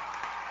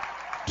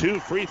 2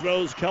 free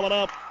throws coming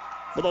up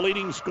for the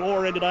leading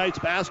scorer in tonight's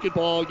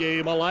basketball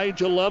game,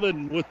 Elijah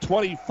Lovin with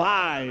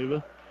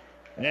 25,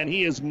 and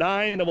he is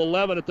 9 of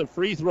 11 at the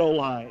free throw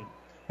line.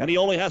 And he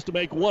only has to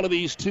make one of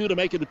these 2 to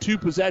make it a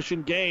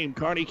 2-possession game.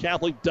 Kearney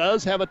Catholic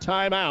does have a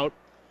timeout,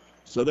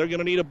 so they're going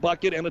to need a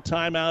bucket and a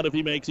timeout if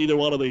he makes either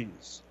one of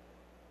these.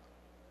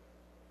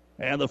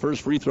 And the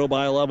first free throw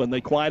by 11. They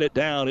quiet it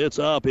down. It's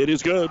up. It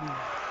is good.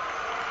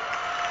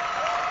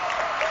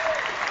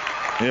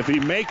 If he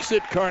makes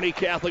it, Kearney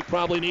Catholic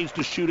probably needs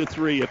to shoot a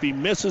 3. If he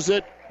misses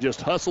it,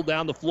 just hustle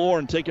down the floor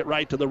and take it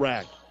right to the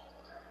rack.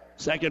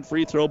 Second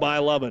free throw by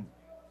 11.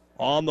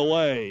 On the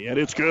way, and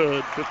it's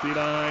good.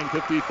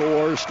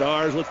 59-54,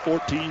 Stars with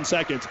 14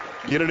 seconds.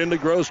 Get it into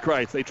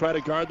Grosskreitz. They try to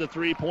guard the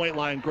three-point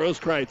line.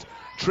 Grosskreitz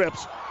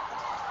trips.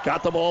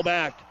 Got the ball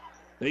back.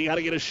 They got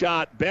to get a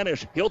shot.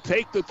 Benish, he'll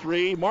take the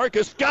 3.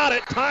 Marcus got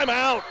it.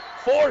 Timeout.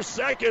 4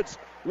 seconds.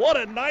 What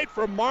a night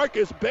from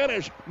Marcus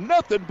Benish.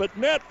 Nothing but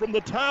net from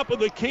the top of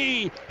the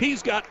key.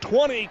 He's got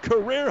 20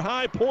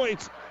 career-high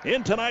points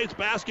in tonight's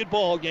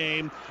basketball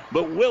game.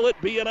 But will it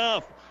be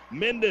enough?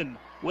 Minden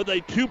with a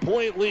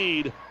 2-point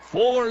lead.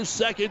 4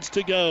 seconds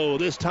to go.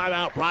 This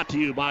timeout brought to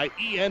you by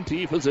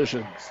ENT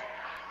Physicians.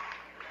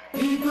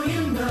 People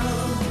you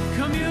know,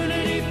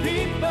 community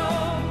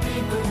people.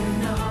 People you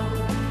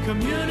know,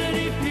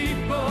 community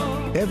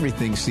people.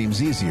 Everything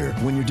seems easier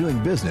when you're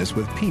doing business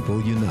with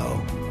people you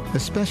know,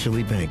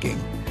 especially banking.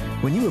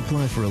 When you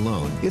apply for a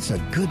loan, it's a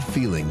good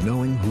feeling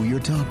knowing who you're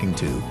talking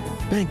to.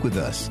 Bank with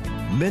us.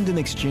 Minden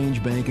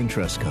Exchange Bank and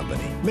Trust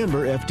Company.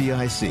 Member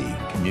FDIC.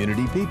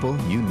 Community people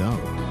you know.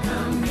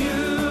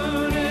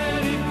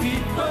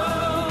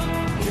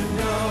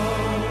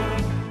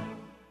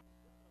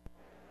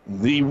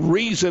 The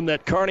reason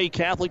that Kearney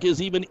Catholic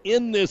is even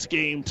in this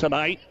game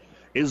tonight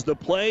is the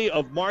play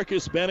of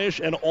Marcus Benish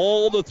and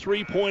all the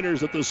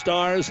three-pointers that the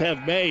Stars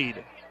have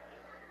made.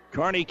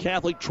 Kearney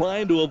Catholic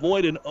trying to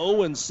avoid an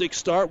 0-6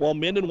 start while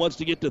Minden wants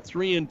to get to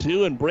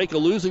 3-2 and break a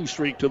losing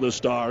streak to the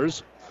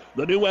Stars.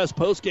 The New West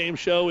postgame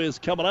show is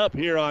coming up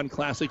here on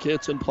Classic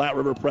Hits and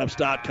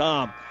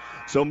PlatteRiverPreps.com.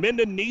 So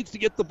Minden needs to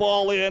get the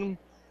ball in,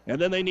 and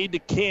then they need to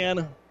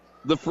can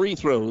the free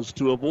throws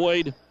to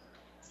avoid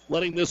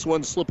letting this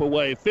one slip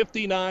away.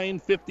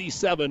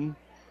 59-57.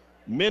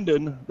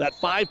 Minden, that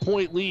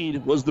 5-point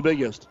lead was the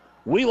biggest.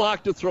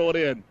 Wheelock to throw it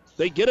in.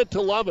 They get it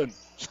to Lovin.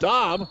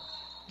 Staub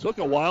took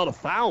a while to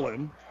foul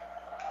him.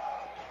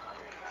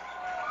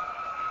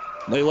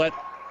 They let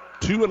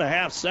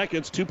 2.5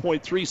 seconds,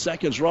 2.3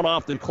 seconds run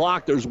off the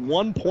clock. There's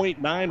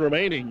 1.9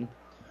 remaining.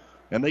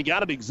 And they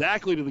got it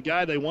exactly to the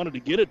guy they wanted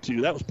to get it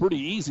to. That was pretty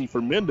easy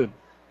for Minden.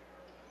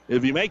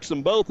 If he makes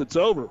them both, it's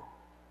over.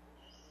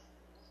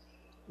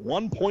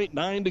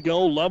 1.9 to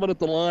go. Lovin at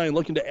the line,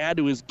 looking to add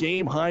to his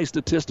game-high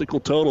statistical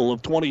total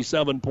of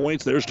 27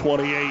 points. There's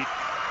 28.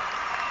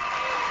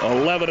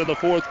 11 in the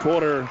fourth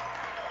quarter.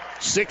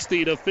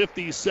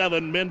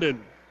 60-57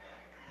 Minden.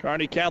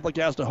 Kearney Catholic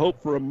has to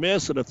hope for a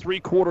miss and a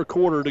three-quarter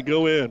quarter to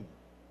go in.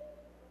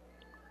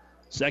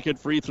 Second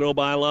free throw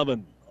by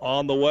Lovin.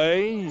 On the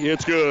way.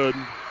 It's good.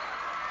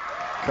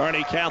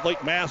 Kearney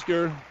Catholic,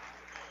 Masker.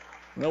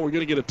 Well, we're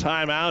going to get a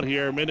timeout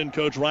here. Minden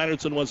coach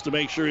Reinertson wants to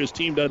make sure his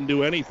team doesn't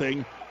do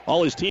anything.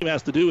 All his team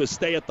has to do is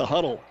stay at the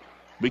huddle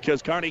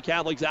because Kearney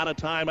Catholic's out of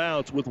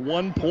timeouts with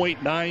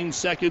 1.9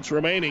 seconds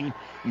remaining.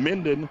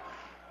 Minden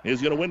is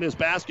going to win this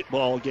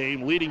basketball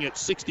game, leading at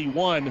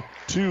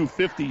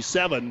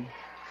 61-57.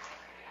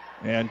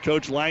 And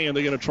Coach Langen,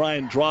 they're going to try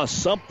and draw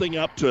something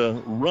up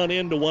to run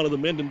into one of the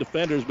Minden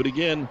defenders. But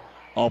again,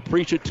 I'll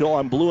preach it till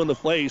I'm blue in the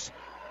face.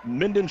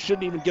 Minden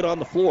shouldn't even get on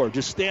the floor.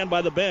 Just stand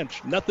by the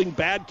bench. Nothing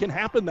bad can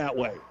happen that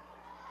way.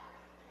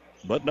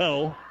 But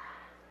no,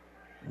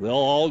 they'll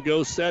all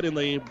go set in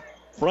the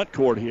front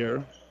court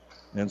here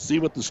and see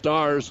what the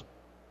Stars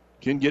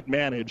can get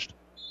managed.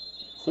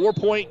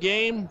 4-point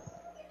game.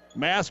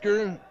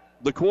 Masker,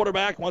 the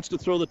quarterback, wants to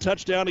throw the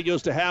touchdown. He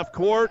goes to half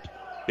court.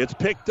 It's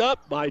picked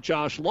up by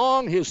Josh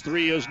Long. His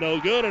three is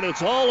no good, and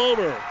it's all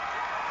over.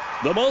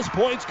 The most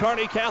points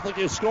Kearney Catholic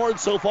has scored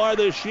so far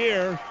this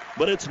year,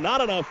 but it's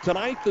not enough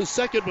tonight. The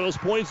second most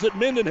points that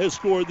Minden has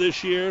scored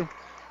this year,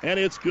 and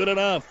it's good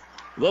enough.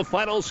 The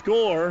final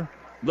score,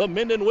 the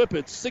Minden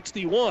Whippets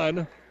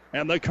 61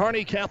 and the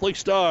Kearney Catholic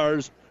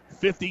Stars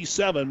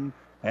 57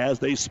 as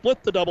they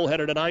split the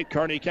doubleheader tonight.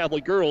 Kearney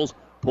Catholic girls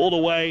pulled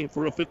away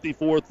for a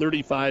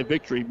 54-35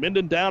 victory.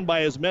 Minden down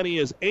by as many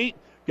as 8,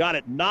 got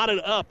it knotted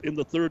up in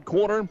the third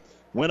quarter,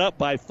 went up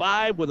by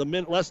 5 with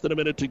less than a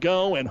minute to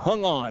go, and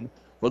hung on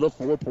for the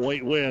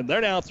 4-point win. They're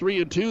now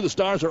 3-2. The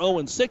Stars are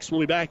 0-6. We'll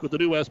be back with the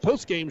New West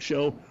postgame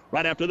show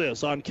right after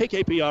this on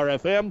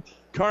KKPR-FM,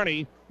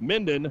 Kearney,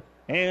 Minden,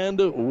 and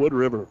Wood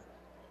River.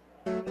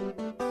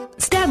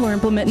 Stadler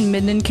Implement in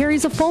Minden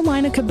carries a full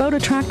line of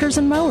Kubota tractors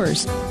and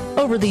mowers.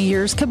 Over the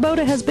years,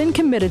 Kubota has been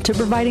committed to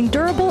providing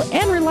durable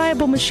and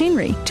reliable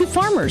machinery to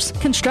farmers,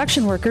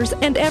 construction workers,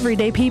 and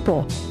everyday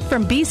people.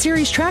 From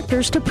B-Series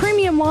tractors to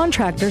premium lawn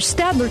tractors,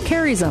 Stadler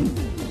carries them.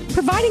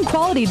 Providing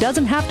quality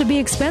doesn't have to be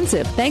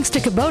expensive, thanks to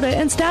Kubota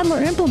and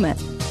Stadler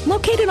Implement.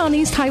 Located on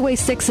East Highway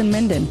 6 in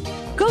Minden.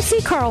 Go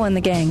see Carl and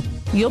the gang.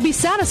 You'll be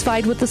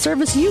satisfied with the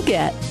service you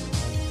get.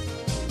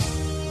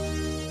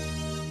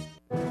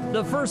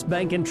 The First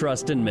Bank and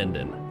Trust in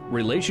Minden.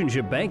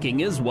 Relationship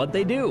banking is what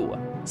they do.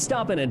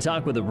 Stop in and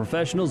talk with the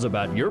professionals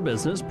about your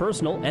business,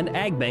 personal, and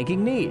ag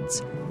banking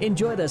needs.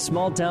 Enjoy the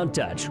small-town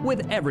touch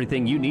with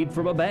everything you need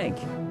from a bank.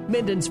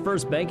 Minden's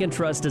First Bank and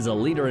Trust is a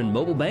leader in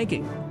mobile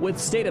banking with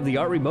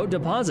state-of-the-art remote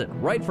deposit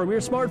right from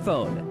your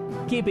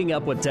smartphone. Keeping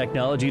up with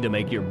technology to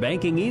make your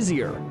banking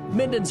easier.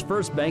 Minden's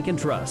First Bank and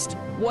Trust.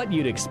 What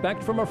you'd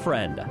expect from a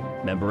friend.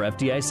 Member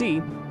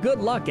FDIC. Good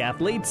luck,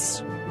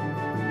 athletes.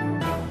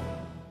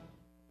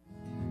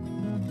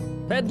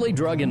 Pedley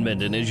Drug in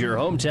Minden is your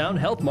hometown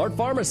Health Mart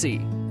pharmacy,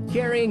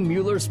 carrying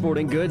Mueller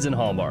sporting goods and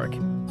Hallmark.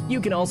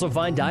 You can also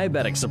find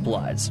diabetic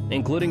supplies,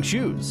 including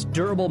shoes,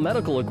 durable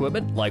medical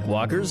equipment like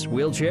walkers,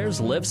 wheelchairs,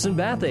 lifts, and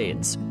bath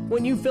aids.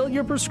 When you fill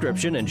your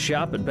prescription and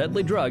shop at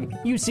Pedley Drug,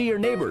 you see your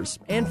neighbors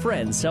and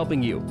friends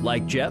helping you,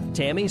 like Jeff,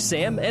 Tammy,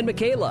 Sam, and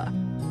Michaela.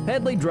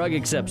 Pedley Drug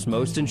accepts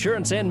most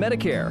insurance and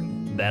Medicare.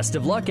 Best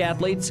of luck,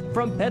 athletes,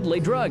 from Pedley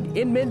Drug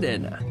in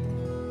Minden.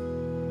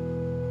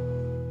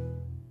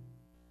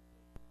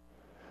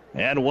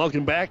 And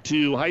welcome back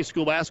to high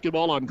school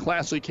basketball on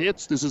Classic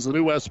Hits. This is the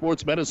New West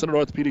Sports Medicine and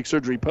Orthopedic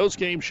Surgery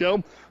postgame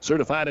show.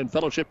 Certified and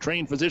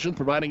fellowship-trained physicians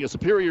providing a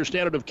superior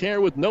standard of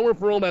care with no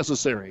referral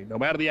necessary. No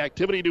matter the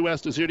activity, New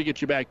West is here to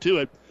get you back to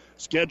it.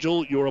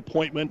 Schedule your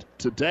appointment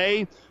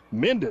today.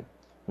 Minden,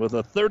 with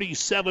a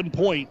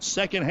 37-point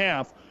second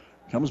half,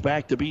 comes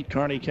back to beat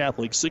Kearney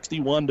Catholic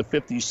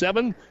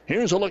 61-57.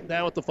 Here's a look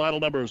now at the final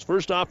numbers.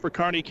 First off, for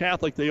Kearney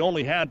Catholic, they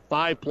only had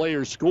 5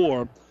 players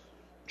score.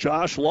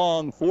 Josh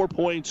Long, 4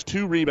 points,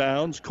 2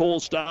 rebounds.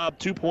 Cole Staub,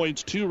 2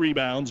 points, 2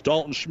 rebounds.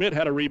 Dalton Schmidt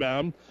had a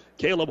rebound.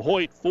 Caleb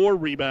Hoyt, 4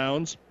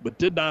 rebounds, but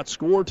did not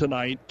score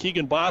tonight.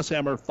 Keegan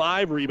Bosshammer,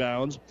 5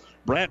 rebounds.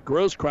 Brant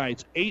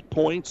Grosskreitz, 8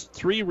 points,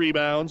 3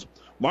 rebounds.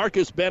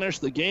 Marcus Benish,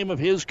 the game of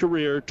his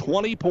career,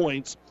 20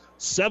 points,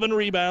 7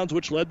 rebounds,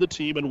 which led the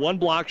team, and 1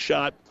 block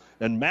shot.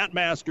 And Matt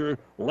Masker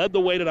led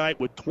the way tonight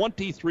with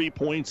 23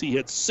 points. He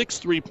hit 6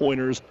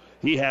 3-pointers.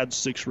 He had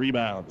 6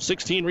 rebounds.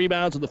 16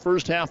 rebounds in the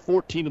first half,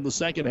 14 in the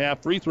second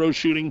half. Free throw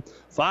shooting,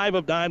 5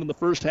 of 9 in the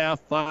first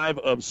half, 3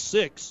 of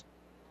 6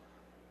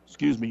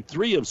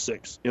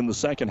 in the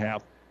second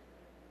half.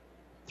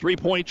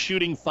 3-point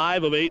shooting,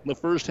 5 of 8 in the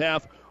first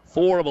half,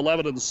 4 of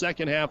 11 in the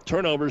second half.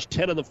 Turnovers,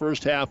 10 in the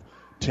first half,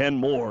 10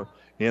 more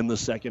in the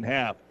second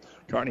half.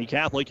 Kearney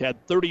Catholic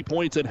had 30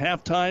 points at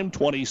halftime,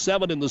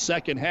 27 in the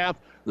second half.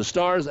 The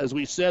Stars, as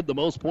we said, the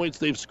most points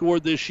they've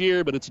scored this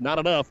year, but it's not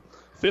enough.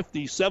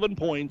 57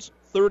 points,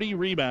 30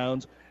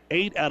 rebounds,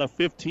 8 out of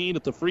 15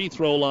 at the free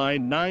throw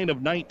line, 9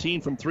 of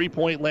 19 from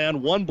three-point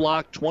land, 1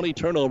 block, 20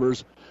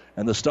 turnovers.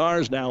 And the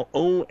Stars now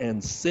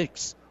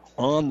 0-6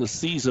 on the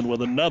season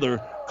with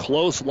another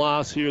close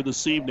loss here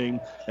this evening.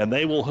 And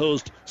they will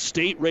host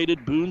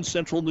state-rated Boone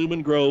Central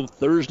Newman Grove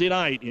Thursday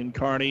night in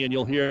Kearney, and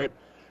you'll hear it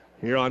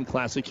here on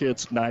Classic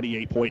Hits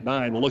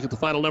 98.9. We'll look at the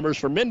final numbers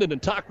for Minden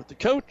and talk with the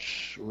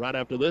coach right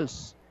after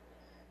this.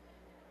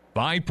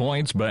 5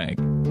 Points Bank.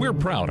 We're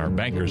proud our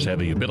bankers have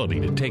the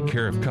ability to take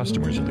care of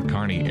customers in the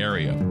Kearney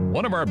area.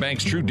 One of our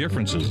bank's true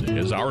differences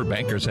is our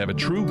bankers have a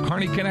true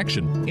Kearney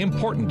connection,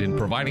 important in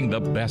providing the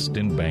best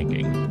in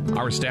banking.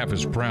 Our staff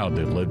is proud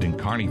they've lived in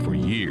Kearney for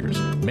years.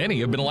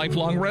 Many have been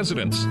lifelong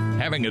residents.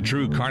 Having a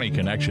true Kearney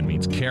connection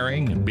means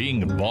caring and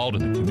being involved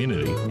in the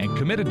community and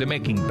committed to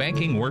making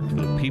banking work for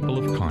the people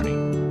of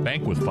Kearney.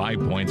 Bank with 5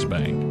 Points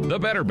Bank. The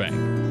better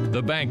bank.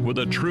 The bank with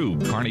a true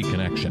Kearney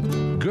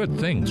connection. Good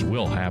things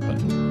will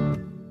happen.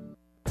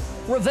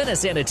 Ravenna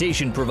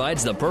Sanitation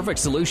provides the perfect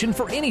solution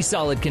for any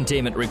solid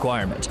containment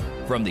requirement.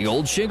 From the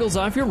old shingles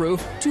off your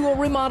roof to a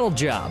remodel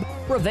job,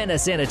 Ravenna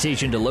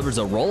Sanitation delivers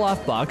a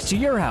roll-off box to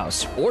your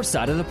house or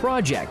side of the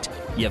project.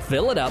 You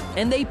fill it up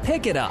and they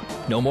pick it up.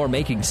 No more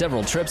making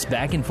several trips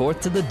back and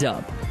forth to the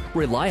dump.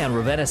 Rely on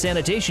Ravenna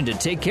Sanitation to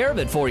take care of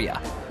it for you.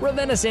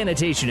 Ravenna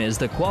Sanitation is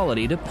the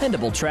quality,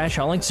 dependable trash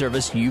hauling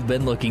service you've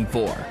been looking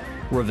for.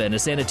 Ravenna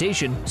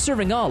Sanitation,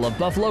 serving all of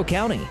Buffalo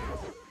County.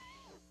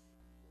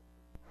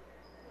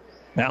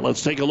 Now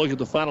let's take a look at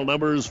the final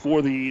numbers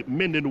for the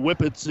Minden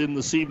Whippets in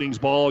this evening's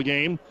ball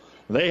game.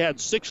 They had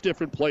 6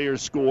 different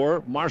players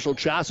score. Marshall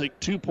Chosick,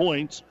 2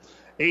 points.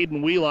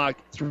 Aiden Wheelock,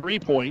 3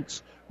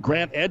 points.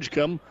 Grant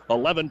Edgecombe,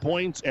 11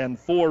 points and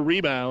 4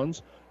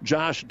 rebounds.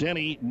 Josh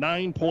Denny,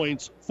 9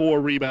 points, 4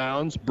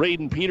 rebounds.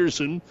 Braden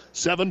Peterson,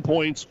 7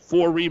 points,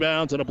 4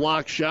 rebounds, and a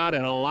block shot.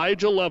 And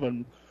Elijah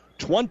Levin,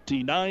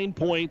 29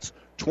 points,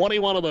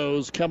 21 of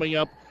those coming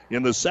up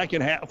in the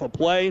second half of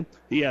play.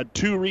 He had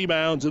 2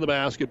 rebounds in the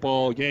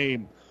basketball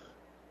game.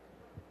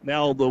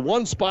 Now, the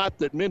one spot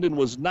that Minden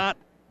was not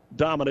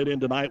dominant in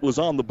tonight was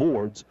on the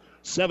boards.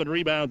 7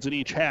 rebounds in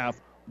each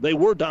half. They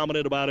were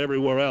dominant about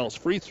everywhere else.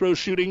 Free throw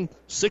shooting,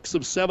 6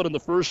 of 7 in the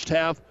first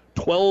half,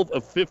 12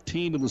 of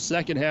 15 in the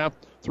second half.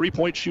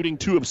 3-point shooting,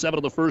 2 of 7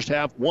 in the first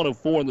half, 1 of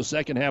 4 in the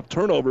second half.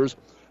 Turnovers,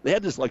 they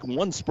had just like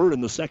one spurt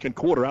in the second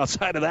quarter.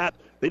 Outside of that,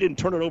 they didn't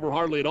turn it over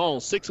hardly at all.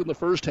 6 in the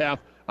first half.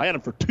 I had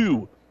them for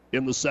 2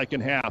 in the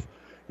second half.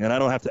 And I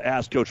don't have to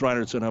ask Coach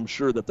Reinertson. I'm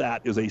sure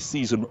that is a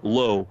season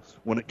low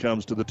when it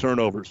comes to the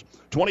turnovers.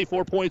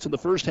 24 points in the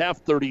first half,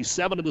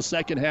 37 in the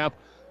second half,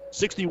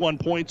 61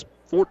 points,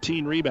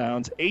 14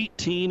 rebounds,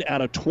 18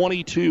 out of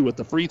 22 at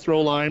the free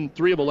throw line,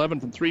 3 of 11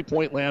 from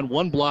three-point land,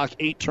 1 block,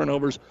 8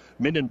 turnovers.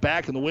 Minden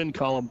back in the win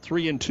column,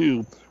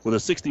 3-2 with a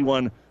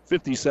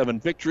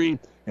 61-57 victory.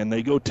 And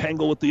they go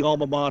tangle with the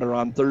alma mater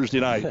on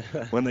Thursday night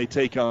when they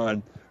take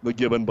on the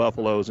Gibbon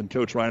Buffaloes. And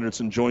Coach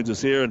Reinertson joins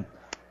us here. And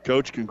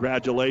Coach,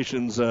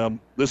 congratulations.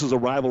 This is a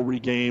rivalry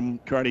game.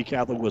 Kearney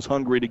Catholic was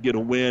hungry to get a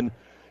win.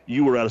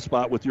 You were at a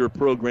spot with your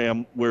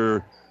program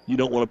where you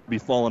don't want to be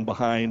falling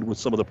behind with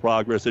some of the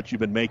progress that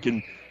you've been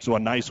making. So a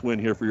nice win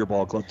here for your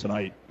ball club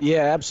tonight.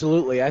 Yeah,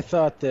 absolutely. I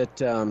thought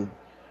that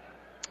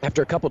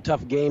after a couple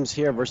tough games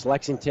here versus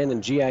Lexington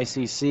and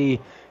GICC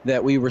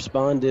that we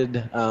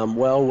responded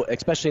well,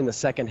 especially in the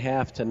second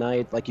half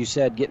tonight. Like you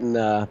said, getting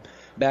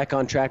back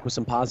on track with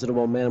some positive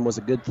momentum was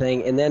a good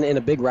thing. And then in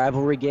a big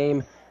rivalry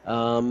game,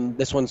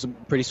 this one's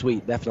pretty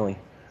sweet, definitely.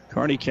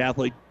 Kearney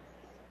Catholic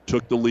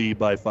took the lead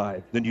by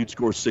 5. Then you'd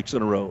score 6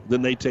 in a row.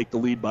 Then they take the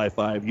lead by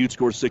 5. You'd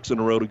score 6 in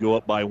a row to go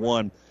up by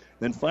 1.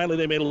 Then finally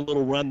they made a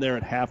little run there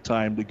at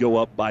halftime to go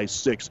up by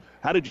 6.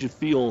 How did you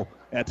feel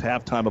at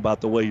halftime about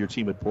the way your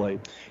team had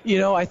played? You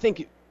know, I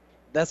think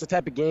that's the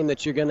type of game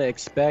that you're going to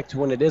expect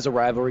when it is a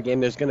rivalry game.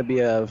 There's going to be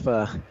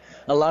a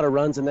lot of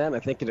runs in that, and I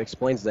think it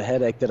explains the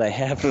headache that I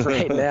have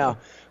right now.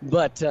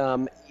 But,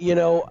 you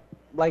know,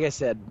 like I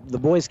said, the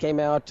boys came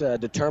out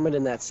determined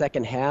in that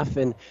second half,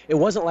 and it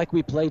wasn't like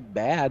we played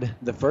bad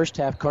the first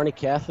half. Kearney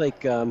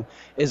Catholic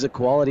is a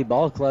quality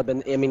ball club,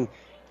 and, I mean,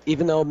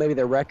 even though maybe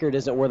their record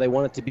isn't where they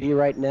want it to be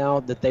right now,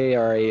 that they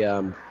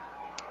are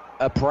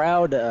a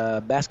proud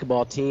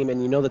basketball team,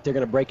 and you know that they're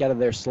going to break out of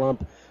their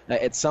slump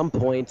at some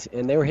point,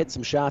 and they were hitting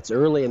some shots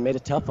early and made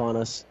it tough on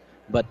us,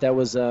 but that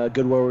was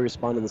good where we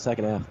responded in the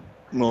second half.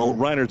 Well,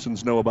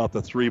 Reinertson's know about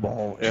the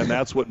 3-ball, and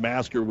that's what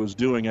Masker was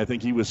doing. I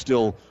think he was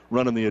still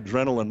running the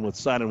adrenaline with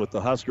signing with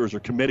the Huskers, or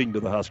committing to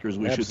the Huskers,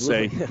 we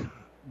Absolutely. should say.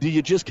 Do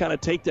you just kind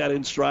of take that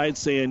in stride,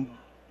 saying,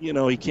 you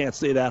know, he can't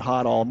stay that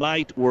hot all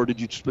night, or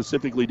did you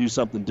specifically do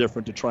something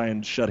different to try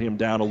and shut him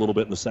down a little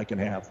bit in the second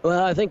half?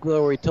 Well, I think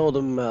we told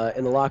him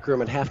in the locker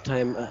room at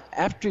halftime,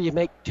 after you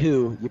make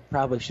 2, you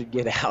probably should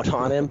get out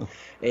on him,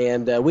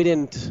 and we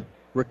didn't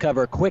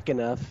recover quick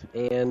enough,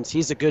 and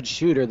he's a good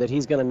shooter that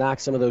he's going to knock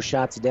some of those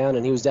shots down,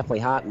 and he was definitely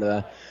hot in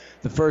the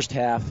first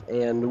half,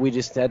 and we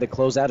just had to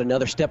close out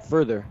another step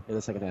further in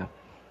the second half.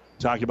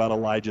 Talking about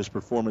Elijah's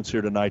performance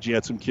here tonight, you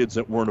had some kids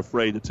that weren't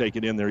afraid to take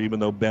it in there, even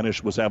though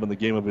Benish was having the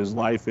game of his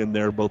life in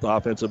there, both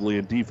offensively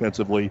and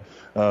defensively.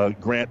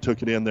 Grant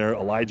took it in there.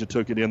 Elijah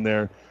took it in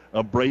there.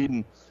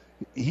 Braden,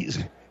 he's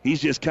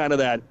just kind of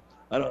that,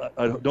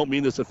 I don't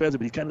mean this offensive,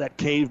 but he's kind of that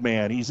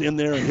caveman. He's in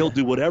there, and he'll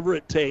do whatever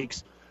it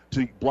takes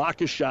to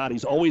block a shot.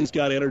 He's always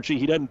got energy.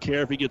 He doesn't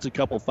care if he gets a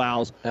couple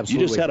fouls.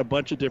 Absolutely. You just had a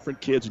bunch of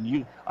different kids,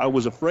 and I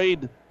was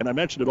afraid, and I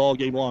mentioned it all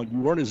game long, you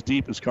weren't as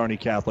deep as Kearney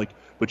Catholic,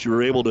 but you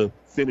were able to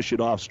finish it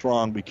off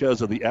strong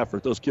because of the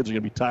effort. Those kids are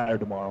going to be tired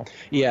tomorrow.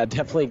 Yeah,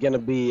 definitely going to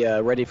be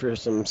ready for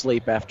some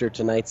sleep after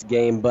tonight's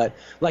game. But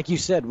like you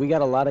said, we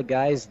got a lot of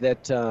guys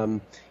that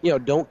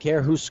don't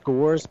care who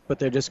scores, but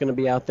they're just going to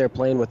be out there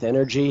playing with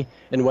energy.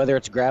 And whether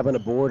it's grabbing a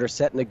board or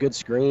setting a good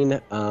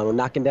screen,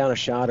 knocking down a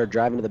shot or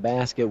driving to the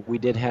basket, we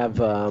did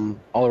have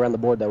all around the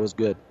board that was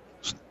good.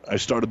 I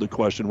started the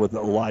question with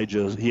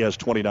Elijah. He has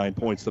 29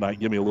 points tonight.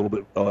 Give me a little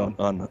bit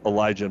on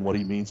Elijah and what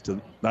he means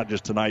to not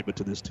just tonight but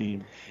to this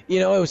team. You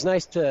know, it was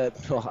nice to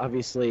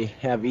obviously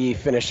have E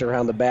finish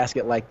around the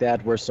basket like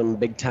that, were some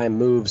big-time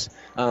moves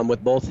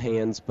with both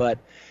hands. But,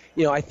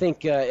 you know, I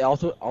think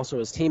also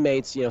his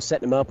teammates,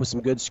 setting him up with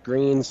some good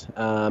screens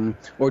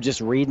or just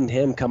reading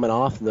him coming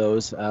off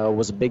those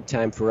was a big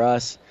time for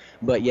us.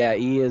 But, yeah,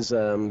 E is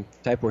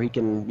type where he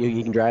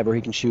can drive or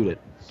he can shoot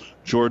it.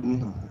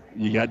 Jordan,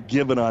 you got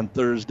Gibbon on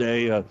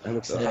Thursday. I'm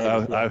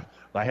excited.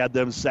 I had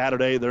them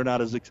Saturday. They're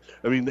not as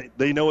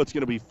they know it's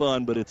going to be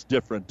fun, but it's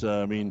different.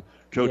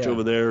 Coach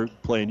over there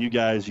playing you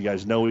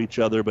guys know each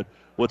other, but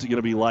what's it going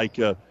to be like,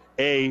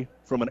 A,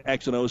 from an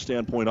X and O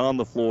standpoint on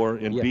the floor,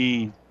 and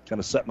B, kind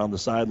of sitting on the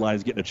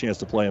sidelines, getting a chance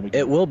to play them again?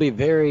 It will be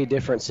very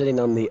different sitting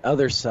on the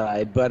other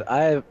side, but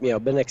I've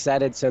been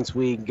excited since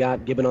we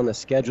got Gibbon on the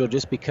schedule,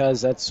 just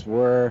because that's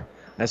where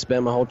I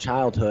spent my whole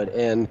childhood.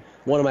 And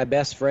one of my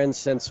best friends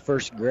since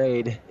first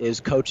grade is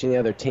coaching the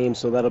other team,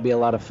 so that'll be a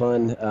lot of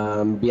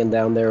fun being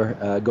down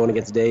there going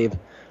against Dave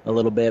a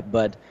little bit.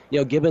 But,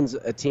 Gibbon's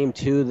a team,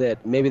 too,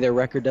 that maybe their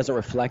record doesn't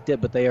reflect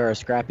it, but they are a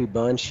scrappy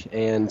bunch,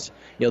 and,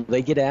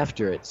 they get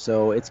after it.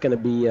 So it's going to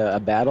be a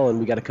battle, and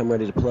we got to come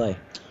ready to play.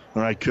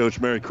 All right, Coach,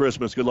 Merry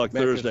Christmas. Good luck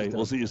Merry Thursday. Christmas,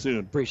 we'll see you soon.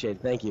 Appreciate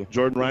it. Thank you.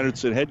 Jordan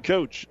Reinertson, head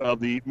coach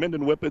of the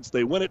Minden Whippets.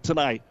 They win it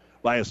tonight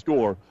by a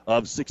score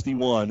of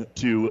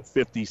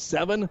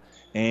 61-57.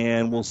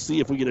 And we'll see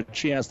if we get a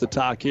chance to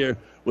talk here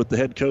with the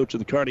head coach of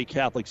the Kearney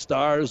Catholic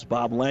Stars.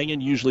 Bob Langen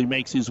usually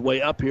makes his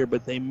way up here,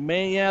 but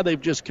they've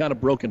just kind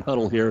of broken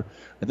huddle here.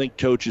 I think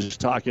Coach is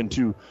talking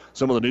to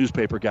some of the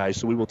newspaper guys.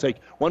 So we will take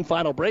one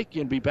final break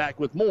and be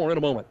back with more in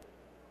a moment.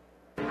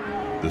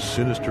 The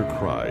sinister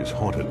cries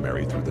haunted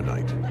Mary through the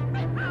night.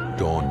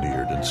 Dawn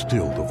neared, and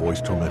still the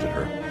voice tormented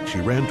her. She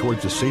ran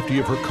towards the safety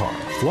of her car,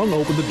 flung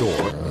open the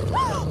door,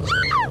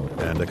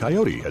 and a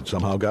coyote had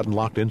somehow gotten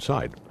locked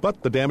inside.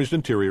 But the damaged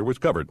interior was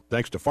covered,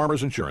 thanks to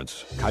Farmers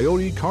Insurance.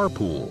 Coyote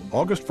Carpool,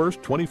 August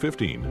 1st,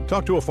 2015.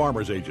 Talk to a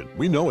farmer's agent.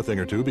 We know a thing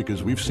or two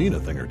because we've seen a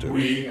thing or two.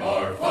 We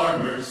are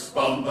farmers.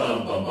 Bum,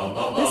 bum, bum, bum,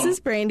 bum, bum. This is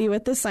Brandy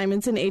with the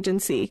Simonson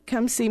Agency.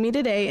 Come see me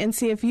today and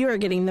see if you are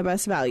getting the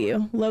best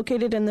value.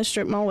 Located in the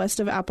strip mall west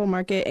of Apple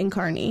Market in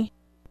Kearney.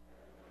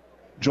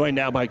 Joined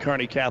now by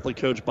Kearney Catholic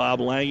coach Bob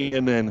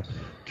Langen. And,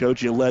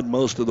 Coach, you led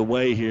most of the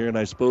way here, and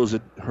I suppose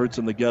it hurts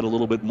in the gut a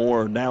little bit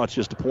more. Now it's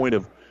just a point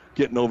of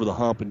getting over the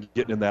hump and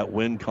getting in that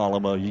win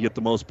column. You get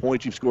the most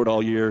points you've scored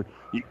all year.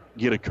 You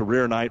get a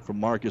career night from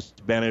Marcus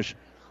Benish.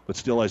 But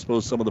still, I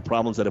suppose some of the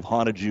problems that have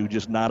haunted you,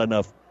 just not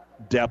enough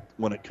depth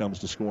when it comes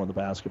to scoring the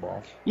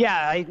basketball. Yeah,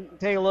 I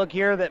take a look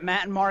here that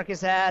Matt and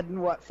Marcus had,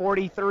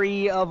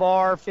 43 of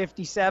our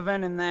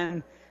 57, and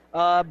then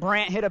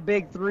Brant hit a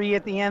big three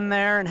at the end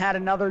there and had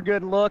another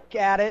good look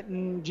at it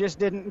and just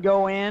didn't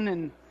go in.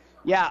 And,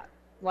 yeah,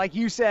 like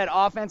you said,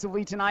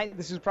 offensively tonight,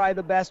 this is probably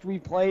the best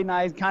we've played, and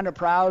I'm kind of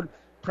proud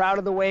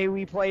of the way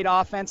we played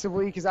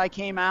offensively because I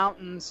came out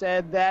and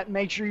said that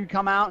make sure you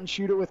come out and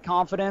shoot it with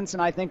confidence,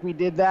 and I think we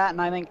did that,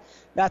 and I think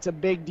that's a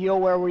big deal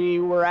where we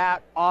were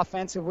at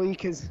offensively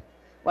because,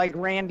 like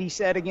Randy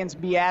said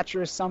against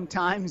Beatrice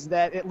sometimes,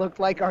 that it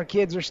looked like our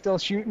kids are still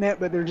shooting it,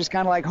 but they're just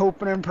kind of like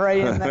hoping and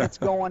praying that it's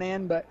going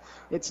in. But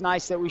it's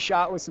nice that we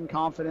shot with some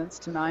confidence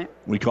tonight.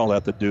 We call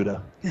that the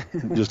Duda.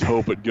 Just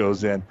hope it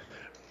goes in.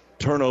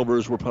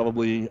 Turnovers were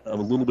probably a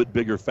little bit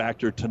bigger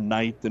factor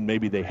tonight than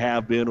maybe they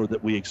have been or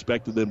that we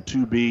expected them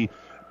to be.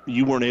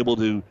 You weren't able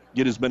to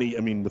get as many.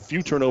 The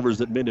few turnovers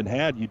that Minden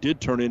had, you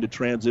did turn into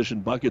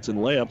transition buckets and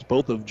layups.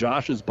 Both of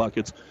Josh's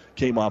buckets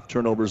came off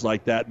turnovers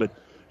like that, but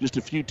just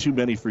a few too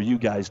many for you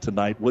guys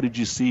tonight. What did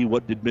you see?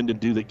 What did Minden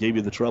do that gave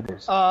you the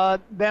troubles?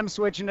 Them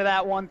switching to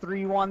that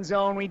 1-3-1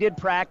 zone. We did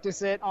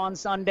practice it on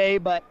Sunday,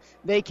 but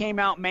they came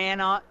out man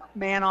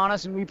on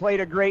us, and we played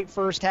a great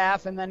first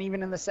half. And then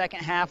even in the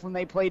second half when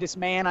they played us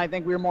man, I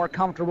think we were more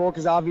comfortable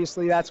because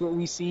obviously that's what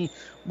we see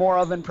more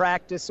of in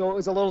practice. So it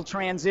was a little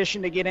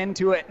transition to get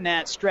into it, and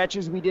at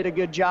stretches we did a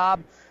good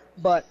job.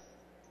 But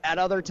at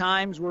other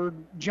times, we're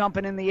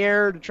jumping in the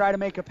air to try to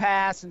make a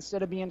pass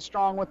instead of being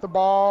strong with the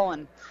ball,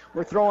 and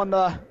we're throwing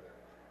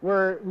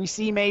we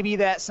see maybe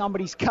that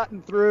somebody's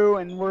cutting through,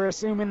 and we're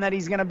assuming that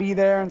he's going to be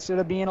there instead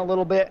of being a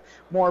little bit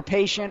more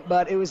patient.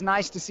 But it was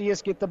nice to see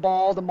us get the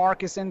ball to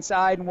Marcus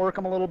inside and work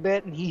him a little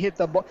bit, and he hit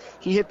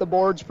the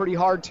boards pretty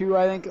hard too.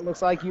 I think it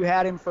looks like you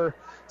had him for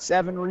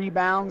 7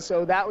 rebounds,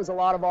 so that was a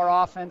lot of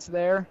our offense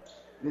there.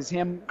 Is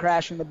him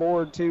crashing the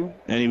board, too.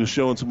 And he was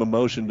showing some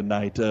emotion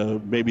tonight.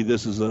 Maybe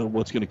this is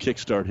what's going to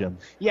kickstart him.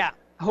 Yeah,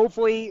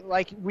 hopefully,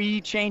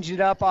 we changed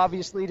it up,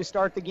 obviously, to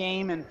start the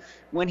game. And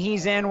when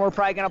he's in, we're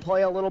probably going to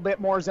play a little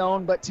bit more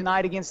zone. But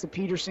tonight against the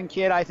Peterson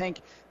kid, I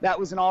think that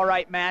was an all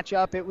right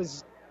matchup. It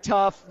was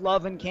tough.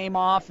 Lovin came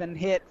off and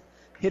hit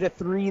a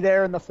 3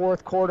 there in the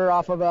fourth quarter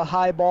off of a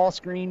high ball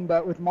screen.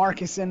 But with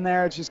Marcus in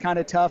there, it's just kind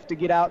of tough to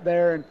get out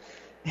there and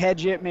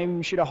hedge it. Maybe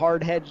we should have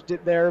hard hedged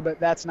it there, but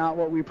that's not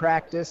what we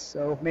practice,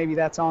 so maybe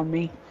that's on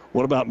me.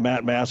 What about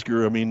Matt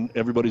Masker?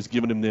 Everybody's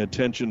giving him the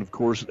attention, of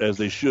course, as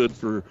they should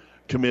for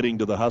committing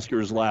to the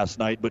Huskers last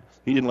night, but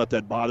he didn't let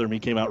that bother him. He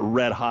came out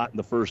red hot in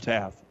the first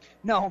half.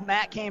 No,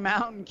 Matt came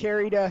out and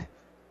carried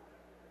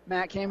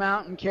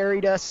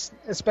us,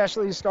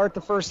 especially to start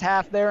the first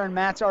half there, and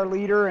Matt's our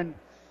leader, and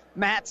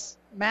Matt's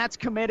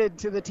committed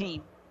to the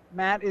team.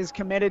 Matt is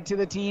committed to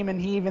the team,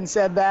 and he even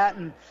said that,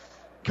 and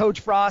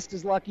Coach Frost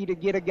is lucky to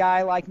get a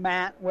guy like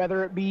Matt,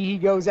 whether it be he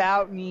goes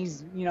out and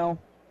he's,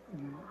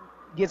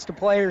 gets to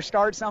play or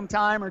start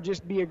sometime or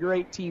just be a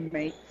great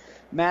teammate.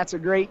 Matt's a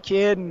great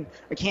kid, and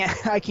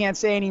I can't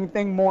say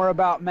anything more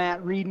about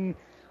Matt. Reading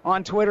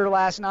on Twitter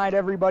last night,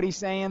 everybody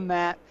saying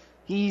that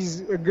he's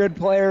a good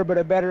player but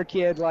a better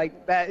kid.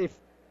 Like that,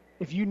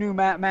 if you knew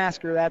Matt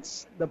Masker,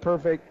 that's the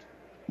perfect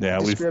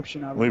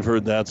description of it. We've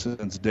heard that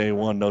since day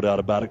one, no doubt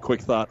about it.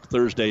 Quick thought,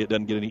 Thursday, it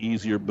doesn't get any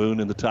easier. Boone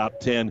in the top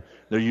 10.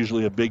 They're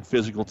usually a big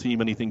physical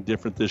team. Anything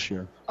different this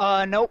year?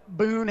 Nope.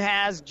 Boone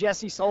has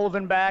Jesse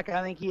Sullivan back.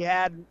 I think he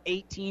had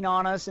 18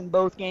 on us in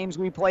both games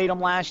we played him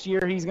last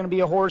year. He's going to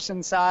be a horse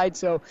inside,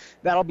 so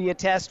that'll be a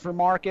test for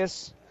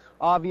Marcus,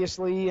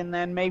 obviously, and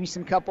then maybe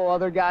some couple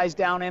other guys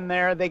down in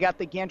there. They got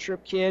the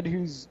Gentrup kid,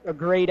 who's a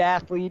great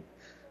athlete,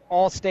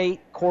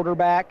 all-state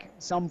quarterback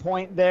at some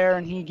point there,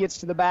 and he gets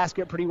to the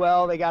basket pretty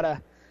well. They got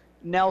a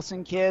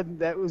Nelson kid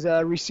that was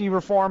a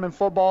receiver for him in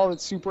football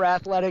that's super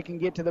athletic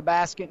and get to the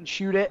basket and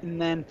shoot it. And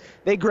then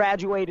they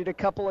graduated a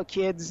couple of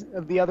kids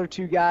of the other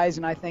two guys,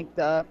 and I think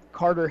the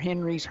Carter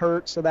Henry's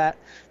hurt, so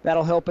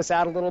that'll help us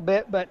out a little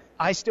bit. But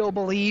I still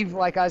believe,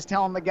 like I was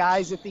telling the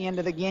guys at the end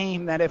of the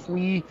game, that if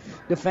we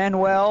defend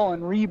well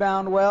and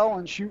rebound well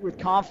and shoot with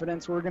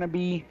confidence, we're going to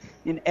be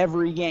in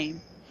every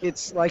game.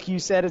 It's like you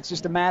said, it's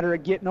just a matter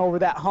of getting over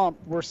that hump.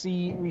 We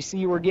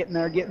see we're getting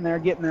there.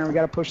 We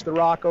got to push the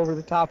rock over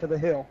the top of the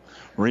hill.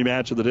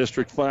 Rematch of the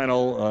district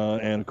final,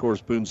 and of course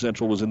Boone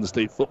Central was in the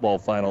state football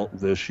final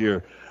this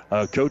year.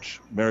 Coach,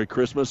 Merry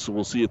Christmas.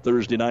 We'll see you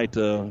Thursday night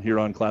here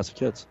on Classic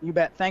Hits. You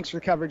bet. Thanks for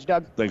the coverage,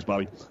 Doug. Thanks,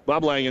 Bobby.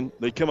 Bob Langen,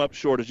 they come up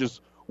short. It's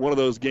just one of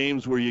those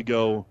games where you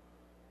go,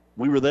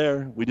 we were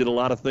there. We did a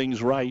lot of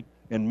things right.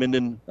 And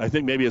Minden, I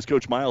think maybe as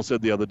Coach Miles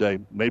said the other day,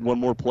 made one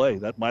more play.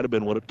 That might have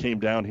been what it came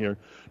down here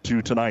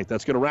to tonight.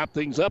 That's going to wrap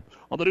things up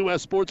on the New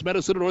West Sports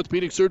Medicine and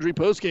Orthopedic Surgery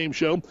postgame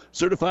show.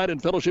 Certified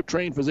and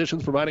fellowship-trained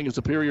physicians providing a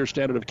superior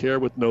standard of care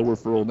with no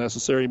referral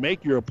necessary.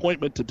 Make your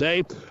appointment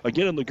today.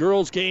 Again, in the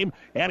girls' game,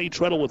 Annie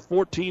Treadle with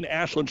 14,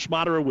 Ashlyn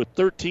Schmaderer with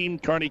 13.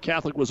 Kearney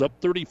Catholic was up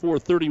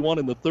 34-31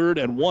 in the third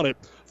and won it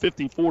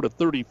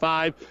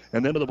 54-35.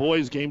 And then in the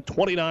boys' game,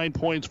 29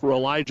 points for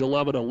Elijah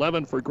Lovett,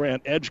 11 for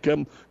Grant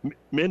Edgecombe.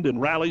 Minden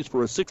rallies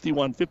for a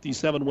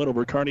 61-57 win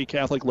over Kearney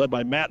Catholic, led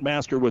by Matt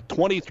Masker with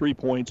 23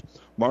 points,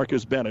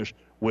 Marcus Benish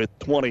with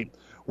 20.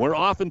 We're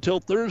off until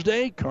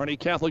Thursday. Kearney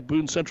Catholic,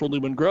 Boone Central,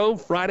 Newman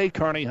Grove. Friday,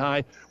 Kearney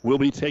High will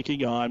be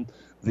taking on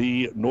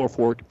the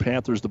Norfolk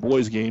Panthers. The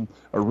boys' game,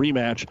 a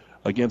rematch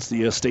against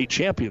the state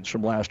champions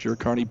from last year.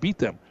 Kearney beat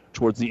them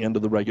towards the end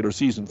of the regular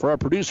season. For our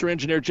producer,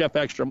 engineer Jeff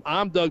Ekstrom,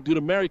 I'm Doug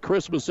Duda. Merry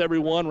Christmas,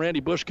 everyone.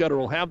 Randy Bushcutter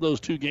will have those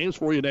two games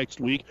for you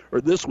next week,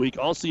 or this week.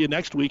 I'll see you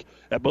next week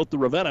at both the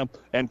Ravenna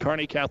and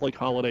Kearney Catholic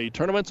holiday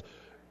tournaments.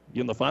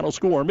 Again, the final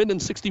score, Minden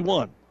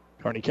 61,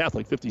 Kearney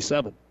Catholic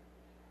 57.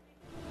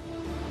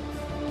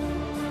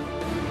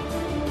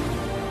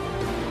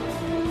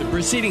 The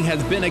proceeding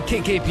has been a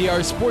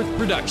KKPR sports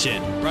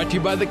production, brought to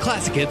you by the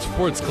Classic Hits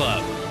Sports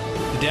Club.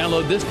 To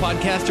download this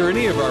podcast or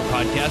any of our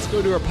podcasts,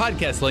 go to our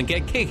podcast link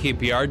at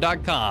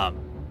kkpr.com.